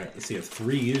All down. right. So you have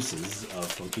 3 uses of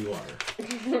funky water.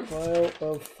 Vial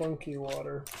of funky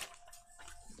water.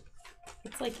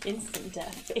 It's like instant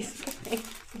death, basically.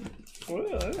 Well,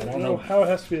 I don't don't know. know how it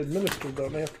has to be administered, though.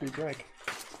 It may have to be drank.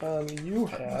 You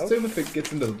I have. assume if it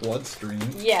gets into the bloodstream.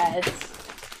 Yeah,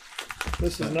 it's.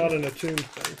 This is not an attuned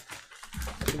thing.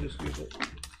 You can just use it.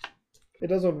 It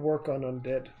doesn't work on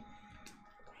undead.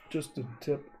 Just a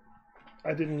tip.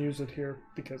 I didn't use it here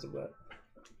because of that.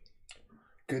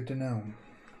 Good to know.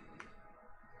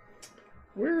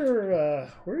 Where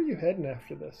are you heading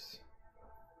after this?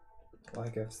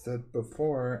 Like I've said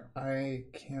before, I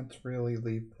can't really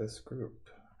leave this group.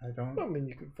 I don't. I mean,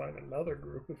 you could find another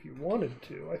group if you wanted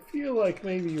to. I feel like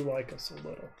maybe you like us a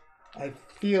little. I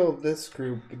feel this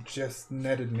group just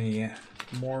netted me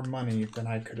more money than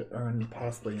I could earn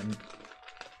possibly in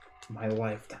my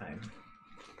lifetime.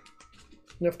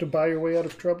 Enough to buy your way out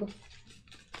of trouble?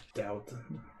 Doubt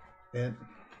it.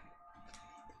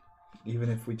 Even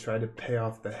if we tried to pay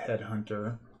off the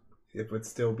headhunter, it would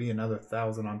still be another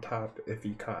 1,000 on top if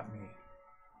he caught me.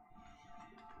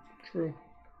 True.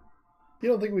 You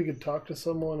don't think we could talk to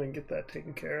someone and get that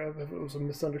taken care of if it was a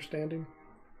misunderstanding?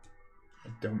 I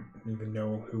don't even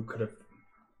know who could have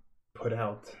put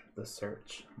out the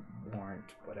search warrant,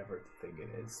 whatever thing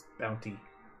it is, bounty.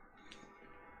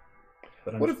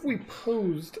 But What if we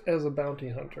posed as a bounty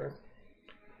hunter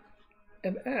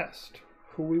and asked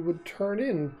who we would turn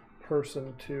in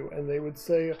person to, and they would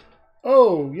say,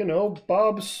 "Oh,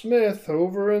 Bob Smith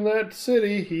over in that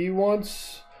city, he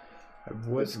wants I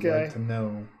would this guy." like to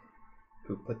know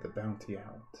who put the bounty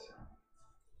out.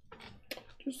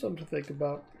 Just something to think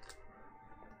about.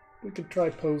 We could try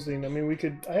posing. I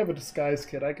mean, I have a disguise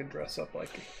kit. I could dress up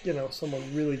like,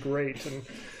 someone really great and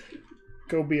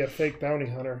go be a fake bounty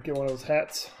hunter. Get one of those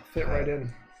hats. Fit right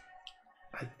in.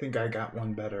 I think I got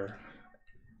one better.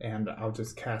 And I'll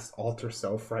just cast Alter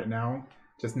Self right now.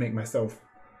 Just make myself...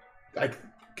 I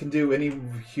can do any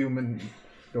humanoid,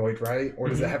 right? Or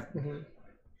does it have... Mm-hmm.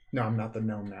 No, I'm not the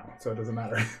gnome now, so it doesn't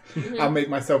matter. I'll make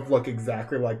myself look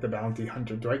exactly like the bounty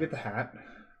hunter. Do I get the hat?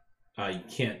 You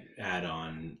can't add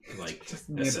on, like, Just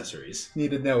accessories.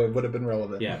 Need to know, it would have been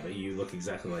relevant. Yeah, but you look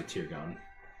exactly like Tyrgon.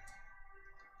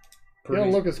 You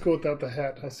don't look as cool without the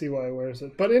hat. I see why he wears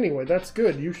it. But anyway, that's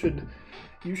good. You should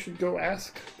go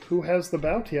ask who has the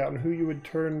bounty out and who you would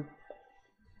turn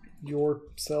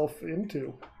yourself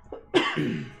into.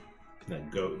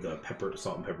 The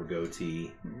salt and pepper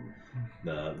goatee,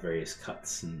 the various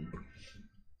cuts, and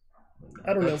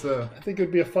I don't know. I think it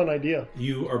would be a fun idea.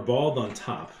 You are bald on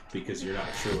top because you're not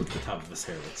sure what the top of his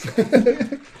hair looks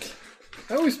like.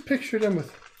 I always pictured him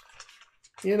with.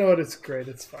 You know what? It's great.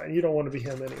 It's fine. You don't want to be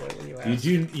him anyway when you ask.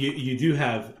 You do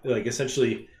have, like,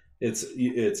 essentially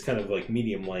it's kind of like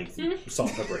medium length salt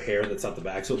and pepper hair that's not the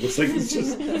back, so it looks like it's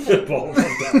just bald on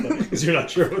top because you're not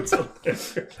sure what's up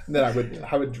there. Then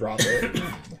I would drop it.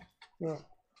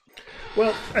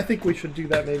 Well, I think we should do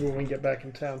that maybe when we get back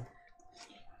in town.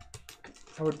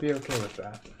 I would be okay with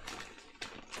that.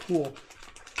 Cool.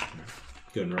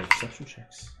 Go and roll perception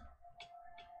checks.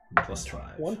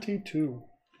 +5. 22.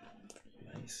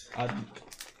 Nice. I'm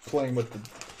playing with the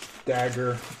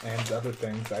dagger and other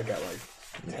things. I got like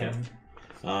 10.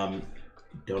 Okay.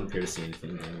 Don't appear to see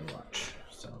anything during the watch.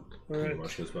 So Right. the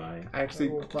watch goes by. I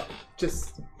actually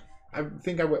I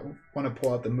think I would want to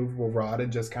pull out the movable rod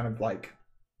and just kind of like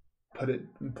put it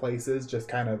in places, just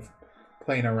kind of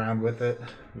playing around with it.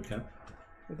 Okay.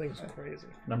 The thing's crazy.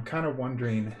 And I'm kind of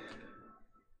wondering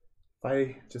if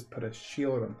I just put a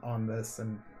shield on this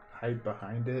and hide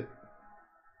behind it,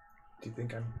 do you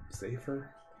think I'm safer?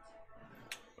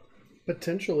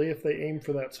 Potentially, if they aim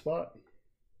for that spot.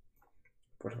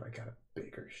 What if I got a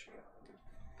bigger shield?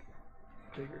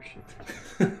 Bigger shit.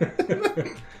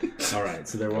 All right.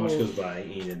 So their watch goes by.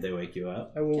 Enid, they wake you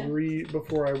up. I will read,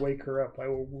 before I wake her up, I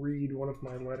will read one of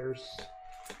my letters.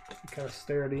 Kind of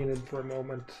stare at Enid for a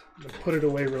moment, and then put it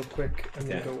away real quick, and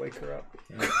then go wake her up.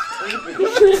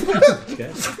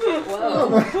 Okay.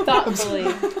 Whoa.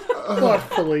 Thoughtfully.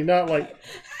 Thoughtfully, not like...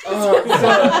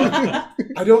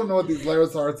 I don't know what these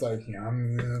letters are. It's like,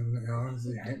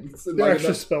 They're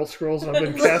extra spell scrolls, and I've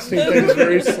been casting things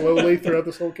very slowly throughout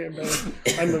this whole campaign.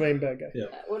 I'm the main bad guy. Yeah.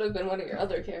 That would have been one of your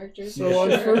other characters. So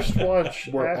on first watch,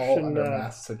 we're Ash all and under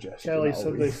mass suggestion. Callie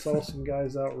said they always. saw some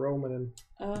guys out roaming, and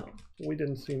Oh, we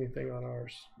didn't see anything on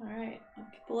ours. alright. I'll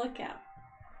keep a lookout.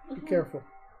 Be careful.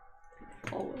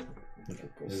 Always. Okay.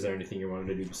 Is there anything you wanted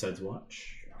to do besides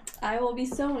watch? I will be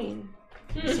sewing.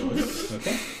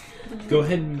 Okay. Go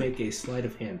ahead and make a sleight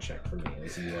of hand check for me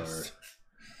as you are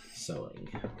sewing.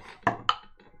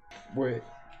 Wait,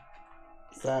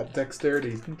 is that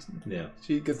dexterity? Yeah.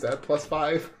 She gets that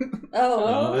 +5.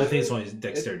 Oh. I think it's only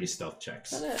dexterity stealth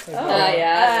checks. Oh,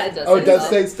 yeah, it does. Oh, it does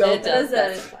say stealth? It does.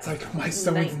 It's like my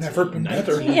sewing's never been 19.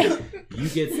 better. Yeah. You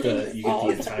get the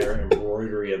entire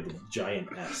embroidery of the giant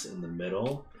S in the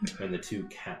middle and the two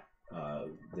cat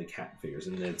figures,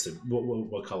 and it's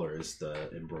what color is the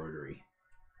embroidery?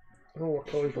 I don't know what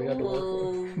colors we had to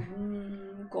work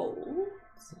with. Gold.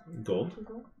 Gold.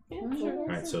 Yeah, Mm-hmm. sure. All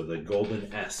right, so the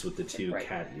golden S with the two Right.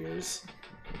 cat ears.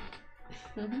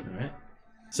 Mhm. All right.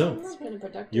 So It's been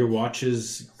productive. your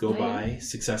watches go Oh, yeah. by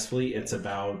successfully. It's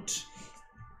about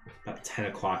 10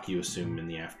 o'clock, you assume, in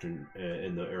the afternoon,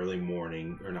 in the early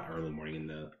morning, or not early morning, in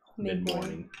the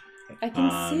mid-morning. I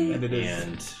can see. And it is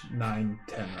And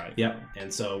 9:10, right? yep.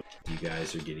 And so you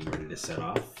guys are getting ready to set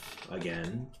off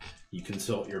again. You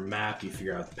consult your map. You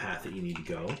figure out the path that you need to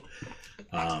go.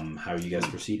 How are you guys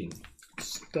proceeding?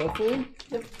 Stealthily?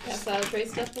 Yep. Pass out a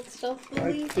trace stuff with I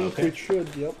stealthily. think Okay. we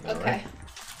should, yep. Okay.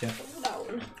 Yeah.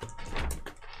 Down.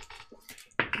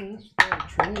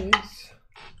 Trees.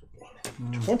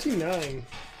 29.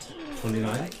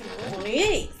 29.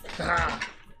 28.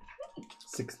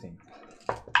 16.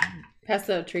 Pass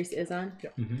the trace is on.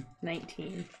 Mm-hmm.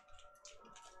 19.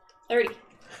 30.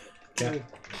 Okay.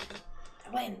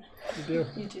 I win. You do.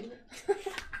 You do.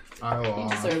 I You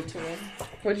lost. deserve to win.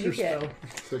 What did you Your get? spell.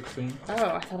 16. Oh,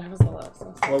 I thought I was the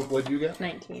lowest. What'd you get?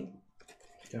 19.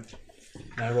 You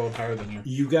I rolled higher than you.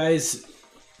 You guys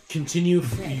continue.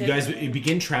 You guys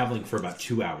begin traveling for about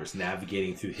 2 hours,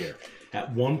 navigating through here.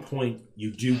 At one point,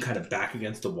 you do kind of back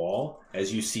against the wall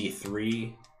as you see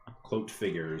 3 cloaked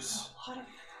figures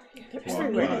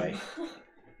walk by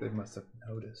They must have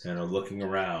noticed. and are looking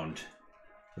around,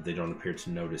 but they don't appear to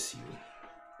notice you.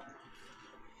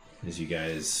 As you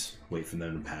guys wait for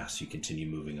them to pass, you continue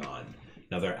moving on.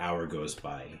 Another hour goes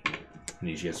by. I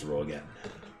need you guys to roll again.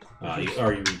 Are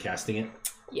you recasting it?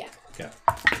 Yeah. Okay.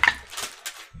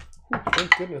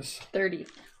 Thank goodness. 30.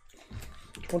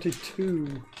 22.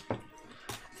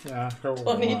 Yeah, her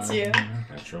 22.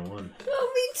 Natural 1.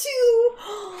 Oh, me too.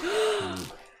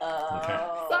 Okay.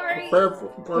 Sorry.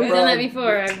 Prepare I've done that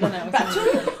before. I've done that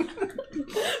before.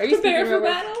 Are you Prepare for speaking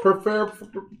battle. Prepare for...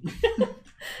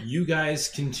 You guys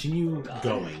continue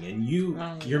going, and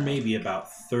you're maybe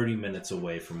about 30 minutes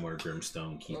away from where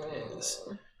Grimstone Keep is.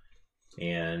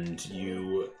 And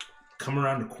you come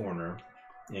around a corner,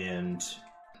 and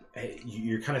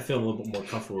you're kind of feeling a little bit more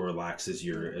comfortable, relaxed as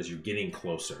you're getting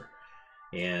closer.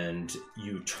 And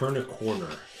you turn a corner,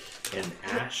 and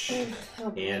Ash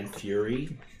and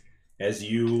Fury, as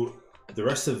the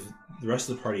rest of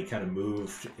the party kind of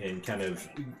moved and kind of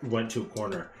went to a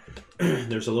corner.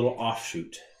 There's a little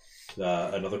offshoot,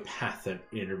 another path that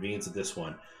intervenes at this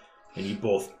one, and you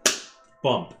both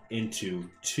bump into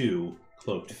 2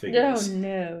 cloaked figures. Oh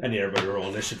no. I need everybody to roll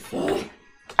initiative for me.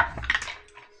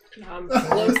 Now I'm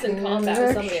close in combat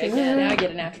with somebody again. Now I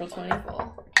get a natural 20.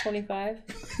 25.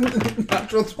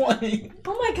 Natural 20.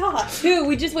 Oh my god. 2.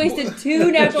 We just wasted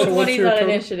 2 natural So what's 20s your on total?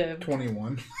 initiative.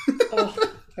 21.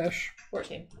 Oh, Ash,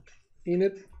 14.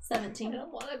 Enid, 17. I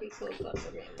don't want to be close up to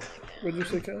him like that. what'd you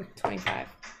say, Kelly? 25.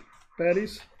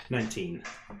 Baddies? 19.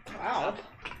 Wow.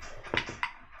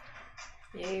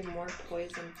 Yay, more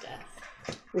poison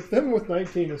death. With them with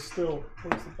 19 is still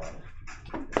where's the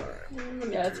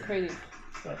bottom? Yeah, that's crazy.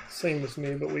 Same as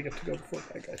me, but we get to go before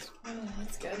that, guys. Oh,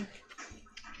 that's good.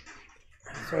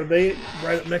 So are they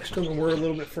right up next to them and we're a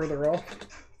little bit further off?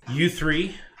 You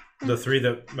 3, the 3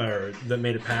 that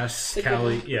made it past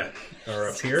Callie, are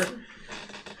up here.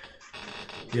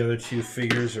 The other 2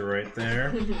 figures are right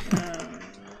there.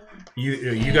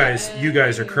 You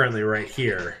guys are currently right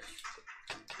here,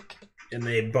 and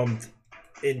they bumped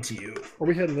into you. Are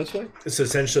we heading this way? So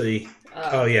essentially,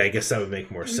 oh yeah, I guess that would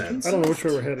make more sense. I don't know which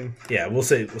way we're heading. Yeah, we'll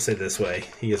say this way.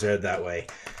 You guys are headed that way,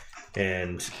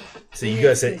 and so you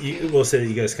guys we'll say that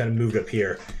you guys kind of moved up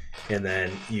here, and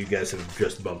then you guys have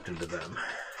just bumped into them.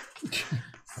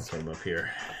 That's why I'm up here.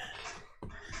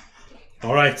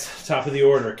 All right, top of the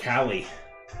order, Callie.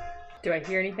 Do I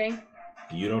hear anything?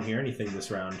 You don't hear anything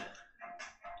this round.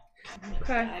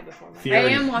 Okay. Die before my Fury. I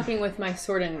am walking with my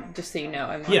sword and just so you know,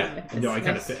 I'm walking Yeah, with this no, I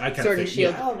kind nice of sword and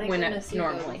shield Oh, thank when goodness you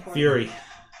go normally. before. Fury.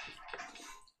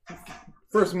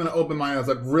 First, I'm going to open my eyes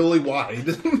like really wide.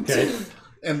 Okay.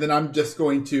 And then I'm just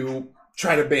going to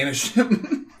try to banish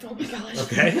him. Oh my gosh.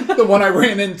 Okay. The one I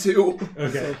ran into. So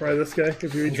Okay. probably this guy,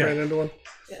 if you each Okay. ran into one.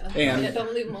 Yeah. And, Yeah,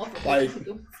 don't leave them all for like,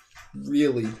 me.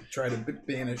 Really try to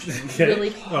banish him. Okay. Really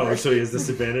Oh, hard. so he has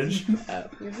disadvantage. Oh,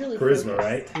 you're really Charisma,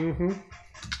 right? Mm-hmm.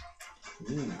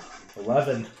 Ooh,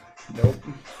 11. Nope.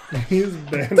 He's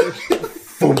banished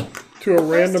to a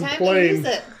random First time to plane. use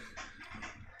it.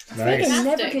 Nice. I never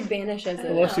Fantastic. could banish as a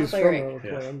Unless he's from cleric. another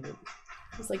Yeah. plane. But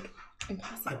It's like I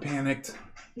impossible. panicked.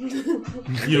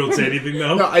 You don't say anything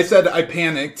though? No, I said I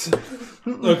panicked.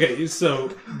 Okay, so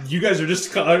you guys are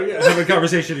just having a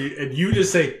conversation, and you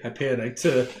just say, "I panicked"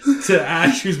 to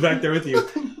Ash, who's back there with you.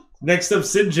 Next up,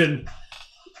 Sinjin.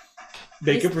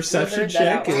 Make a We perception heard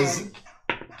that check. out Is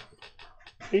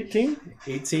 18?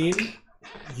 18.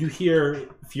 You hear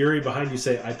Fury behind you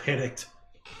say, "I panicked."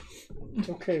 It's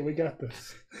okay, we got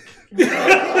this.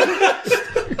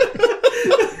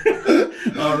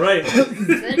 All right.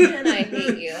 Zinjan, I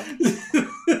hate you.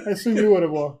 I assume you would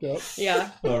have walked up. Yeah.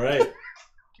 All right.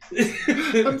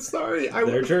 I'm sorry.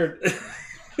 Their turn.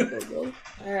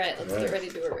 Alright, let's get ready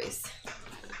to erase.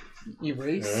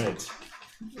 Erase. All right.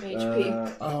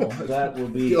 HP. Oh, That will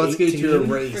be. let's get you 18.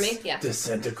 erase. For me? Yeah.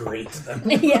 Disintegrate them.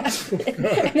 Yeah.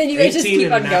 And then you guys just 18 keep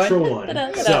and a on natural going. one.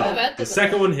 Ta-da, So ta-da. the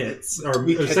second one hits, or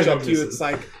We or catch second up one to you. misses. It's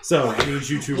like, So I need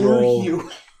you to who roll are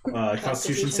you?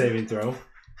 Constitution saving throw.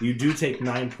 You do take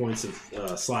 9 points of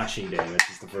slashing damage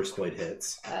as the first blade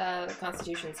hits. The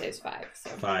Constitution saves 5, so.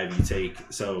 5 you take,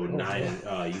 so 9.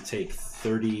 You take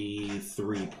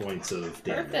 33 points of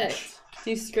damage. Perfect. Do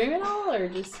you scream at all or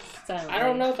just silently? I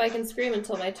don't know if I can scream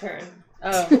until my turn.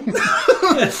 Oh.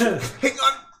 Hang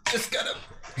on. Just gotta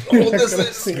hold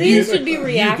this in. These should be You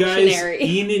reactionary. guys,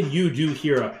 Enid, you do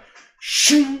hear a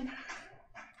shing,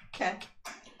 Okay.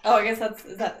 Oh, I guess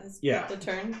is that his Yeah. the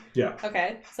turn? Yeah.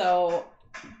 Okay, so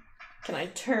can I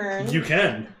turn? You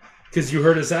can, because you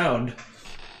heard a sound.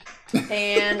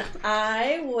 And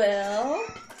I'll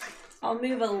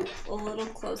move a little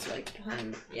closer, like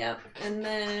behind. Yep. And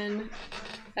then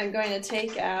I'm going to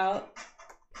take out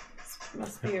my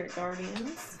spirit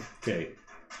guardians. Okay.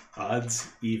 Odds,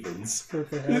 evens. Sure if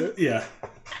they had it. Yeah.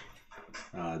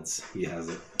 Odds. He has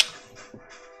it.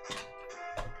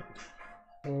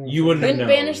 You wouldn't Couldn't know.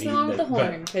 banish the one with the but-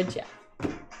 horn, could ya?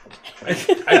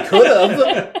 I could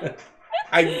have.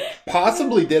 I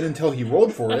possibly did until he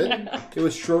rolled for it. It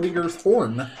was Schrodinger's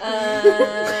horn.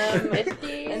 And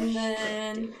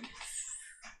then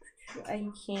I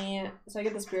can't. So I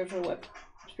get the spiritual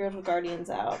guardians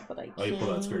out, but I can't. Oh, you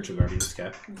pull out spiritual guardians,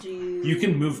 okay. Do You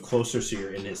can move closer so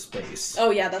you're in his space. Oh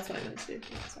yeah, that's what I meant to do.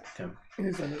 Sorry. Okay.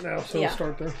 He's in it now, so Yeah. we'll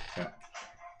start there.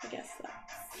 I guess that.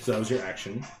 So that was your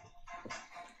action.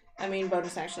 I mean,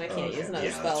 bonus action. I can't Okay. use another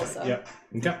Yeah, spell, that's right. so. Yep.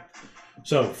 Okay.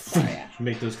 So, Sorry, Ash.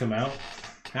 make those come out.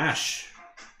 Ash,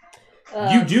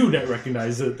 you do not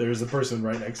recognize that there's a person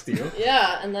right next to you.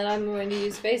 Yeah, and then I'm going to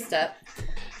use Space Step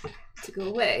to go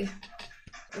away.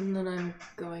 And then I'm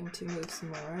going to move some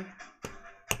more.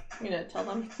 I'm gonna tell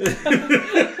them.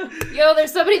 Yo,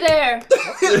 there's somebody there!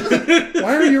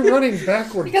 Why are you running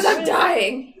backwards? Because I'm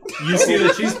dying! You see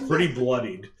that she's pretty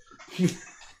bloodied.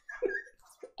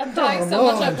 I'm dying Come so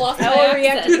much on. I've lost my I will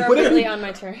react accent. appropriately on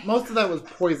my turn. Most of that was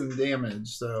poison damage,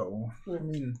 so I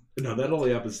mean, No, that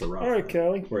only happens to Rob. All right,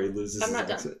 Callie. Where he loses I'm his not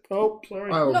done. accent. Oh,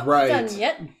 sorry. oh Not right, done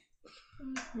yet.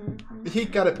 he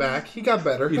got it back. He got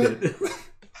better. He did.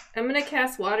 I'm gonna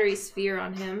cast Watery Sphere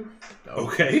on him.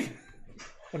 Okay.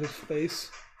 On his face.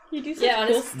 You do Yeah, on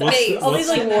his What's the- face. All these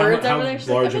like how- words how over there. She's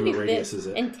large like, I'm of a gonna do radius this. is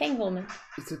it? Entanglement.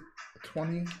 Is it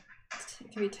 20?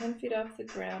 It can be 10 feet off the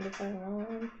ground if I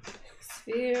want.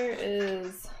 Sphere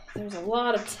is... There's a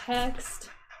lot of text.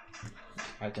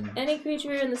 I can. Any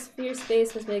creature in the sphere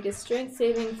space must make a strength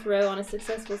saving throw. On a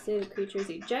successful save, the creature is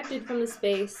ejected from the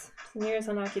space to the nearest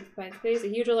unoccupied space. A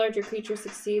huge or larger creature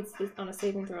succeeds on a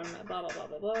saving throw on that. Blah, blah,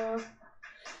 blah, blah, blah.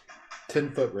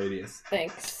 10-foot radius.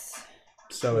 Thanks.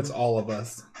 So it's all of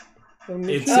us.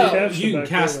 It's cast you it can back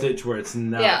cast there, it to where it's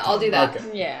not. Yeah, I'll do that.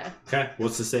 Okay. Yeah. Okay.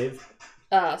 What's the save?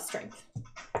 Strength.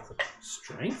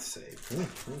 Strength save.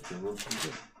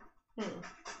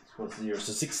 What's yours?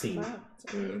 So 16. Wow.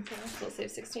 We'll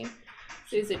save 16. So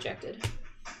he's ejected.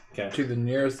 Okay. To the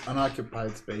nearest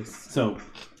unoccupied space. So,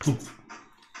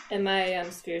 And my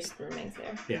sphere remains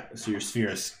there. yeah. So your sphere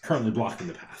is currently blocking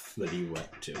the path that you went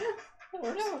to. That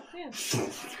works. Yeah.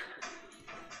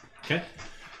 Okay.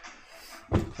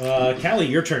 Callie,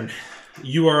 your turn.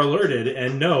 You are alerted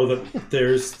and know that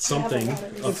there's something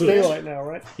It's afoot. daylight now,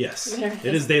 right? Yes,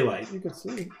 it is daylight. You can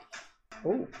see.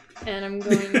 Oh. And I'm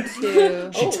going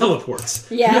to. She teleports.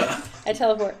 Yeah, I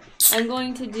teleport. I'm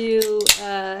going to do.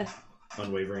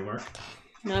 Unwavering mark.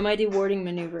 No, I might do warding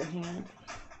maneuver. Hang on.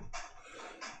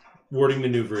 Warding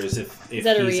maneuver is if Is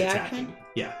that a he's reaction? attacking.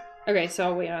 Yeah. Okay, so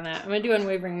I'll wait on that. I'm gonna do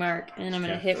unwavering mark, and then I'm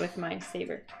gonna Okay. hit with my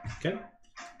saber. Okay.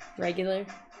 Regular,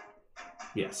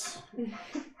 Yes. because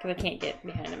I can't get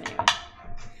behind him anyway.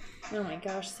 Oh my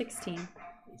gosh, 16.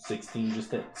 16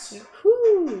 just hits.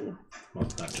 Whoo! Well,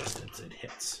 not just hits. It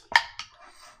hits.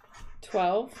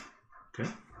 12. Okay.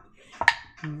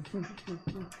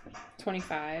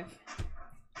 25.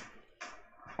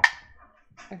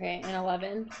 Okay, and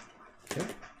 11. Okay.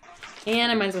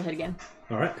 And I might as well hit again.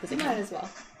 All right. Because Might as well.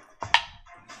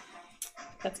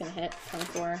 that's gonna hit.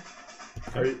 24.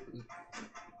 Are you-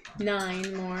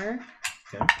 9 more.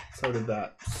 Okay. So did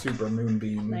that super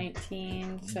moonbeam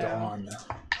 19. So dawn.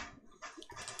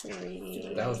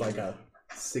 3. That was like a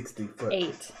 60-foot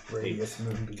 8. radius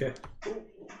moonbeam. Okay.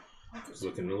 It's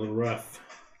looking a little rough.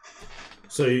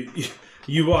 So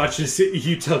you watch this.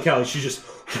 You tell Callie she just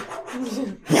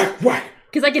whack whack.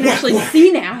 Because I can actually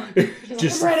see now.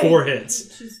 Just ready. 4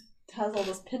 hits. She has all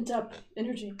this pent up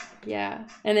energy. Yeah.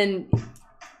 And then,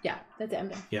 yeah, that's it. I'm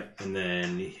done. Yep. And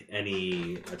then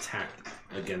any attack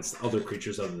against other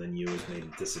creatures other than you is made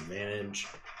at disadvantage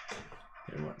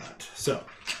and whatnot. So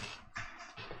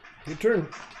Your turn.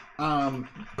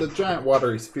 The giant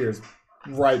watery sphere is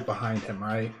right behind him,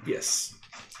 right? yes.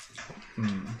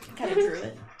 Kind of drew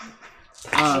it.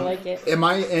 I like it. Am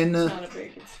I in Not a very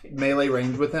good sphere. melee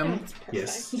range with him? It's perfect.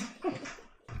 Yes.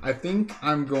 I think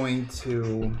I'm going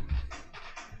to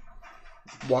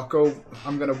walk over.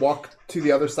 I'm going to walk to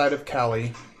the other side of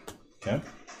Callie Okay.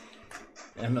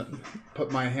 and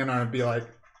put my hand on her and be like,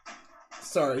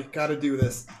 "Sorry, gotta do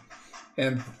this,"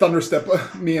 and thunderstep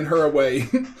me and her away.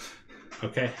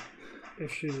 Okay.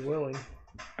 If she's willing.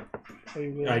 Are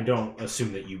you willing? I don't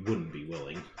assume that you wouldn't be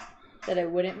willing. that I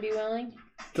wouldn't be willing?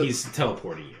 He's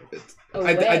teleporting you.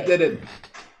 Away. I did it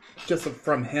just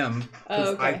from him because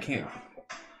Oh, okay. I can't,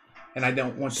 and I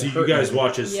don't want to. So you hurt guys him.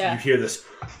 watch as Yeah. you hear this.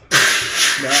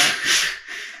 No.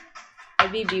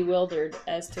 I'd be bewildered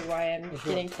as to why I'm That's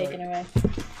getting not taken away.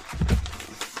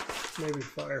 Maybe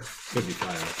fire. Could be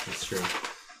fire. That's true.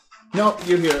 No,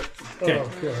 you hear it. Okay.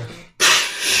 Oh, God.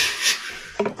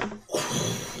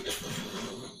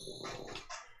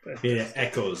 It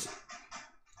echoes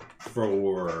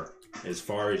for as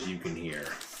far as you can hear.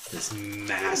 This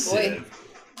massive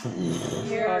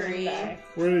Harry.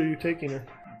 Where are you taking her?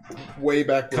 Way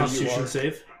back where you Constitution are.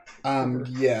 save.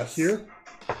 Yes. Here?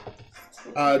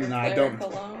 No, I don't.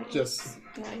 Cologne. Just.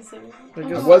 Nice. I I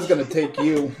guess was gonna take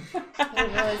you. I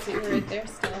didn't realize you were right there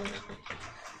still.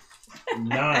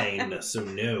 9, so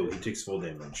no, he takes full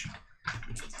damage.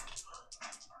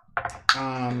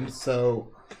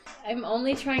 So I'm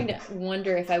only trying to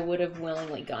wonder if I would have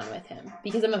willingly gone with him.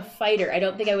 Because I'm a fighter. I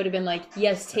don't think I would have been like,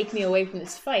 yes, take me away from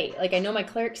this fight. Like, I know my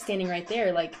cleric's standing right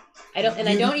there. Like, I don't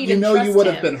even you know trust you would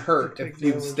have him. been hurt take if the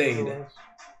you others stayed. otherwise.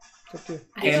 It's up to you.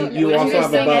 I And don't you know. also I'm have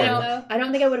just a saying bow. I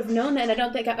don't think I would have known that. And I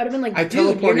don't think I would have been like, I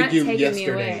dude, you're teleported not you taking yesterday.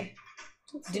 me away.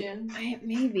 Yeah.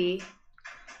 Maybe.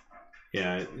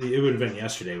 Yeah, it would have been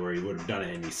yesterday where he would have done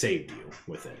it and he saved you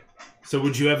with it. So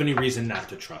would you have any reason not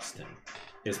to trust him?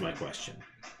 Is my question.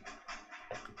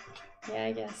 Yeah,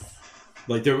 I guess.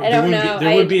 Like there I don't wouldn't know. be,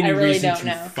 there would be I any really reason don't to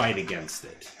know. fight against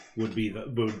it. Would be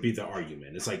the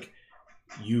argument. It's like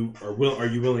are you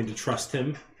willing to trust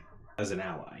him as an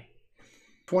ally?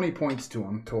 20 points to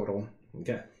him total,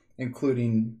 Okay.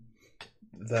 including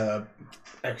the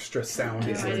extra sound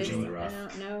Yeah, I it's energy. really rough.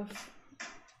 don't know.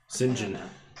 St. I John. don't know.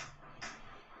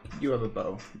 You have a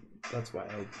bow. That's why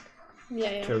I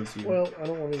Yeah. chose you. Well, I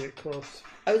don't want to get close.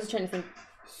 I was just trying to think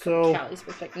So, Callie's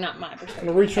perspective, not my perspective. I'm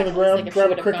gonna reach on the Callie's, ground, like, if grab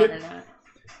she a would've gone cricket. or not.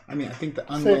 I mean, I think the say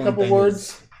unwilling a couple thing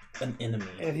words, is an enemy.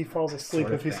 and he falls asleep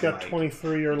Sort if of he's thing, got like-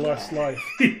 23 or less life.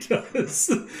 He does.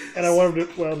 And I want him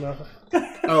to, well, no.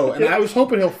 Oh, and I was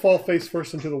hoping he'll fall face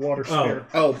first into the water sphere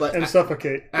but and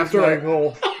suffocate. after That's I- my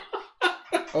goal.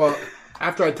 well,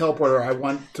 after I teleport her, I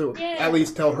want to Yeah. at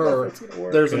least tell her It's gonna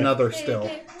work. there's Okay. another still.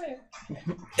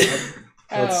 Let's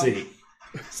Oh. see.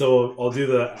 So I'll do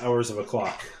the hours of a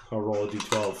clock. I'll roll a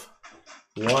d12.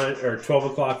 12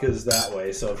 o'clock is that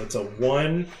way. So if it's a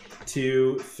 1,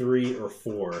 2, 3, or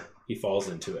 4, he falls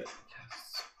into it.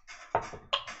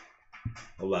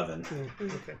 11.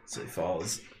 Okay. So he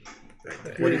falls right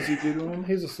there. What did you do to him?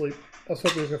 He's asleep. I was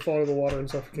hoping he was going to fall into the water and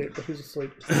suffocate, but he's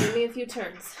asleep. Give me a few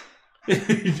turns.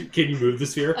 Can you move the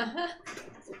sphere?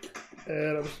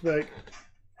 And I was like,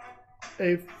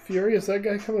 hey, Fury, is that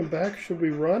guy coming back? Should we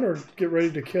run or get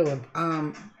ready to kill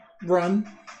him?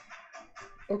 Run.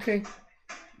 Okay.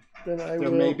 Then I There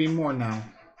will. may be more now.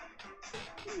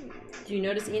 Do you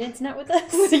notice Enid's not with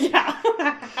us? Yeah.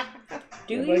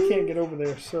 Do But I you? can't get over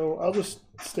there, so I'll just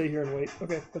stay here and wait.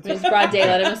 Okay, that's It's it. broad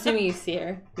daylight. I'm assuming you see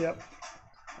her. Yep.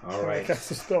 All I right. cast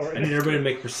the spell right I need now. everybody to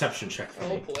make a perception check for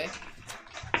Oh me. boy.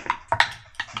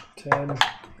 10.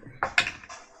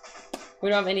 We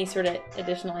don't have any sort of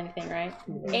additional anything, right?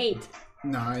 8.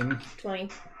 9. 20.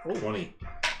 20.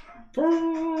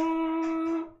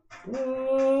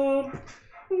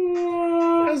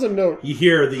 As a note, You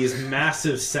hear these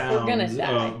massive sounds, gonna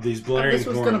die. these blaring This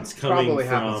was going horns to coming probably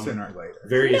happen from sooner or later.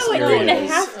 various No, it areas. didn't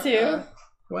have to.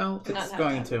 Well, Not it's have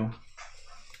going that. to.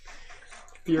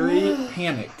 Fury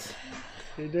panicked.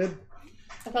 he did.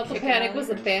 I thought the panic was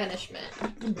a banishment.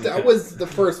 That was the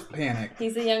first panic.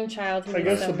 He's a young child. Who I needs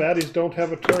guess the some- baddies don't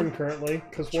have a turn currently,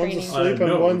 because one's Training. asleep and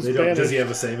no, one's they don't. banished. Does he have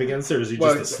a save against it, or is he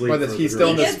Well, just asleep? whether for he's the still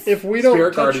in duration? this- If we don't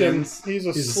Spirit touch guardians. him, he's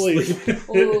He's asleep. asleep.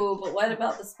 Ooh, but what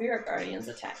about the spirit guardians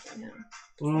attacking him?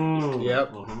 Mm,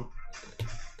 Yep. uh-huh.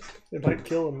 It might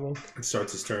kill him, though. It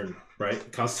starts his turn,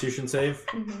 right? Constitution save?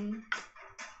 Mm-hmm.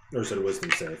 Or is it a wisdom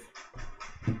save?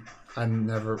 I'm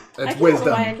never. I It's can't remember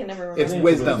wisdom. why I can never remember. It's Yeah,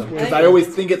 wisdom. wisdom. Because I always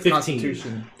think it's 15.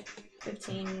 Constitution.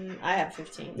 15. I have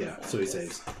 15. Yeah, so he yes.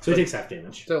 saves. So he takes half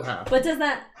damage. Still half. But does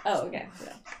that? Oh, okay.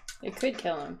 Yeah. It could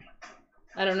kill him.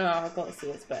 I don't know how close he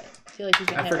is, but I feel like he's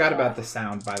gonna I hit forgot a wall. about the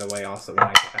sound, by the way, also when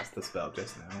I cast the spell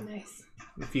just now. Nice.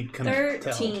 If you couldn't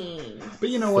tell. 13. But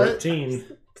you know what? 13.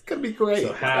 It's gonna be great.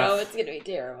 So half. Oh, it's gonna be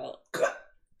terrible.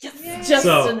 Just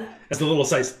So, an- at the little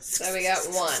size. So we got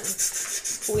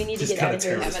 1. We need to Just get out of kinda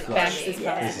here tears as his fast flesh. as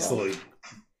Yeah. He possible. slowly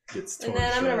gets torn And then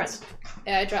to I'm gonna run. shreds.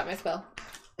 Yeah, I dropped my spell.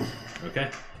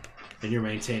 Okay. And you're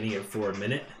maintaining it for a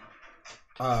minute?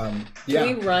 Yeah.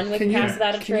 Can we run with Can you, Pass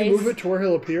Without a can Trace? you move it to where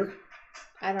he'll appear?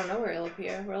 I don't know where he'll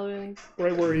appear. Right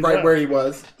Right where he's right at. where he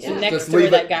was. So Yeah. next Just to where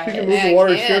leave that it. guy You can is. move Yeah, the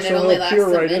water I can. sphere It so only he'll lasts appear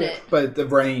a right in minute. it. But the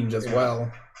range as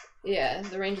well. Yeah,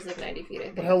 the range is like 90 feet, I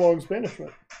think. But how long's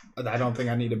banishment? I don't think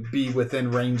I need to be within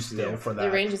range still for that.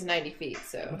 The range is 90 feet,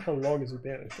 so. How long is he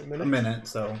banished? A minute? A minute,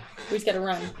 so. We just gotta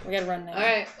run. We gotta run now.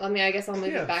 Alright, I mean, I guess I'll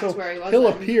move it back so to where he was. he'll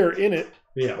then. appear in it.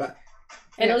 Yeah.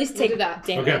 And at least We'll take do that.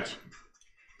 damage. Okay.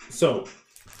 So,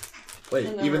 Wait,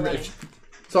 And then even we're if.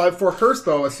 So for her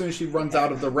spell, as soon as she runs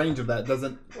out of the range of that,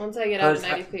 doesn't. Once I get out of Hers-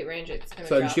 90 feet range, it's gonna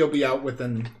So drop. she'll be out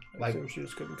within, like. So she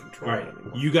just couldn't control all it right,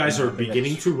 anymore. you guys No, are I think beginning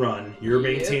that's- to run. You're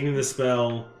Yep. maintaining the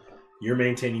spell. You're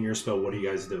maintaining your spell. What are you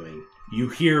guys doing? You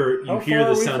hear How the far are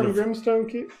we sound from of. Grimstone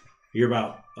Keep? You're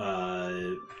about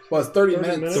Well, it's 30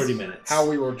 minutes. 30 30 minutes. How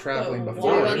we were traveling Do you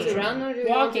before. want to run or do you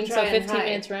want Walking, to so try and 15 hide?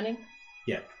 minutes running.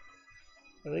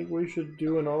 I think we should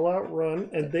do an all-out run.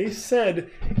 And they said,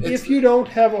 It's- if you don't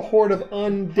have a horde of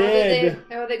undead,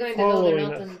 How are they going to know they're following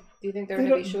not? us. Do you think they're They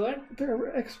going to be don't- sure?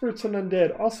 they're experts in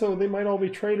undead. Also, they might all be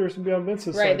traitors and be on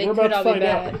Vince's Right, side. they We're could about all to be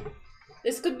find out. bad.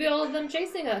 This could be all of them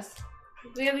chasing us.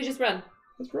 Yeah, we just run.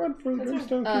 Let's run for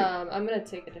Grimstone Keep. I'm going to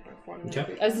take a different form. than Okay.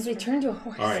 every- I was just return to a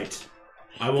horse. All right.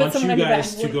 I want someone you on your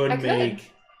guys back. to go and I could.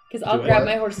 make. Because I'll Do grab it.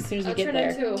 my horse as soon as we I'll get turn there.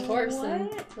 into a horse and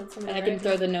What? let somebody And I can ride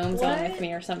throw me. the gnomes on What with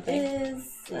me or something.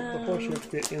 Is The horse should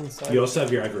get inside. You also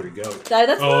have your ivory goat.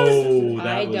 that's what I was. Oh, that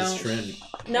I was don't. Trin.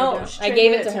 No, I Trin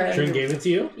gave it to her. me. Trin gave it to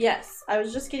you? Yes, I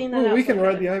was just getting that Ooh, out. we for can her.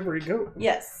 ride the ivory goat.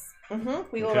 Yes. We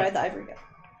will Okay. ride the ivory goat.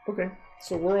 Okay,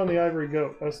 so we're on the ivory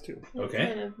goat, us two. What Okay.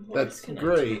 kind of horse That's can I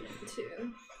great. turn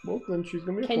into? Well, then she's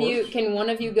gonna be a Can horse. can one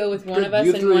of you go with one of us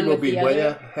You and three one will with be the way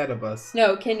other? ahead of us.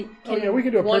 No, can Oh, yeah, we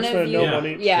can do a one person of and you? no Yeah. one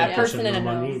each. Yeah, Yeah, person and a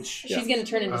one gnome. each. She's gonna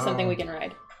turn into something we can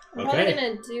ride. I'm probably Okay.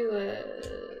 going to do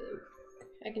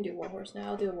a... I can do warhorse now.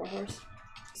 I'll do a warhorse.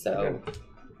 So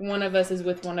one of us is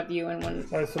with one of you and one.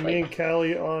 Alright, so me and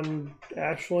Callie on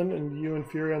Ashlyn and you and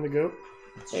Fury on the goat.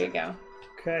 There you go.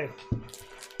 Okay.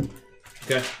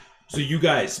 Okay. So you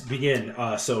guys begin.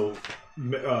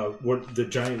 What the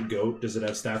giant goat? Does it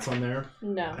have stats on there?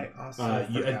 No. I also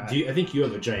I think you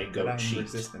have a giant that goat I'm sheet.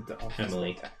 resistant to all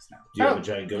Emily. physical attacks now. Do you have a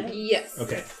giant goat? Yes.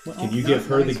 Okay. Well, Can you not give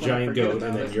her the nice when I giant forget goat about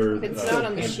and then it. you're If it's not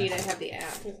on the sheet, I have the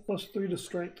app. Plus 3 to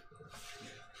strength.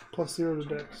 Plus 0 to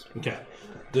dex. Okay.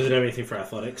 Does it have anything for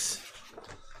athletics?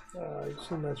 I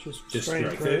assume that's just Just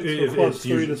strength, strength. right? If So plus it's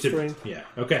 3 to usually- strength. Yeah.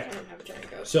 Okay. I don't have a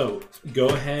giant goat. So go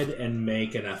ahead and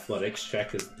make an athletics check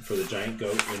for the giant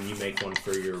goat, and you make one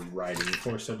for your riding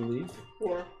horse, I believe.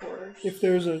 Warhorse. If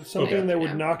there's something Okay. that would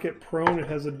Yeah. knock it prone, it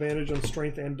has advantage on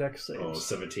strength and dex saves. Oh,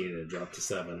 17 and it dropped to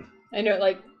 7. I know,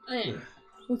 like.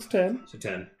 So it's 10. So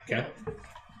 10. Okay.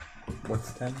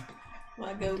 What's 10?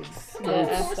 My goats.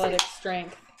 The athletic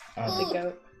strength of the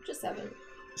goat. Just 7.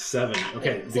 7.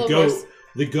 Okay. Yeah, The slow goat. horse.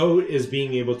 The goat is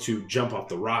being able to jump off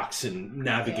the rocks and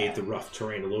navigate the rough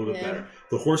terrain a little bit Yeah. better.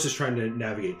 The horse is trying to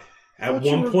navigate. At Thought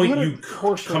you one were point, good you at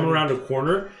horse come riding. around a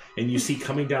corner and you see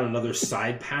coming down another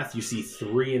side path. You see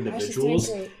 3 individuals.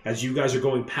 As you guys are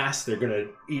going past, they're going to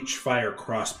each fire Do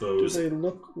crossbows. they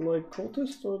look like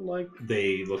cultists or like...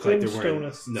 They look like they're wearing.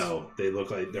 Brimstonists. No, they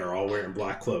look like they're all wearing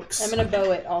black cloaks. I'm gonna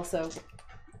bow it also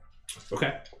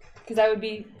Okay. because I would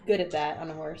be good at that on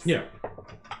a horse. Yeah.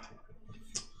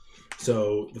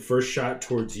 So the first shot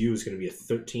towards you is going to be a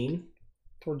 13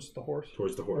 Towards the horse?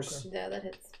 towards the horse. Yeah, that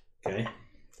hits. Okay.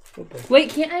 Okay. Wait,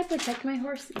 can't I protect my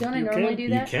horse? Don't I You normally can. do You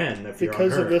that? can if you're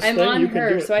Because on her. of this I'm thing, on you can do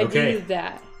her, it. so I Okay. do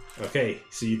that. Okay,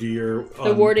 so you do your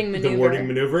The warding The maneuver. warding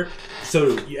maneuver.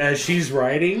 So as she's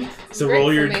riding, so Great roll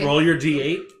for your me. roll your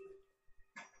d8.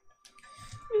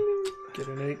 Get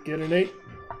an 8, get an 8.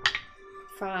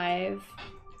 5.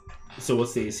 So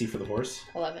what's the AC for the horse?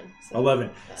 11. 11.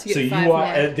 So you So get you 5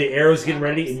 more. the arrow's getting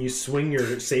ready, and you swing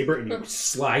your saber and you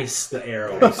slice the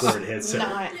arrow before it hits her.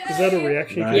 Is that a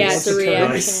reaction? Nice. Yeah, it's a reaction.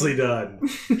 Nicely done.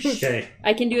 Okay.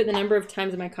 I can do it the number of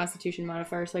times of my Constitution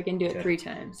modifier, so I can do it Okay. 3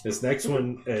 times. This next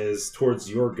one is towards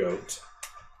your goat.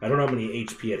 I don't know how many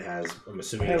HP it has. I'm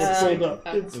assuming Have it's it the filled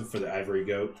same up. It's, for the ivory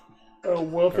goat. oh,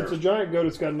 well, if it's a giant goat,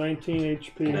 it's got 19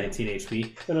 HP 19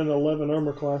 HP. and an 11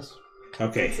 armor class.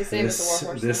 Okay. It's the same as the this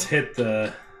warhorse, this though. hit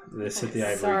the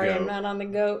ivory Sorry, goat. I'm not on the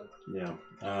goat. Yeah.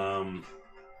 Okay.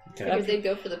 Because they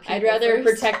go for the people I'd rather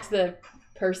first. protect the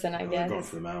person, I We're going guess.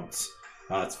 for the mounts.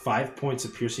 It's 5 points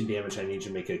of piercing damage. I need you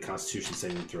to make a Constitution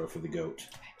saving throw for the goat.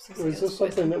 Is this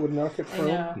something that would knock it I prone?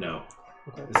 know. No,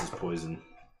 Okay. this is poison.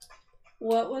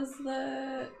 What was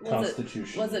the...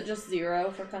 Constitution. Was it just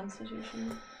 0 for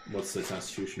Constitution? What's the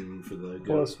Constitution for the goat?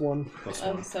 Plus 1. Plus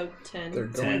Oh, 1. so 10. They're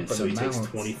going 10. for So the he takes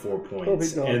mounts. 24 Oh, points.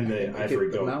 he got- And the Get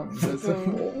ivory the goat. mountain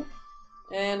visible.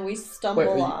 And we stumble Wait,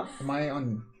 are you- off. am I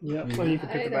on? Yeah, You- well, you can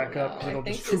I pick it don't back up. know. and it'll I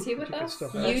think- just is he with get us?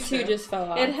 stuff You out. two just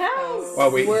fell off. It has! Oh,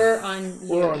 wait. We're on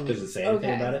you. Oh. Does it say anything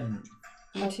Okay. about it?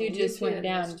 You Okay, two you just two went at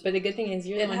down. least. But the good thing is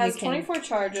you're the It one has who can 24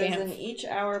 charges, jam. and each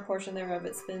hour portion thereof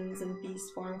it spins in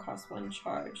beast form costs 1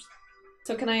 charge.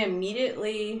 So can I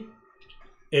immediately?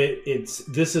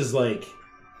 This is like,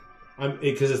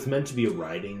 because it's meant to be a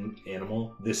riding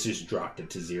animal. This just dropped it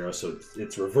to 0, so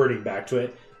it's reverting back to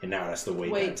it, and now it has to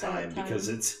wait that time because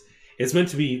it's meant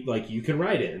to be like you can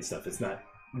ride it and stuff. It's not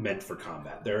meant for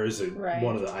combat. There is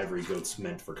one of the ivory goats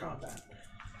meant for combat.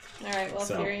 All right. Well,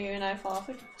 So- Fury, you and I fall off.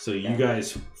 So you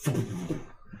guys,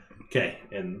 okay,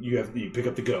 and you pick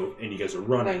up the goat, and you guys are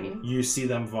running. Running. You see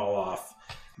them fall off.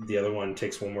 The other one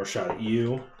takes one more shot at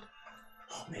you.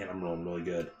 Oh man, I'm rolling really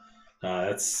good.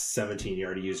 That's 17. You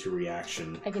already used your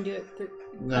reaction. I can do it.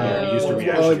 No, you used a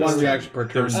reaction only this one time. reaction per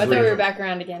turn. There's Oh, I thought three we of were them. back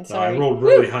around again. I Sorry. rolled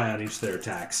really high on each of their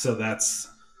attacks, so that's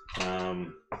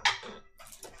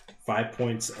 5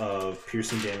 points of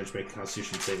piercing damage. Make a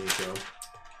Constitution saving throw.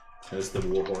 As the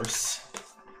warhorse.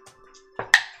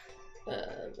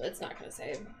 It's not gonna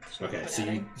save. Okay,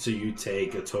 so you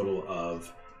take a total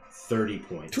of 30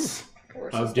 points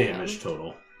Horse of is damage down.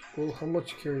 total. Well, how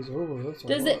much carries over? That's a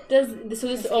Does lot. it? So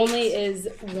this only is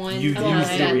one. You time.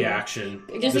 used your reaction.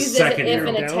 Just the because second if arrow.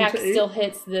 an Down attack to 8? still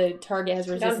hits, the target has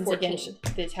resistance 14.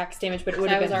 against the attack's damage, but it So would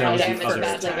I have was been That was already the damaged other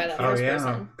damaged first. by attack. that Oh first yeah,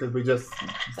 person. because we just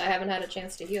So I haven't had a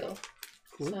chance to heal.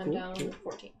 Cool, So I'm cool, down cool,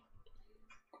 14.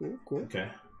 cool. Okay.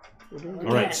 We're doing All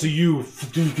good. right. So you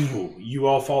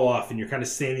all fall off, and you're kind of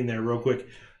standing there real quick,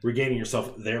 regaining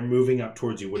yourself. They're moving up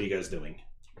towards you. What are you guys doing?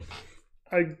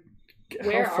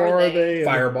 Where How are far are they? they? and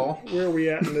Fireball. Where are we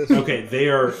at in this? Okay, they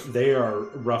are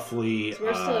roughly. So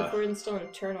we're still in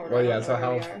turn order. Well, I yeah, don't so know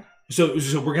where how- we are.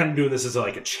 So we're kind of doing this as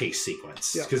like a chase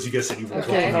sequence Yeah. because you guys said you were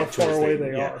Okay. looking How at far towards away the-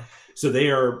 they yeah. are? So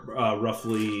they are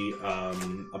roughly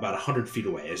about 100 feet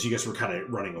away as you guys were kind of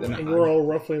running away. Then And we're all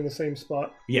roughly in the same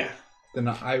spot. Yeah, Then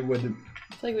I would I feel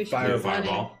like we should Fire- you be running.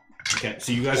 fireball. Okay,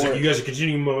 so you guys are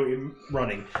continuing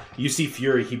running. You see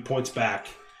Fury. He points back,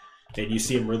 and you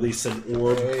see him release an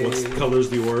orb. What color's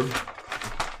the orb?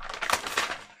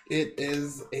 It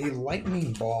is a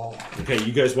lightning ball. Okay,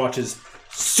 you guys watch as.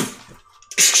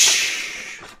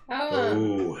 Oh,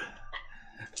 Ooh.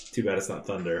 Too bad it's not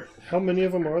thunder. How many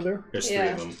of them are there? There's Yeah. 3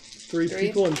 of them. Three Three?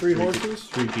 people and three horses?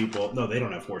 3 people. No, they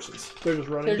don't have horses. They're just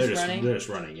running. They're just running? They're just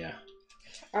running, yeah.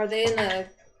 are they in a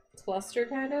cluster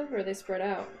kind of, or are they spread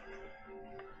out?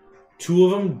 2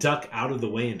 of them duck out of the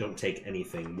way and don't take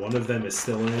anything. One of them is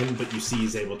still in, but you see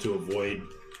he's able to avoid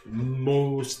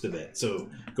most of it. So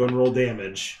go and roll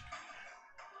damage.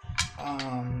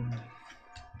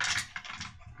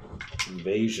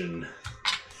 Invasion.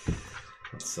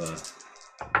 That's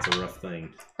a rough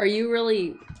thing. Are you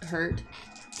really hurt?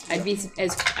 I'd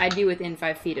be within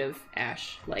 5 feet of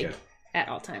Ash, like Okay. at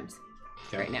all times,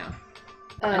 Okay. right now.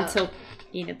 Uh, Until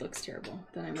Enid looks terrible,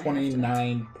 then I might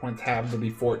 29 points halved to be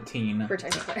 14. have to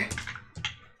protect Claire.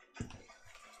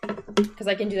 Because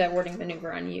I can do that warding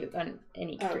maneuver on you, on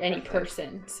any perfect.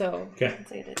 person. So Okay.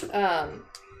 completed.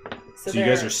 So you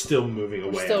guys are still moving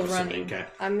away. still I'm assuming. running. Okay.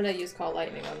 I'm gonna use call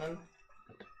lightning on them.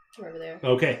 Wherever they are.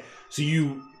 Okay. So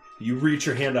you reach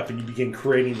your hand up and you begin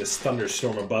creating this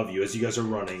thunderstorm above you as you guys are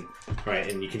running.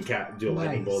 Right, and you can do a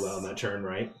lightning bolt on that turn,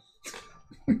 right?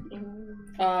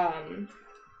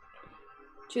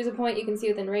 Choose a point you can see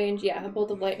within range. Yeah, a bolt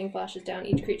of lightning flashes down.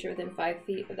 Each creature within 5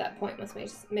 feet of that point must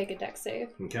make a dex save.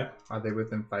 Okay. Are they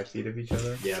within 5 feet of each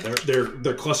other? Yeah,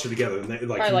 they're clustered together, and Probably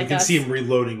you like can us. see them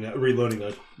reloading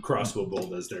a crossbow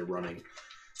bolt as they're running.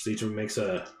 So each of them makes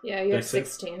a Yeah, you have Dex save?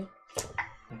 16.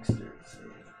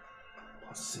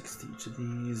 plus 6 to each of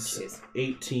these. Jeez.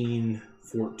 18,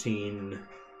 14,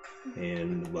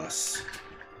 and less.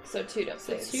 So 2 don't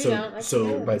save. two- You don't, I So can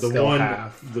do it. But the still one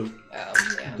half. the Oh,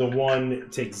 yeah. the one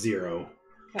takes 0,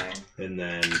 Okay. and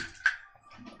then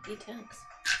D10s.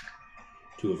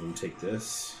 2 of them take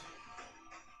this.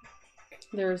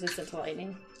 they're resistant to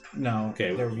lightning. No.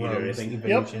 Okay, they're you do rogues, anything?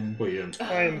 evasion. What are you doing?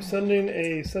 I am sending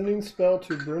a sending spell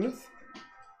to Bruneth.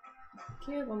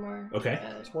 Can you have one more? Okay.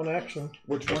 It's one action.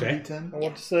 Which one? Okay. D10? I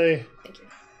want to say, Thank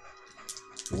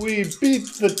you. we beat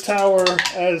the tower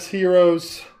as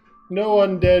heroes. No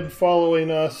undead following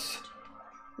us.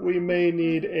 We may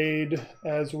need aid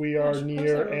as we are Gosh, near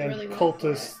those are and really well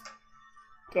cultists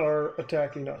are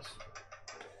attacking us.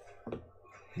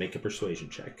 Make a persuasion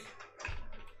check.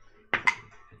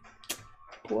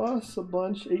 Plus a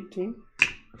bunch, 18.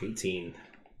 18.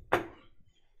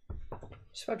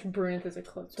 Just watch Bruneth as a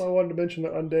close. So I wanted to mention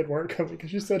that undead weren't coming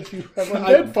because you said if you have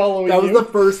undead following That was you. the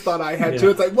first thought I had Yeah. too.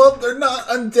 It's like, well, they're not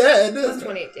That's undead.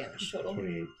 28 damage total.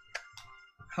 28.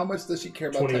 How much does she care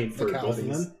about 28 for both of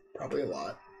technicalities? them? Probably a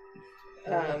lot.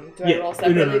 Do I roll Yeah.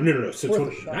 separately? No. So Worth a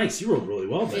 20. shot. Nice. You rolled really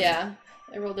well then. Yeah.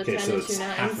 I rolled a Okay, 10 so and it's 2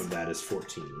 half nines. of that is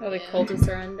 14. Oh, the Yeah. cultists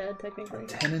are undead, technically.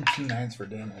 10 and 2 9s for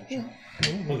damage.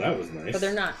 Well, that was nice. But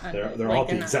they're not undead. They're like, all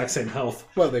the not- exact same health.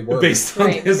 Well, they were. Based on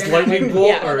Right, his they're not lightning like- bolt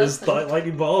yeah, or his that's fine.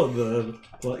 lightning ball and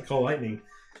the call lightning.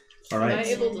 All Am I right.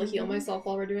 able to heal myself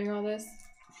while we're doing all this?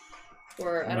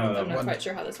 Or I'm not one- quite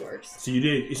sure how this works. So you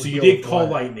did. So Well, you heal did call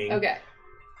what? lightning. Okay.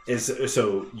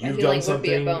 So you've healing done would something.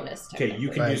 be a bonus, Okay, you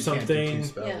technically. can Right, do you can't do two something.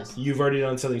 spells. You've already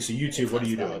done something. So you two, It's what not are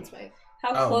you spell, doing? it's my-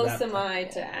 How Oh, close that am I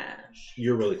to Ash?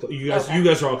 You're really close. You guys, Okay. you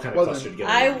guys are all kind of Well, clustered then-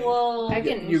 together. I will. I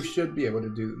can- You should be able to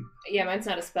do. Yeah, mine's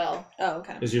not a spell. Oh,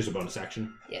 okay. Is yours a bonus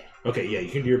action? Yeah. Okay, yeah, you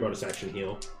can do your bonus action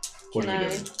heal. What Can are you I?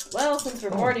 doing? Well, since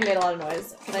we've already made a lot of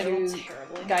noise, can I rolled do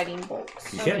terribly. guiding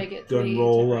bolts? You I'm can. gonna get Go ahead and 3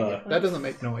 roll. temporary hit That points. doesn't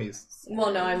make noise.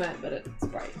 Well, no, I meant, but it's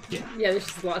bright. Yeah, there's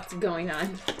just lots going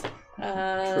on.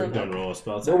 Sure, go and roll a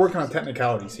spell attack. We're working on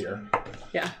technicalities here.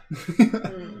 Yeah.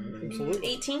 Absolutely.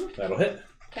 18. That'll hit.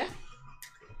 Okay.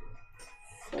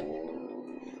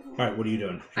 All right, what are you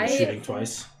doing? You're I- shooting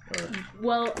twice. Or...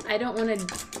 Well, I don't want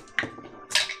to.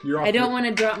 You're off I don't want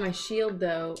to drop my shield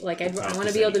though. Like I want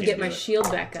to be able to get my shield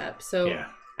back up. So Yeah.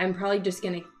 I'm probably just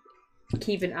gonna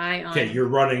keep an eye on. Okay, you're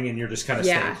running and you're just kind of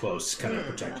Yeah. staying close, kind of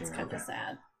protecting That's her. kind Okay. of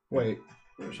sad. Wait,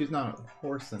 she's not a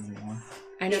horse anymore.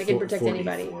 I know I can protect 44,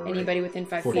 anybody, right? anybody within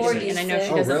 5 feet of 46. me, and I know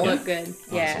she Oh, doesn't really? look good.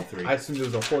 Oh, Yeah. so 3. I assumed it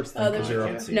was a horse thing Oh, because then you're I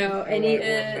up. can't see. No, any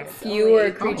It's fewer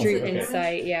only- creature okay.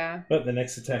 insight. Yeah. But the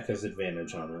next attack has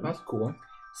advantage on it. That's cool.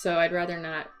 So I'd rather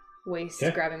not waste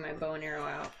Okay. grabbing my bow and arrow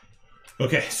out.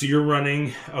 Okay, so you're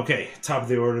running. Okay, top of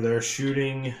the order there.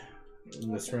 Shooting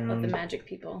in this Let the round. magic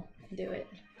people do it.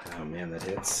 Oh man, that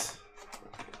hits.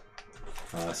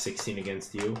 16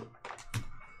 against you.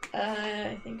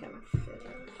 I think I'm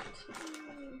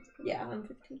 15. Yeah, I'm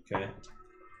 15. Okay.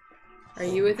 Are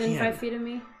you within man. 5 feet of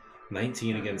me?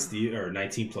 19 against you, or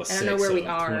 19 plus I 6. don't know where so we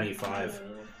are. 25.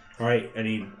 All right, I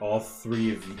need all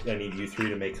three of you. I need you three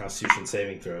to make Constitution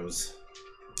saving throws.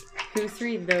 Who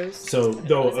three of those? So,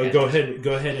 Those guys. go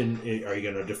ahead, and are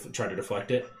you gonna try to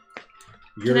deflect it?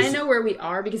 Can I know where we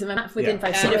are? Because if I'm not within Yeah.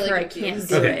 5 I'm feet of really her, I confused. can't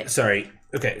do Okay, it. sorry.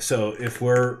 Okay, so if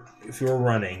you're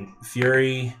running,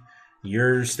 Fury,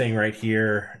 you're staying right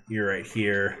here. You're right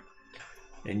here,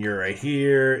 and you're right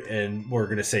here, and we're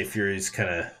gonna say Fury's kind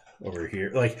of over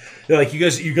here. Like you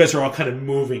guys are all kind of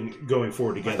moving, going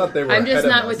forward I together. thought they were. I'm just ahead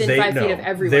not of us. within 5 feet of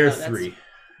everyone. They're though. That's- 3.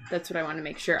 That's what I want to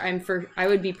make sure. I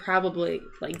would be probably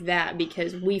like that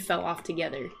because we fell off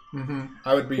together.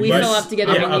 I would be. We right, fell off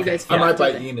together Yeah, when you okay. guys I'm fell right off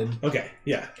by together. Enid. Okay,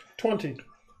 yeah. 20.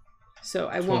 So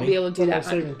I 20? won't be able to do On my that.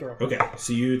 saving throw. Okay,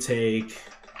 so you take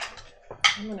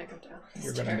I'm gonna go down.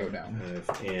 You're gonna go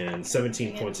down.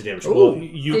 17 points of damage. Ooh. Well,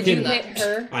 you Did can. you hit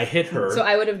her? I hit her. So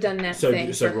I would have done that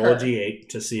thing So for roll her. a d8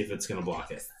 to see if it's gonna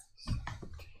block it.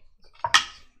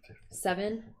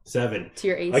 7 7. to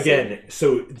your AC. Again,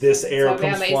 so this arrow So, yeah,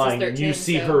 comes my AC is flying, and you 13,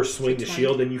 see so her swing the 20.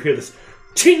 shield, and you hear this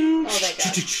ting. Oh, thank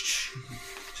God.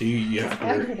 So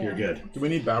you're good. Do we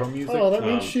need battle music? Oh, that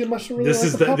means Um, she must have really This liked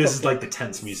is the the pop-up this is game. like the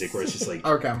tense music where it's just like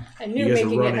Okay. I you knew guys are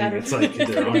making it running. happen. It's like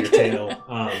they're on your tail.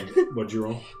 What'd you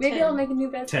roll? Maybe 10. I'll make a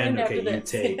new best 10. friend after Okay, you this.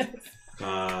 take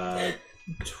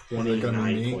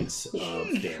 29 me? points of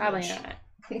damage. Probably not.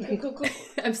 Cool.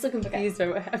 I'm still confused by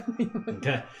what happened.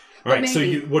 Okay. All right. So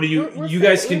maybe. you what do you We're you fine.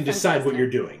 guys can We're decide what fantastic.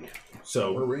 you're doing. Were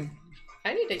So we?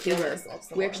 I need to heal We were. myself.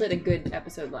 some We more. actually had a good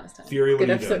episode last time. Fury, what good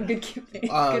are you episode. doing? Good Q&A.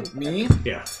 Good. Me?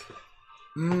 yeah,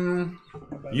 Mm,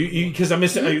 you because I'm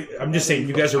just saying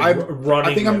you guys are I-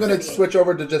 running. I think I'm with- gonna switch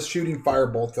over to just shooting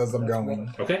firebolts as I'm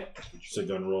going. Okay. So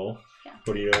go and roll.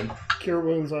 What are you doing? Cure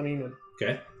wounds on Enid.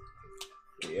 Okay.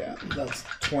 Yeah, that's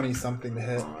 20 something to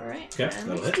hit. Alright. Okay, How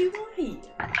that'll much hit. do you want to heal?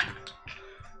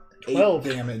 8 12.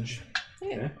 damage.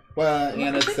 Okay. Well,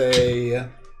 and it's a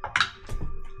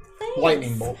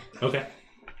lightning bolt. Okay.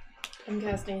 I'm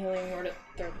casting healing word at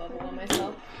 3rd level on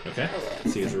myself. Okay.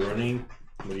 So you guys are running.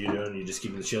 What are you doing? You just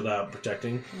keeping the shield out,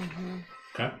 protecting.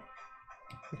 Okay.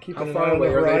 We're keeping How an far eye on the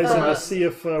away are they horizon from to us? see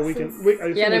if we can. Wait, I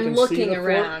Yeah, and we I'm can see looking the fort.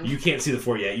 around. You can't see the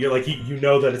fort yet. You're like you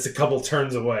know that it's a couple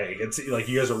turns away. It's like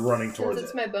you guys are running towards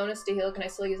Since it's it. my bonus to heal, can I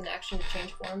still use an action to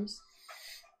change forms?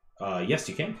 Yes,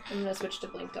 you can. I'm gonna switch to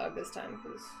Blink Dog this time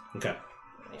because. Okay.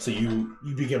 So you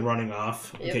begin running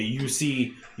off. Yep. Okay. You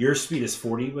see your speed is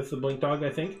 40 with the blink dog, I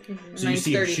think. So Mine's you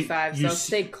see 35, so you I'll see-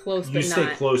 stay close, You but stay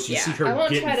not. close. You yeah. see her I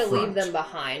won't get try in to front. leave them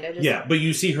behind. I just. Yeah, but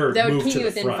you see her That would move keep to me the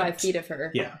within front. 5 feet of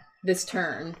her. Yeah. This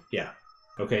turn. Yeah.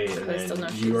 Okay, and I still know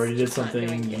then she's you already did just not something.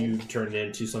 doing good. You turned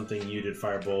into something. You did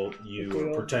firebolt. You Okay, were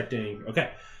well. protecting.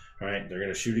 Okay. All right. They're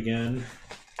gonna shoot again.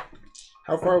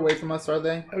 How far away from us are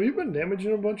they? Have you been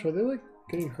damaging a bunch? Are they like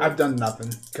Getting hurt. I've done nothing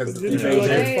because Did you do like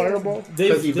evasion. a fireball?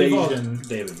 Because They've all- evasion.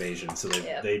 they have evasion, so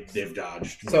Yeah. they've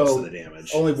dodged So, most of the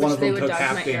damage. Only one Which of they them would took dodge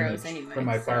half my damage arrows anyway, from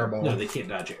my so- fireball. No, they can't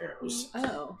dodge your arrows.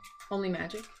 Oh, only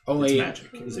magic. Only It's magic.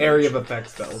 It's area of damage. effect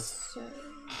spells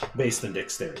Based on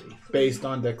dexterity. based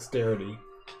on dexterity.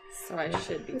 So I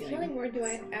should be I'm doing. feeling weird. Do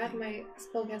I add my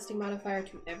spellcasting modifier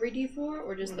to every D4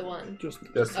 or just the one? Just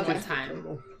Just Okay. One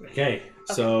time. Okay,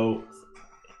 so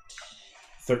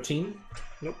 13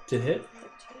 Nope. to hit.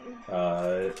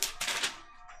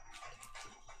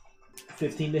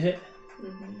 15 to hit.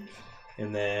 Mm-hmm.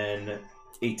 And then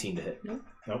 18 to hit. Nope.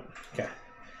 Nope. Okay.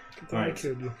 I Alright.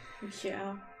 killed you.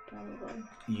 Yeah, probably.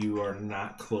 You are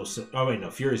not close. Oh, wait, no.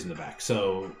 Fury's in the back.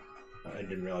 So I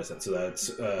didn't realize that. So that's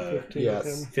 15 yes.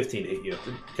 him. 15 to hit you.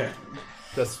 Okay.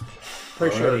 Just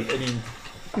pretty sure Alrighty. hitting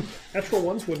Natural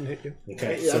ones wouldn't hit you.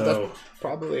 Okay. Yeah, So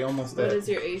probably almost What at is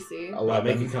your AC?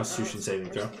 11. make a Constitution saving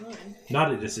throw. Where's mine?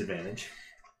 Not at disadvantage.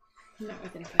 Not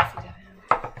within 5 feet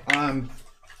of him.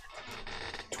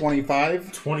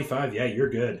 25, 25. Yeah, you're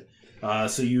good.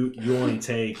 So you only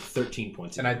take 13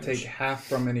 points. of and I damage. take half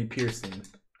from any piercing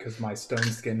because my stone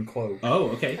skin cloak. Oh,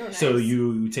 okay. Oh, nice. So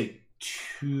you take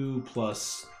 2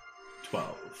 plus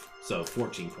 12, so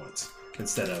 14 points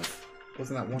instead of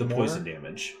Wasn't that one the more? poison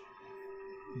damage.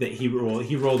 That he rolled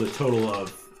a total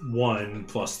of 1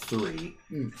 plus 3,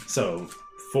 so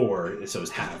 4. So it's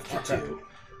half to Okay. 2.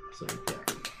 So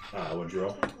yeah. What'd you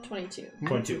roll? 22.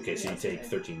 22. Okay, so you take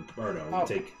 13, or no, you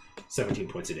take 17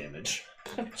 points of damage.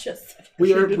 Just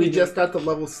We just got to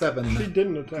level 7. She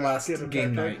didn't attack. Last get attacked,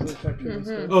 game right? night. She attacked him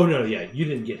instead. Oh no, yeah, you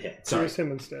didn't get hit. It Sorry. was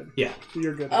him instead. Yeah. So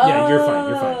you're good. Yeah, you're fine.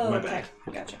 You're fine. My okay.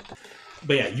 bad. Gotcha.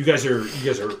 But yeah, you guys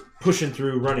are pushing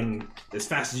through, running as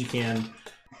fast as you can.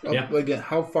 Yeah. Again,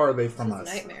 how far are they from This is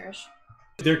us? nightmarish.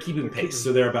 They're keeping pace,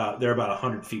 so they're about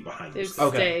 100 feet behind you. There's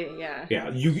Okay. stay, yeah. Yeah,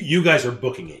 you guys are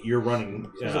booking it. You're running.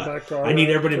 Is it back to our I need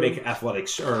everybody to turn? make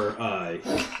athletics or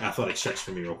athletics checks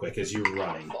for me real quick as you're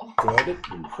running. Good.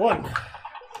 1.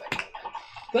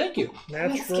 Thank you. I'm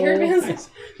Natural. scared, man. Nice.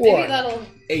 Maybe 1. that'll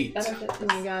 8. fit Oh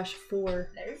my gosh, 4.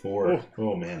 4.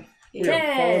 Oh man. We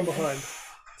are falling behind.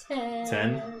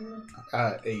 10.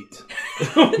 8.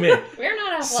 Oh man. We're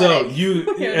not So athletic.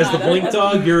 you, You're as the not blink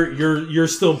athletic. dog, you're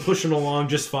still pushing along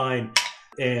just fine,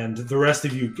 and the rest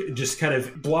of you just kind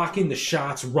of blocking the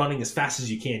shots, running as fast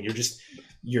as you can.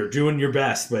 You're doing your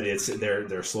best, but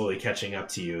they're slowly catching up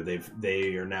to you.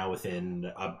 They are now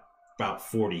within about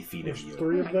 40 feet of There's you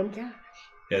 3 Oh of my them. God.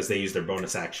 as they use their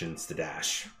bonus actions to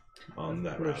dash on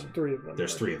that There's round. 3 of them.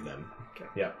 There's right? 3 of them. Okay.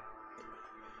 Yep.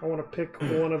 I want to pick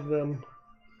one of them.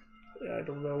 I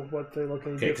don't know what they look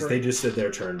like. Okay, because they just did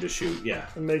their turn to shoot. Yeah.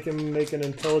 And make him make an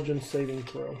intelligence saving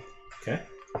throw. Okay.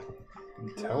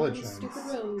 Intelligence. Stupid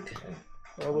rogue.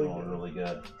 Probably. Oh, really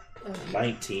good. Oh.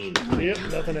 19. Yep,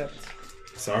 nothing happens.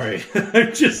 Sorry.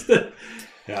 Just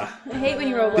yeah. I hate when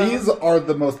you roll well. These are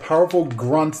the most powerful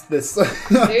grunts this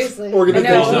Seriously.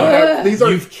 organization I know. has. These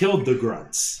are. You've killed the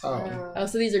grunts. Oh,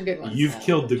 so these are good ones. You've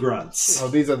killed the grunts. Oh,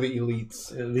 these are the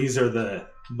elites. These are the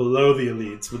below the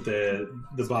elites with the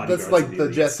bodyguards. That's like of the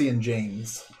elites. Jesse and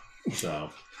James. So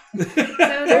So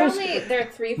there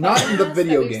are 3 Not in the following us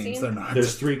video that we've games, seen? they're not.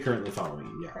 there's 3 currently following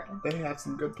you. Yeah. They have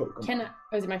some good Pokemon. Can I?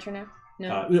 Oh, is it my turn now?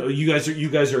 No. You guys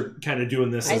are kind of doing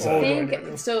this I as all a. going think right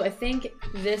now. so. I think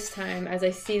this time, as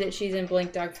I see that she's in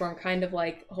blink dog form, kind of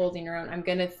like holding her own, I'm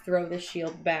gonna throw the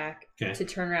shield back Okay. to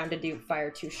turn around to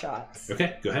fire 2 shots.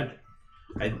 Okay, go ahead.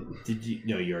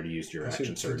 You already used your I action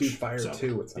should surge. do fire so,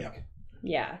 too. It's yeah. like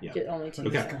Yeah, Yeah. only 2.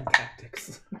 Okay. gun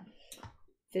tactics.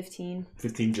 15,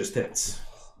 15 just hits.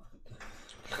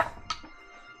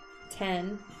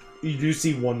 10. You do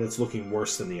see one that's looking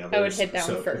worse than the others. I would hit that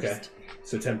so, one first. Okay.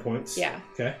 So 10 points. Yeah.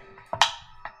 Okay.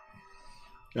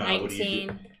 What do you do?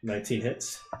 19, 19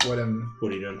 hits. What am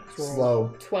What are you doing?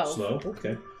 slow? 12. Slow.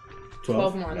 Okay.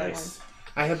 12 more than Nice.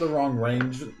 I had the wrong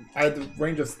range. I had the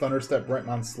range of Thunderstep written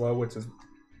on slow, which is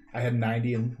I had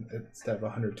 90 instead of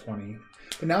 120.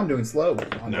 But now I'm doing slow.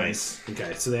 On Nice.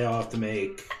 Okay, so they all have to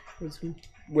make.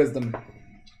 Wisdom.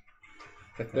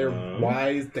 If they're Um,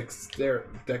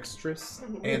 dexterous,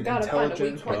 We've and got to find a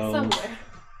weak intelligent. point 12. somewhere.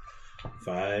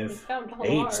 5, We found all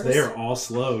 8. ours. They're all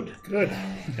slowed. Good.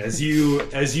 As you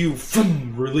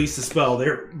release the spell,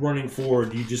 they're running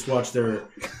forward. You just watch their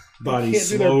bodies Can't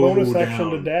do their slow bonus action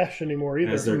to down dash anymore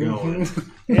either. as they're going.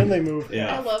 And they move. I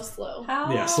Yeah, love slow.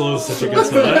 How? yeah. Slow is such a good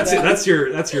spell. That's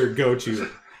your go-to.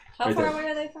 How right far there.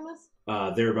 away are they from us?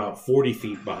 They're about 40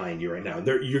 feet behind you right now.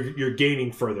 You're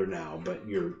gaining further now, but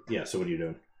So what are you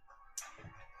doing?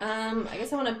 I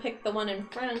guess I want to pick the one in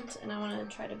front, and I want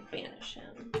to try to banish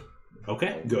him.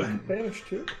 Okay, go ahead. Banish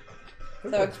too. So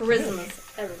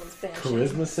charisma. Everyone's finished.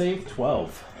 Charisma save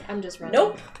 12. I'm just running.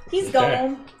 Nope. He's Okay.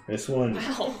 gone. This one.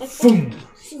 Wow. Boom.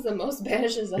 This is the most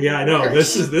banishes I've Yeah, I know. ever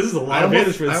This is a lot of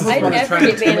damage for this. I wanna never try to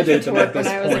get banished intimidate to them work at when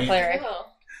this I was a point. cleric. Oh.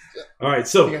 All right,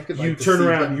 so I think I could you like to turn see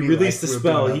around, what you it'd be release like the to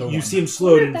spell. do another You one. see him What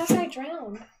slowed if and that guy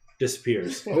drowned?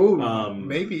 disappears. Oh,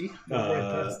 maybe. Way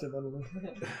Uh, past it, probably.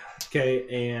 okay,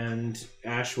 and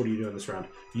Ash, what are you doing this round?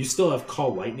 You still have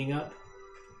Call Lightning up.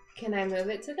 Can I move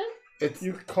it to them? It's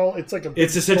You call it's like a big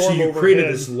It's essentially storm you created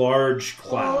overhead. this large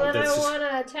cloud. Well, then that's I just, want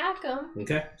to attack them.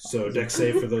 okay, so dex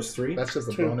save for those three. that's just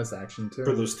a 2. bonus action too.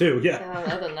 For those two, yeah.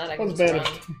 Other than that, I can One's just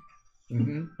banished. run.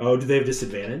 Mm-hmm. Oh, do they have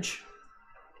disadvantage?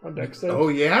 On deck save. Oh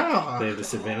yeah. They have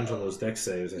disadvantage on those dex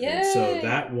saves, I think. Yay! So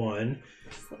that one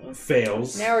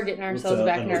fails. Now we're getting With ourselves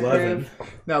back an in our 11.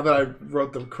 groove. Now that I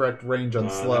wrote the correct range on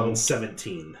That slow. one's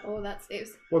 17. Oh, that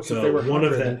saves. Well, 'cause So they were one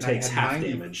of 100 them and I takes had half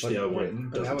 90 damage, like the other one written,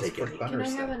 but doesn't that was take for any. thunder Can I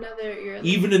have stuff. another ear?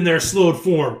 Even in their slowed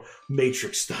form,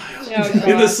 Matrix style. Oh, In the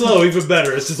God. slow, even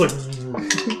better. It's just like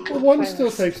Well, one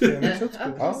still takes damage. Yeah. That's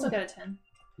Oh, cool. I still got a 10.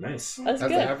 nice. That's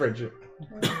That's good. average.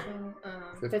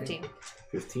 15.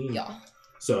 15. Yeah.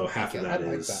 So half of you. that I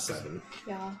like is that. 7.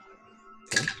 Yeah.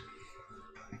 Okay.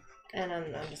 And I'm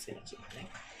just gonna keep running.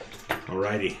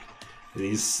 Alrighty.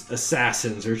 These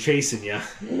assassins are chasing you.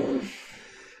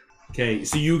 Okay,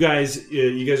 so you guys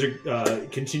are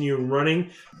continuing running.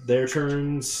 Their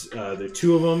turns. There are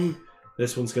 2 of them.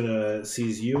 This one's gonna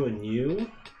seize you and you.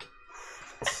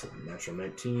 It's a natural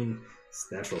 19. It's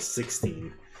natural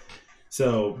 16.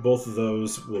 So both of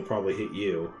those will probably hit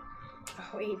you.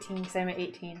 Oh, 18, because I'm at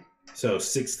 18. So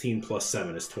 16 plus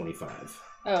 7 is 25.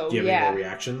 Oh, Do you have any yeah. more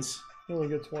reactions? He only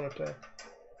gets one attack.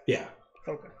 Yeah.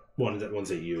 Okay. One's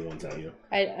at you, one's at you.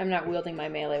 I'm not wielding my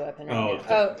melee weapon right Oh, now.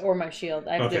 okay. Oh, or my shield.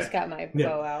 I've Okay. just got my Yeah.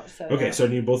 bow out. So Okay, no. so I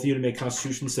need both of you to make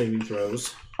Constitution saving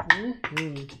throws.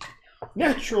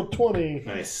 Natural 20.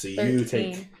 Nice. So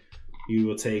 13. you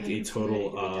will take a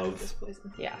total of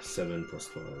Yeah, 7 plus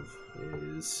 12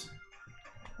 is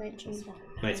 19.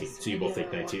 19. So you both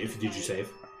take 19. Did you save?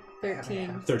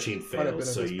 13. 13 Quite a bit fails.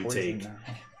 of So this you poison take now.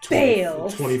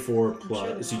 Fails. 24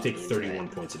 plus. So you take 31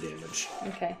 points of damage.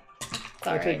 Okay. It's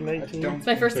I take alright. 19. It's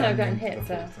my first time I've gotten hit,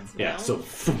 so. Yeah. So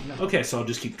okay. So I'll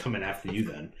just keep coming after you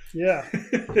then. Yeah.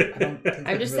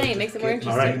 I'm just saying, it makes it more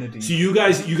All right. So you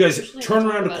guys turn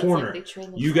around a corner.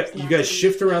 You guys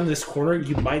shift around this corner.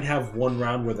 You might have one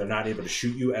round where they're not able to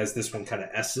shoot you, as this one kind of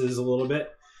S's a little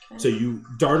bit. So you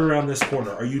dart around this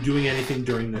corner. Are you doing anything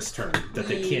during this turn that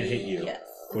they can't hit you? Yes.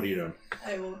 What are you doing?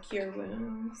 I will cure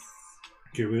wounds.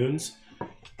 Cure wounds.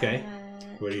 Okay.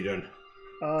 What are you doing?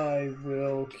 I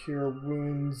will cure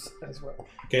wounds as well.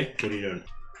 Okay. What are you doing?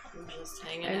 I'm just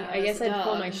hanging And out. I guess as a I'd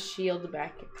pull dog. my shield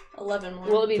back. 11 more.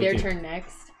 Will it be their 15. turn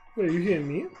next? Wait, you hitting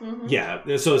me? Mhm.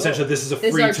 Yeah. So essentially, this is a This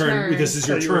is free our turn. turn. This is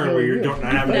your Oh, you were turn where you really don't good.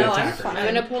 have an No, I'm attacker. fine. I'm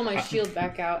gonna pull my shield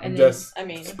back out and Just I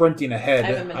mean, sprinting ahead. I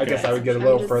haven't been I guess doing I would get a I'm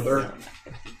little just- further.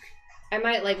 I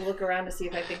might like look around to see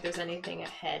if I think there's anything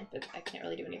ahead, but I can't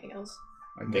really do anything else.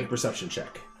 Make a perception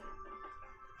check.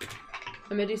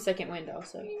 I'm gonna do second wind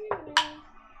also.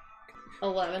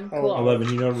 11. Oh, Cool. 11.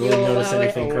 You don't really You'll notice allow it?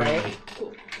 anything Oh, currently.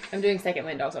 Cool. I'm doing second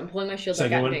wind also. I'm pulling my shield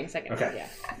Second back out one? and doing second Okay. wind,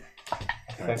 yeah.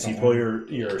 All right, so you pull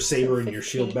your saber and your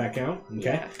shield back out. Okay.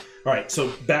 Yeah. All right. So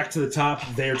back to the top.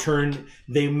 Their turn.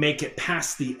 They make it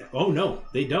past the. Oh no,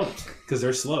 they don't because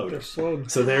they're slowed. They're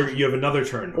slowed. So there you have another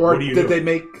turn. Or what do you did do? they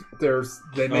make theirs?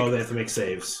 They make. Oh, they have to make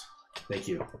saves. Thank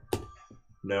you.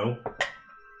 No.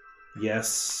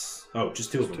 Yes. Oh,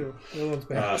 just 2 of them. Two. The other one's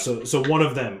back. So one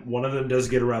of them does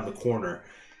get around the corner.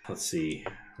 Let's see.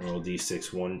 Roll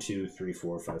d6. 1, 2, 3,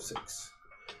 4, 5, 6.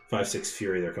 5, 6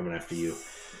 fury. They're coming after you.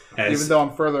 Even though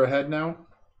I'm further ahead now.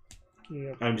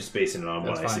 Yeah. I'm just basing it on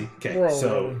what That's I see. fine. Okay, We're all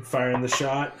so ready. firing the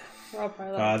shot. We're all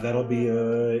probably like, That'll be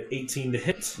 18 to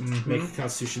hit. Mhm. Make a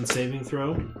Constitution saving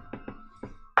throw.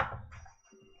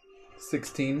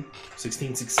 16.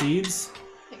 16 succeeds.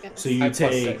 Thank goodness. So you I plus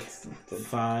take 6.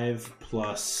 5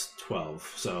 plus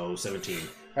 12, so 17.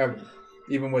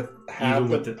 Even with half. Even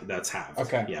with that's half.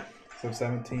 Okay. Yeah. So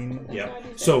 17. Yeah.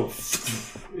 So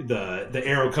the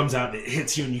arrow comes out and it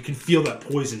hits you, and you can feel that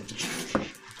poison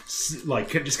like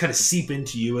just kind of seep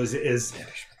into you as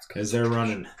they're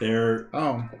running.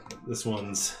 Oh. This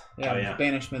one's. Yeah, Oh yeah.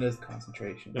 banishment is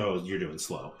concentration. Oh, you're doing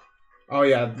slow. Oh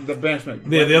yeah, the banishment.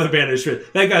 The other banishment.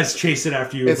 That guy's chasing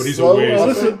after you, It's but he's slow, away. Oh,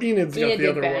 also? this is Enid's got Enid the did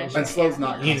other one. banish. And slow's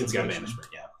not Enid's got concentration. banishment.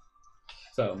 Yeah.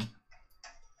 So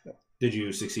Did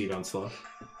you succeed on slow?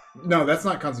 no, that's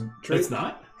not concentration. It's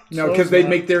not. No, Slow's because they not.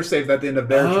 make their save at the end of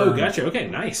their Oh, turn. gotcha. Okay,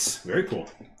 nice. Very cool.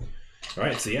 All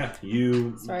right, so yeah,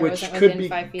 you. sorry, I Which wasn't could within be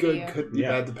 5 feet good, of you. could be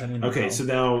Yeah. bad depending on Okay, how. so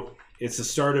now it's the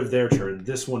start of their turn.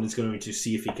 This one is going to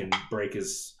see if he can break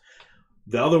his.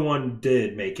 The other one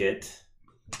did make it.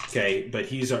 Okay, but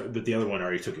the other one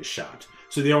already took his shot.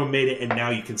 So the other one made it, and now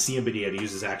you can see him, but he had to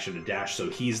use his action to dash, so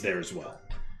he's there as well.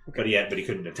 Okay. But he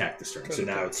couldn't attack this turn. So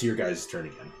now it's your guys' turn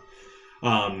again.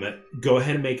 Go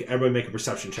ahead and everybody make a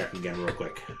perception check again, real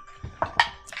quick.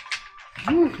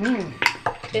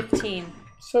 15.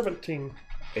 17.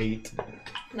 8.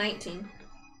 19.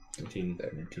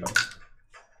 19.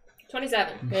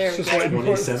 27. There we It's just go. like,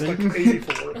 27? it's like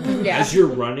 84. Yeah. As you're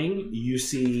running, you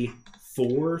see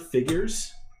 4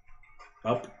 figures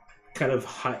up, kind of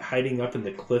hiding up in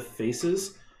the cliff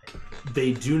faces.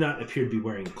 They do not appear to be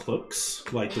wearing cloaks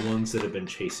like the ones that have been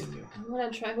chasing you. I'm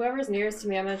gonna try. Whoever's nearest to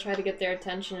me, I'm gonna try to get their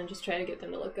attention and just try to get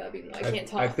them to look up, even though I can't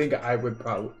talk. I think I would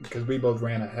probably, because we both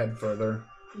ran ahead further.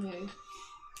 Okay.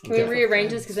 Can we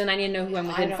rearrange this? Because then I need to know who I'm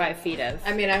within 5 feet of.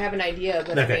 I mean, I have an idea,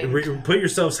 but Okay, I mean, put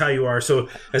yourselves how you are. So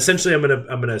essentially, I'm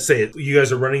gonna say it. You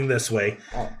guys are running this way.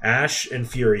 Ash and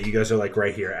Fury, you guys are like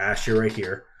right here. Ash, you're right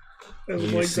here. And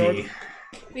You like see,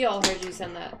 We all heard you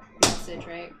send that message,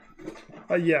 right?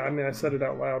 yeah, I mean, I said it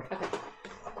out loud. Okay.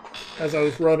 As I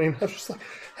was running, I was just like,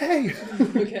 hey!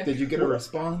 Okay. Did you get a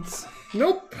response?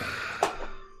 Nope.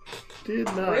 Did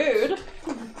not. Rude.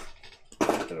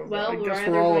 Well, I we're guess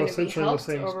either we're all going to be essentially in the helped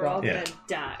same or we're all spot. Yeah. gonna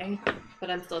die.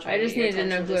 But I'm still trying I to just get your needed to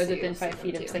know attention who I was see within if 5 feet of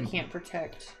something because I too. can't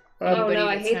protect. Oh anybody no,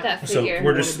 I that's hate not- that so figure.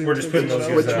 we're just putting those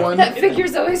Which guys out. one? That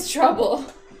figure's always trouble.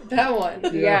 that one.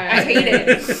 Yeah, I hate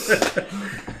it.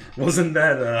 Wasn't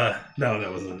that? No,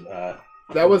 that wasn't.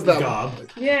 That was the Gob.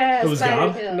 Yeah, It was Spider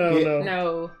Gob? Hill. No, Yeah. no.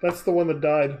 No. That's the one that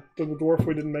died. The dwarf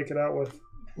we didn't make it out with.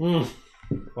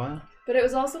 What? But it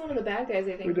was also one of the bad guys,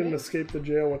 I think. We didn't right? escape the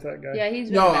jail with that guy. Yeah, he's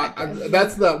No, really bad.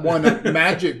 that's that one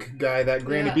magic guy that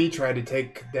Granny Yeah. B tried to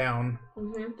take down.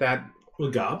 Mhm. That Well,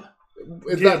 Gob?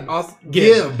 is Gib. that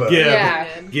Gib.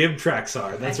 Yeah. Gib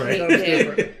Traxar. That's I right.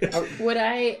 hate Gib.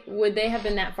 Would they have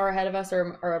been that far ahead of us,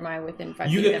 or am I within 5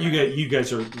 You feet? get, of you them? get, you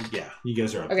guys are, you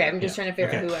guys are up Okay, there. I'm just Yeah. trying to figure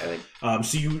Okay. out who I would.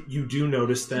 So you do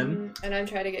notice them. And I'm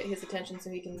trying to get his attention so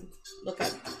he can look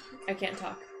up. I can't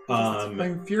talk. I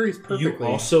mean, Fury's perfectly.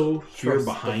 You also hear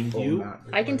trustful, behind you. not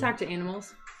I can really. talk to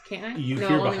animals, can't I? You no,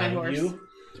 hear only my behind horse. you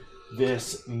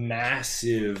this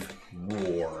massive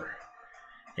roar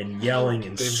and yelling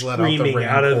and They've let out the screaming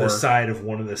out of the rancor. side of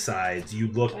one of the sides. You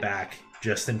look back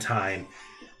just in time,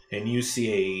 and you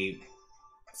see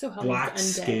So a how black is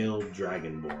undead? scaled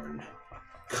dragonborn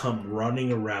come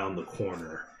running around the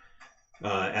corner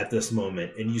at this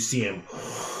moment, and you see him.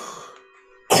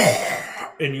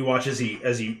 And you watch as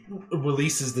he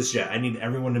releases this jet. I need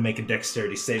everyone to make a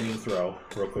dexterity saving throw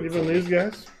real quick. Even for these me.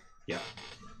 guys? Yeah.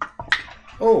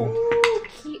 Oh,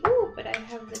 Ooh, but I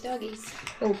have the doggies.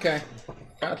 okay.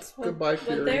 That's goodbye,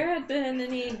 Fury. Would there have been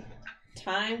any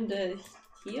time to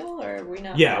heal, or are we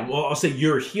not? Yeah, well, I'll say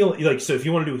you're healing. Like, so if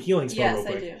you want to do a healing spell Yes, real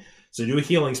quick. I do. So do a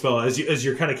healing spell as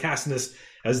you're kind of casting this,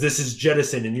 as this is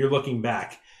jettisoned and you're looking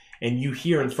back, and you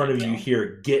hear in front of you, you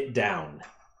hear, "Get down."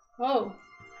 Oh,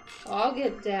 I'll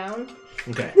get down.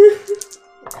 Okay.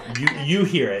 You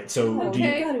hear it, so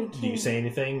Okay. do you say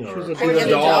anything? Or? She's a She's a big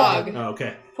dog. Oh,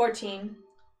 okay. 14.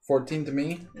 14 to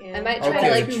me. Yeah. I might try Okay.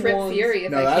 to like trip Ones. Fury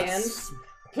if No, I can. that's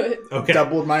But Okay.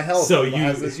 doubled my health. So you-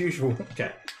 as usual.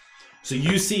 Okay. So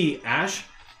you see Ash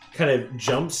kind of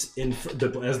jumps in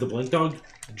as the blink dog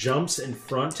jumps in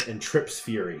front and trips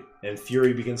Fury, and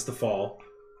Fury begins to fall.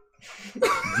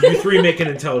 You three make an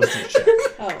intelligence check.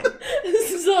 Oh.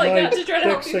 this is all I got to try to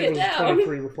help dex you save get was down.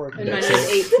 23 before I could And mine Dex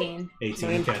is save. 18. 18.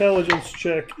 My Okay. intelligence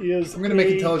check is. I'm gonna make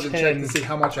a intelligence check 10. to see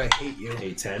how much I hate you.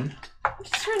 A 10. I'm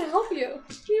just trying to help you.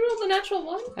 Can you roll the natural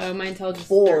one? Oh, my intelligence is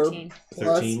 4 13.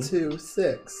 13. plus 2,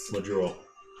 6. What'd you roll?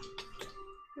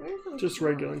 Just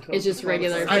regular intelligence. It's just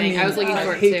regular I thing. mean, I was looking I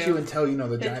for it hate too. you until you know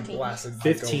the giant 15. blasted mic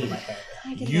 15. over my head.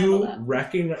 I can You handle that.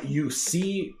 recognize. You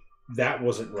see that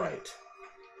wasn't right.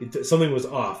 Something was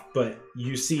off, but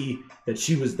you see that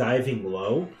she was diving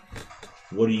low.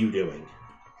 What are you doing?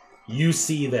 You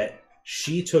see that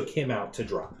she took him out to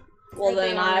drop. Well, Are they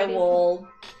then I already- will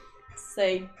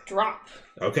say drop.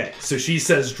 Okay, so she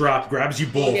says drop, grabs you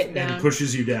both, Get and down.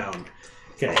 pushes you down.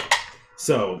 Okay,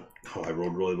 so I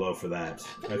rolled really low for that.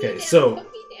 Put me Okay, down, so put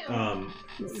me down.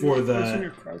 for Listen, the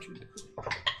you're crouching.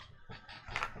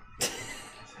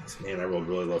 man, I rolled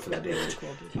really low for that damage.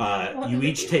 You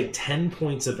each take 10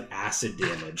 points of acid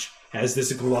damage as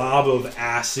this glob of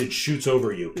acid shoots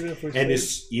over you, Even if we and save.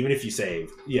 it's even if you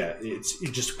save, yeah, it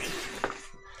just.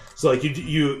 So like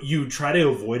you try to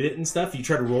avoid it and stuff. You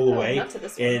try to roll Oh, away, not to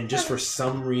this one. and just for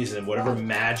some reason, whatever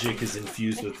magic is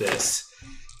infused with this,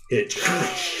 it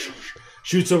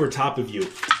shoots over top of you.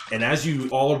 And as you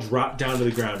all drop down to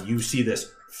the ground, you see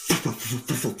this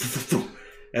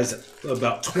as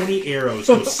about 20 arrows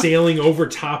go sailing over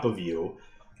top of you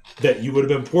that you would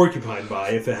have been porcupined by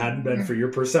if it hadn't been for your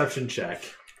perception check.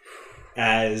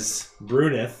 As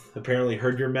Bruneth apparently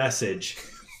heard your message,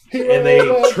 and they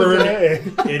turn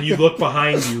and you look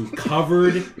behind you,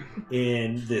 covered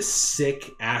in this sick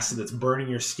acid that's burning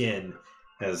your skin,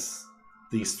 as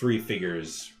these three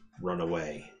figures run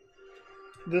away.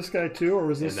 This guy too, or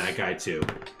was this? And that guy too.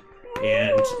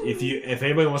 And if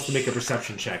anybody wants to make a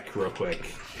perception check real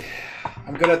quick.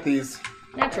 I'm good at these.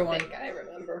 Natural I one. think I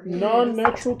remember.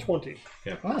 Non-natural 20.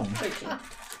 Oh.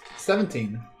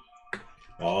 17.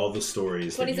 All the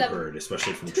stories that you 27. heard,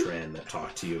 especially from Trin that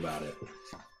talked to you about it,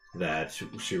 that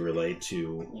she relayed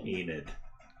to Enid.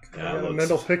 I got a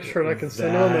mental picture and I can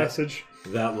send her a message.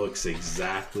 That looks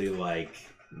exactly like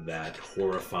that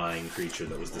horrifying creature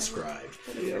that was described.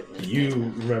 Yep.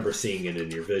 You remember seeing it in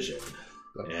your vision,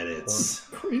 and it's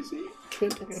Crazy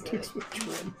kid antics with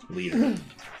Trin. leader.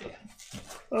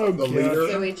 Oh, The God. leader.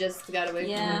 So we just got away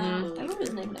Yeah. from I wrote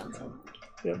his name down. So.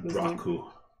 Yep, his name-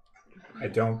 Raku. I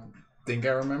don't think I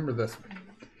remember this.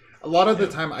 A lot of the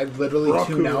time, I literally Raku,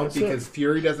 tune out that's because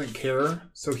Fury doesn't care,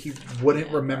 so he wouldn't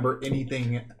remember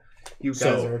anything you guys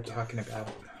So- are talking about.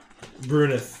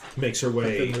 Bruneth makes her But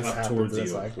way then this up happens, towards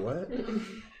it's you. like, what?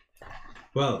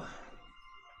 Well,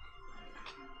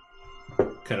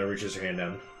 kind of reaches her hand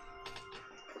down,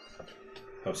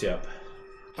 helps you up.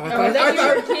 Oh, I thought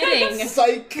you were kidding.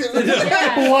 Psych!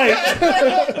 Light.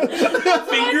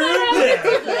 Finger in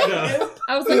there. No.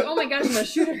 I was like, oh my gosh, I'm a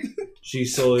shooter. She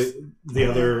slowly, the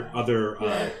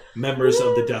other members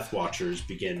of the Death Watchers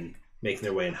begin making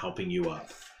their way and helping you up.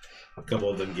 A couple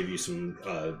of them give you some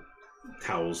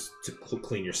towels to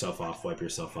clean yourself off, wipe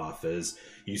yourself off. As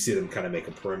you see them kind of make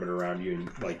a perimeter around you,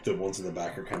 and like the ones in the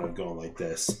back are kind of going like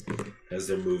this as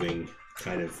they're moving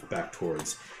kind of back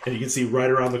towards. And you can see right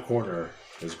around the corner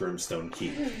is Grimstone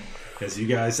Keep. As you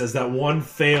guys, as that one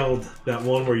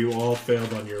where you all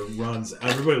failed on your runs,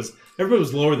 everybody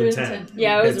was lower than 10.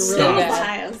 Yeah, it was It really stopped. bad.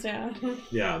 Highest, yeah.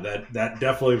 Yeah, that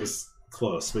definitely was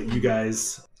close. But you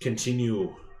guys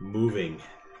continue moving,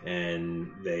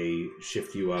 and they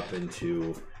shift you up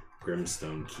into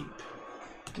Grimstone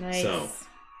Keep. Nice. So,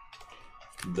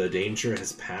 the danger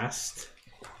has passed.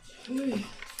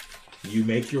 You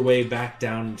make your way back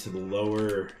down into the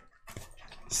lower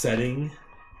setting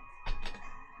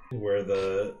where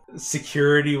the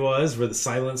security was, where the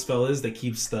silent spell is that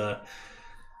keeps the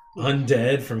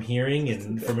undead from hearing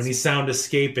and from any sound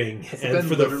escaping. Has it And been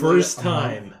for the literally first a month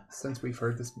time, since we've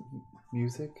heard this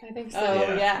music? I think so. Oh,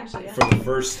 Yeah. yeah, actually, yeah. for the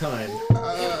first time,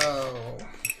 Oh.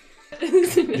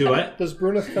 do what? Does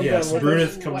Bruneth come Yes, down with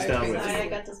Bruneth us? comes down with Sorry, I you.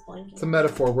 got this blanket. It's a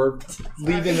metaphor. We're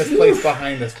leaving this place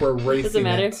behind us. We're racing Doesn't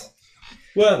matter. it.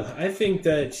 Well, I think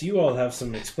that you all have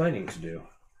some explaining to do.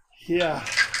 Yeah.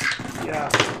 Yeah.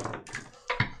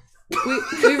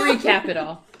 We recap it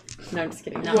all. No, I'm just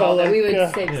kidding. Not Well, all, but we would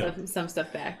yeah. save Yeah. some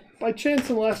stuff back. By chance,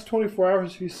 in the last 24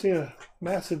 hours, have you seen a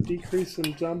massive decrease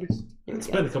in zombies? It's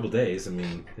been a couple days. I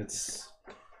mean, it's...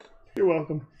 You're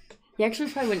welcome. You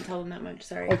actually probably wouldn't tell them that much.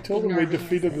 Sorry. I told them Ignore we everything I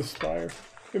defeated said. the Spire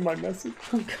in my message.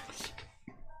 Oh gosh.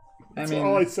 I That's mean,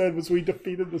 all I said was we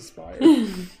defeated the Spire.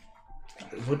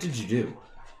 What did you do?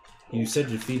 You said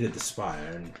you defeated the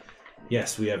Spire, and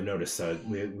yes, we have noticed.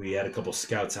 We had a couple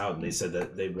scouts out, and they said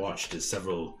that they watched as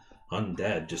several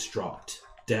undead just dropped.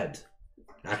 Dead.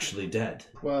 Actually dead.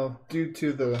 well, due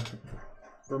to the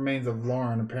remains of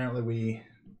Lauren, apparently we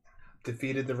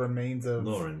defeated the remains of...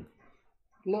 Lauren,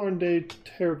 Lauren de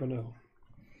Tervino.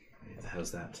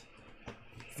 how's that?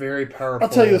 Very powerful.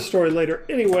 I'll tell you the story later.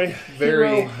 Anyway,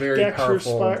 Very, hero, very Daxter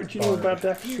powerful Spire. Do you know bard. about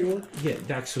Daxter? Yeah,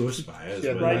 Daxur Spire. Is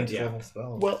Yeah, what right. ninth yeah. level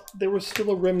spell. Well, there was still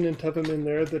a remnant of him in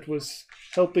there that was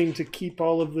helping to keep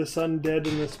all of this undead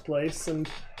in this place, and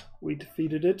we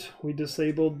defeated it. We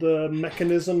disabled the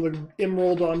mechanism, the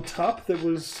emerald on top that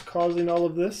was causing all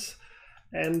of this,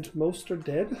 and most are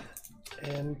dead.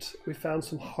 And we found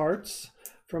some hearts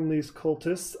from these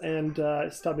cultists, and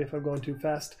stop me if I'm going too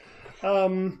fast.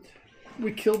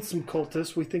 We killed some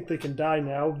cultists. We think they can die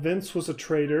now. Vince was a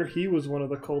traitor. He was one of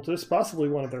the cultists, possibly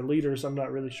one of their leaders. I'm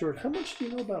not really sure. How much do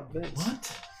you know about Vince?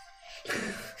 What?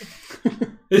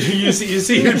 you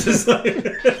see him just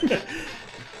like...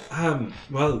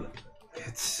 well,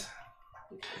 it's...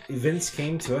 Vince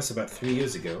came to us about 3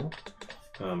 years ago.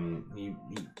 He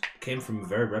came from a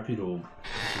very reputable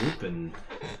group in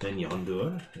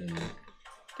Yondur, and...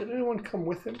 Did anyone come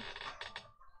with him?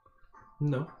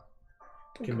 No.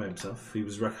 Came by himself. He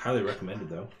was highly recommended,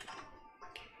 though.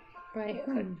 Right.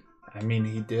 I mean,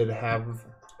 he did have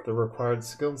the required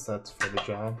skill sets for the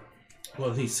job.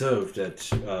 Well, he served at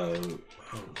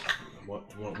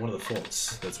one of the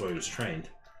forts. That's where he was trained.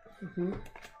 Mm-hmm.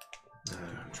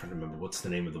 I'm trying to remember what's the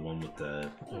name of the one with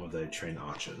the trained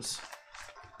archers.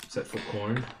 Is that Fort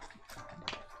Corn?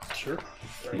 Sure.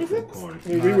 I think Fort Corn. I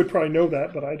mean, we would probably know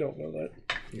that, but I don't know that.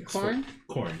 Yes, Corn?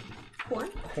 Corn. Corn?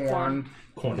 Corn.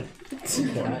 Corn.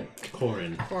 Corn.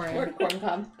 Corn. Corin. Corn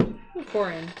cob.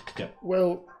 Corin.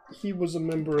 Well, he was a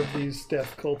member of these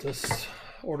death cultists,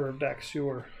 Order of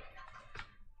Daxur.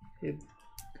 He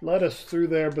led us through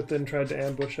there, but then tried to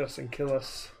ambush us and kill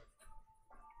us.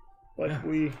 Like,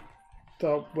 we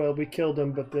thought, well, we killed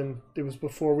him, but then it was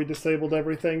before we disabled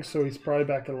everything, so he's probably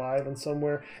back alive and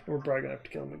somewhere, and we're probably going to have to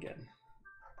kill him again.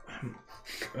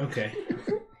 Okay.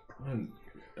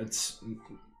 It's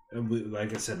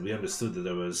like I said, we understood that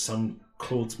there was some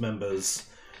cult members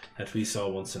that we saw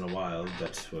once in a while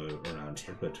that were around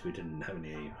here, but we didn't have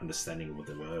any understanding of what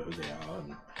they were, who they are.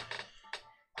 And...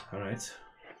 All right.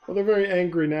 Well, they're very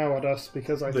angry now at us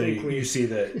because I think we... You see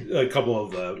that a couple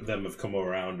of them have come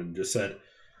around and just said,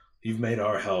 "You've made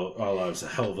our lives a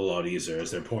hell of a lot easier,"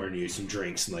 as they're pouring you some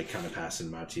drinks and like kind of passing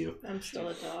them out to you. I'm still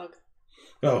a dog.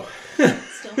 Oh.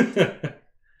 Still.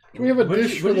 Can we have a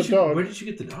dish for the dog? Where did you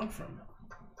get the dog from?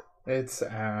 It's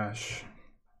Ash.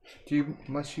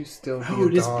 Must you still be Oh, a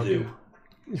it is dog? blue.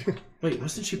 Wait,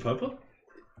 wasn't she purple?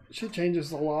 She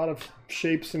changes a lot of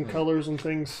shapes and colors and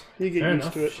things. You get Fair used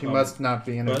enough. to it. She must not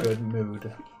be in a What? good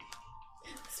mood.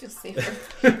 This feels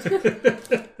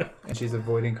safer. And she's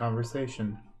avoiding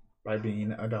conversation by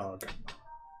being a dog.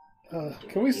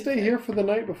 Can we stay here for the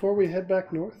night before we head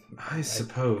back north? I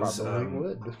suppose. Probably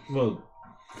would. Well,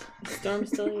 Storm's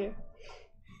still here.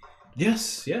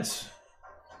 yes.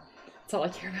 That's all I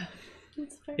care about.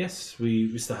 That's fair. Yes,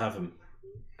 we still have him.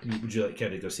 Would you care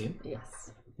to go see him?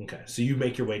 Yes. Okay, so you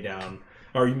make your way down,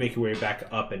 or you make your way back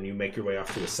up, and you make your way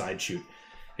off to a side chute,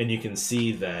 and you can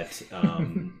see that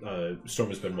Storm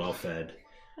has been well fed.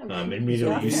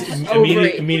 Immediately, you see, Oh,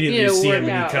 great. immediately You you need to see work him,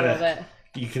 and out a little bit.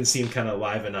 you can see him kind of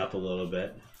liven up a little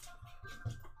bit.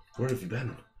 Where have you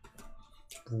been?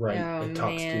 Right, Oh, it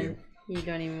talks man. to you. You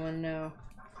don't even want to know.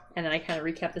 And then I kind of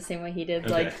recap the same way he did.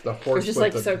 Okay. Like, The it horse was just with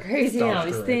like the so crazy and all dog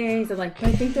these to it. things. I'm like, but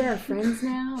I think they're our friends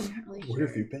now. I'm not really Where sure.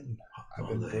 have you been? I've Well,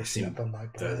 been they brushing seem up on my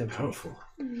fairly biology. powerful.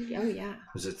 Oh, yeah.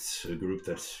 Is it a group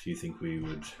that you think we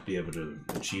would be able to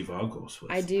achieve our goals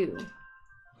with? I do.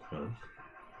 Well,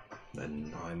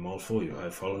 then I'm all for you. I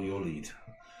follow your lead.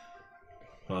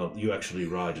 Well, you actually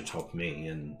ride atop me,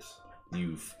 and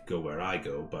you go where I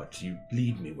go, but you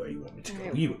lead me where you want me to go.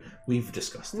 Alright. We've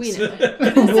discussed We this. know.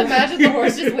 Just imagine the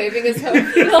horse just waving his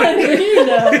hoof. You know.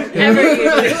 Ever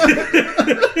you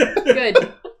do.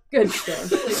 Good. Good, Storm.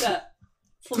 Like that.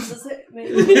 Flips his hip,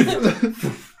 maybe.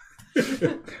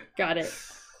 Got it.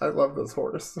 I love this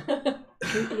horse.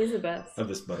 He's the best. Of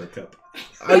this buttercup.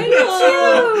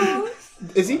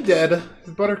 Is he dead?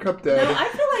 Is Buttercup dead? No, I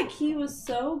feel like he was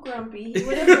so grumpy. He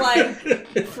would have like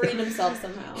freed himself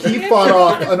somehow. He have fought to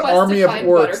off make a an quest to army of find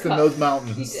orcs in Buttercup. those He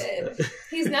mountains. did.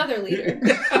 He's now their leader.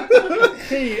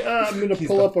 Hey, I'm gonna He's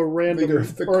pull the up a random, leader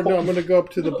of the or no, cult. I'm gonna go up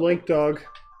to the blink dog.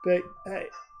 I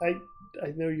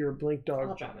know you're a blink I'll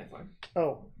dog. drop my phone.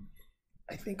 Oh,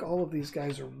 I think all of these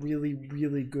guys are really,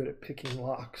 really good at picking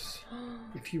locks.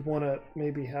 If you want to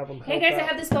maybe have them help Hey guys, I out.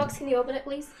 have this box. Can you open it,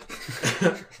 please?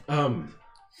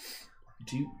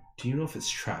 Do you know if it's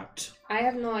trapped? I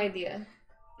have no idea.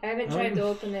 I haven't tried to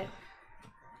open it.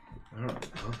 I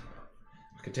don't know.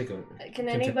 I could take a. Can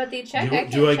anybody check?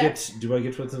 Do I can't get? Do I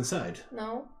get what's inside?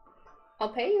 No. I'll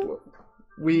pay you.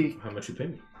 How much you pay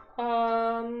me?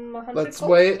 100 Let's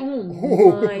gold. wait.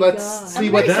 Oh my Let's God. see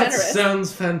I'm what very That generous.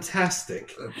 sounds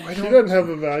fantastic. Why She don't doesn't have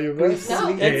a value, but No.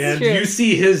 And true. you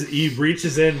see he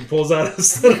reaches in, pulls out a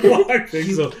set of lock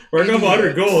thing. So we're gonna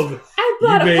 100 gold. I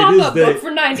bought You a made pop-up his day. book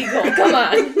for 90 gold. Come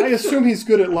on. I assume he's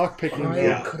good at lockpicking. I though.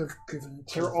 Yeah. could have given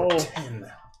They're for all 10.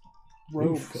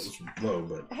 rogues. Low,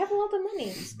 but I have a lot of money.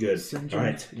 it's good. Send All you-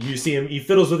 right, you see him. He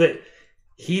fiddles with it.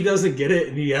 He doesn't get it,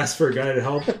 and he asks for a guy to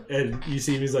help. And you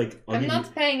see him. He's like, I'm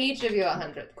not paying each of you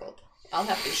 100 gold. I'll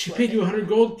have to She split paid you it. 100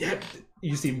 gold? Yeah.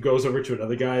 You see him goes over to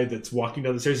another guy that's walking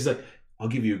down the stairs. He's like, I'll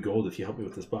give you gold if you help me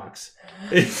with this box.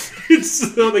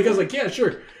 So the guy's like, yeah,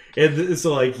 sure. And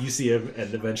so, like, you see him,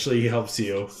 and eventually he helps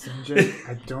you. Sanjay,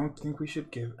 I don't think we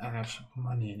should give Ash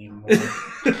money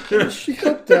anymore. She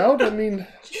helped out. I mean,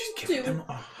 Just give them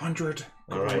 100.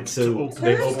 All right, gold so to open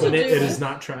they it. open it. do It it. is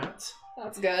not trapped.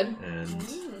 That's good. And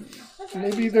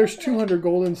maybe there's 200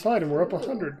 gold inside, and we're up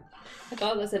 100. I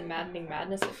thought it said maddening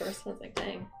madness at first. I was like,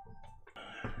 dang.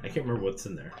 I can't remember what's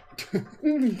in there.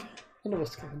 None of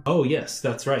us can. Oh, yes,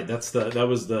 that's right. That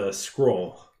was the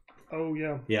scroll. Oh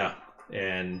yeah. Yeah.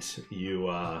 And you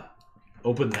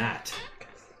open that.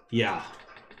 Yeah.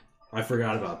 I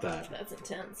forgot about that. That's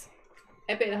intense.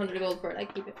 I paid 100 gold for it. I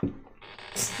keep it.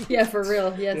 Yeah, for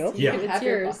real. Yes, Yep. Yeah. You it's have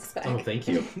your yours. box back. Oh, thank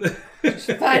you.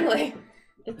 Finally.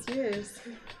 It's yours.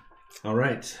 All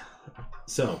right.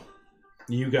 So,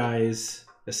 you guys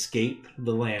escape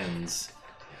the lands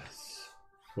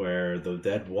where the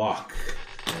dead walk,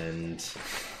 and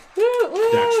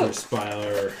Daxter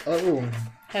Spire. Oh,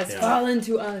 Has Yeah. fallen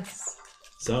to us.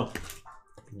 So,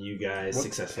 you guys What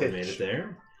successfully pitch? made it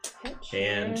there. Pitch.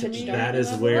 And Pitch that is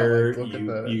dark. where Look at you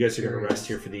the guys are going to areas. rest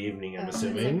here for the evening, I'm Oh,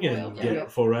 assuming, it's like and oil. get Yeah. a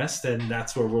full rest, and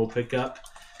that's where we'll pick up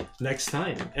next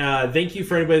time. Thank you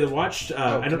for anybody that watched.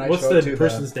 I can don't, I what's show the it to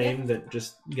person's name that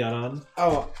just got on?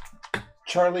 oh,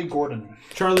 Charlie Gordon.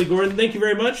 Charlie Gordon. Thank you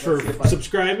very much for That's the fun.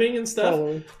 subscribing and stuff.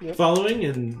 Following.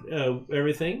 Yep. And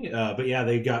everything. But yeah,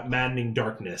 they got Maddening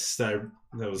Darkness. That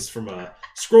was from a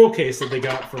scroll case that they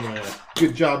got from a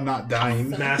Good job not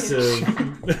dying. massive.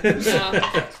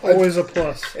 Always a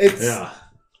plus. It's Yeah.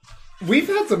 we've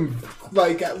had some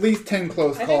like at least 10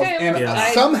 close I calls, think I and Yeah.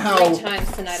 died somehow 3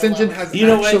 times tonight St. John alone. has You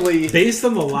know actually. what? Based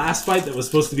on the last fight that was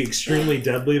supposed to be extremely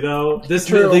deadly, though, this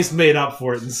True. at least made up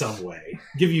for it in some way.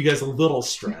 Give you guys a little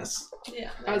stress. Yeah.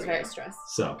 I was very stressed.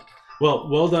 So,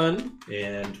 well done,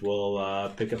 and we'll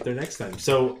pick up there next time.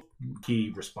 So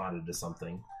he responded to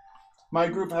something. My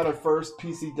group had a first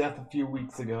PC death a few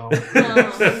weeks ago,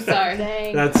 Oh, I'm sorry.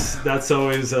 Dang. That's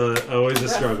always a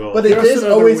struggle. but it Give us is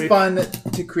another always week. fun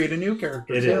to create a new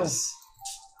character. It too. is.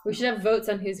 We should have votes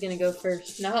on who's gonna go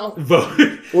first. No. Vote.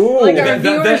 Ooh, Like our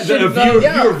viewers should vote.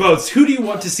 Viewer votes. Who do you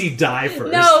want to see die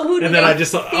first? No, who do And then they I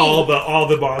just all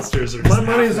the monsters are. My Just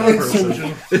money's half on the person.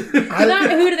 St. John. Not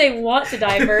who do they want to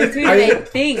die first. Who do they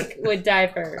think would die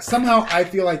first? somehow I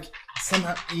feel like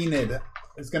Enid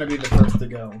is going to be the first to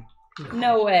go.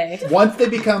 No way. Once they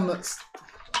become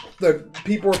the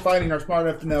people we're fighting are smart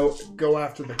enough to know go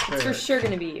after the It's for cleric. sure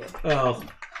gonna be you. Oh,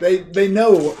 They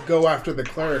know go after the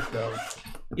cleric though.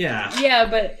 yeah. Yeah,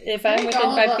 but if I I'm think within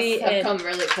all of 5 us feet have and come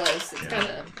really close. It's kind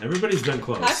of... Everybody's been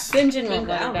close. Sinjin won't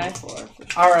let her die.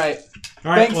 All right.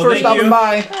 All right. Thanks well, for thank stopping you.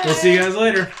 by. We'll see you guys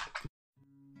later.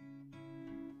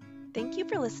 Thank you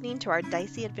for listening to our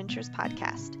Dicey Adventures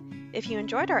podcast. If you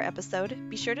enjoyed our episode,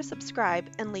 be sure to subscribe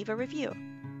and leave a review.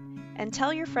 And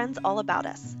tell your friends all about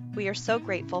us. We are so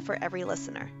grateful for every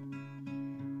listener.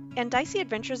 And Dicey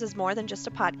Adventures is more than just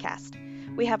a podcast.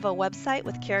 We have a website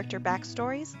with character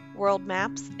backstories, world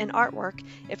maps, and artwork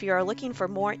if you are looking for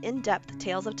more in-depth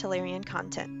Tales of Telerian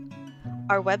content.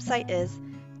 Our website is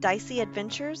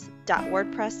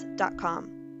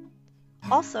diceyadventures.wordpress.com.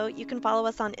 Also, you can follow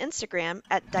us on Instagram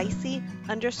at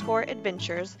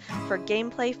dicey_adventures for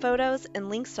gameplay photos and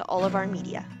links to all of our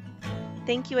media.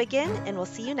 Thank you again, and we'll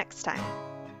see you next time.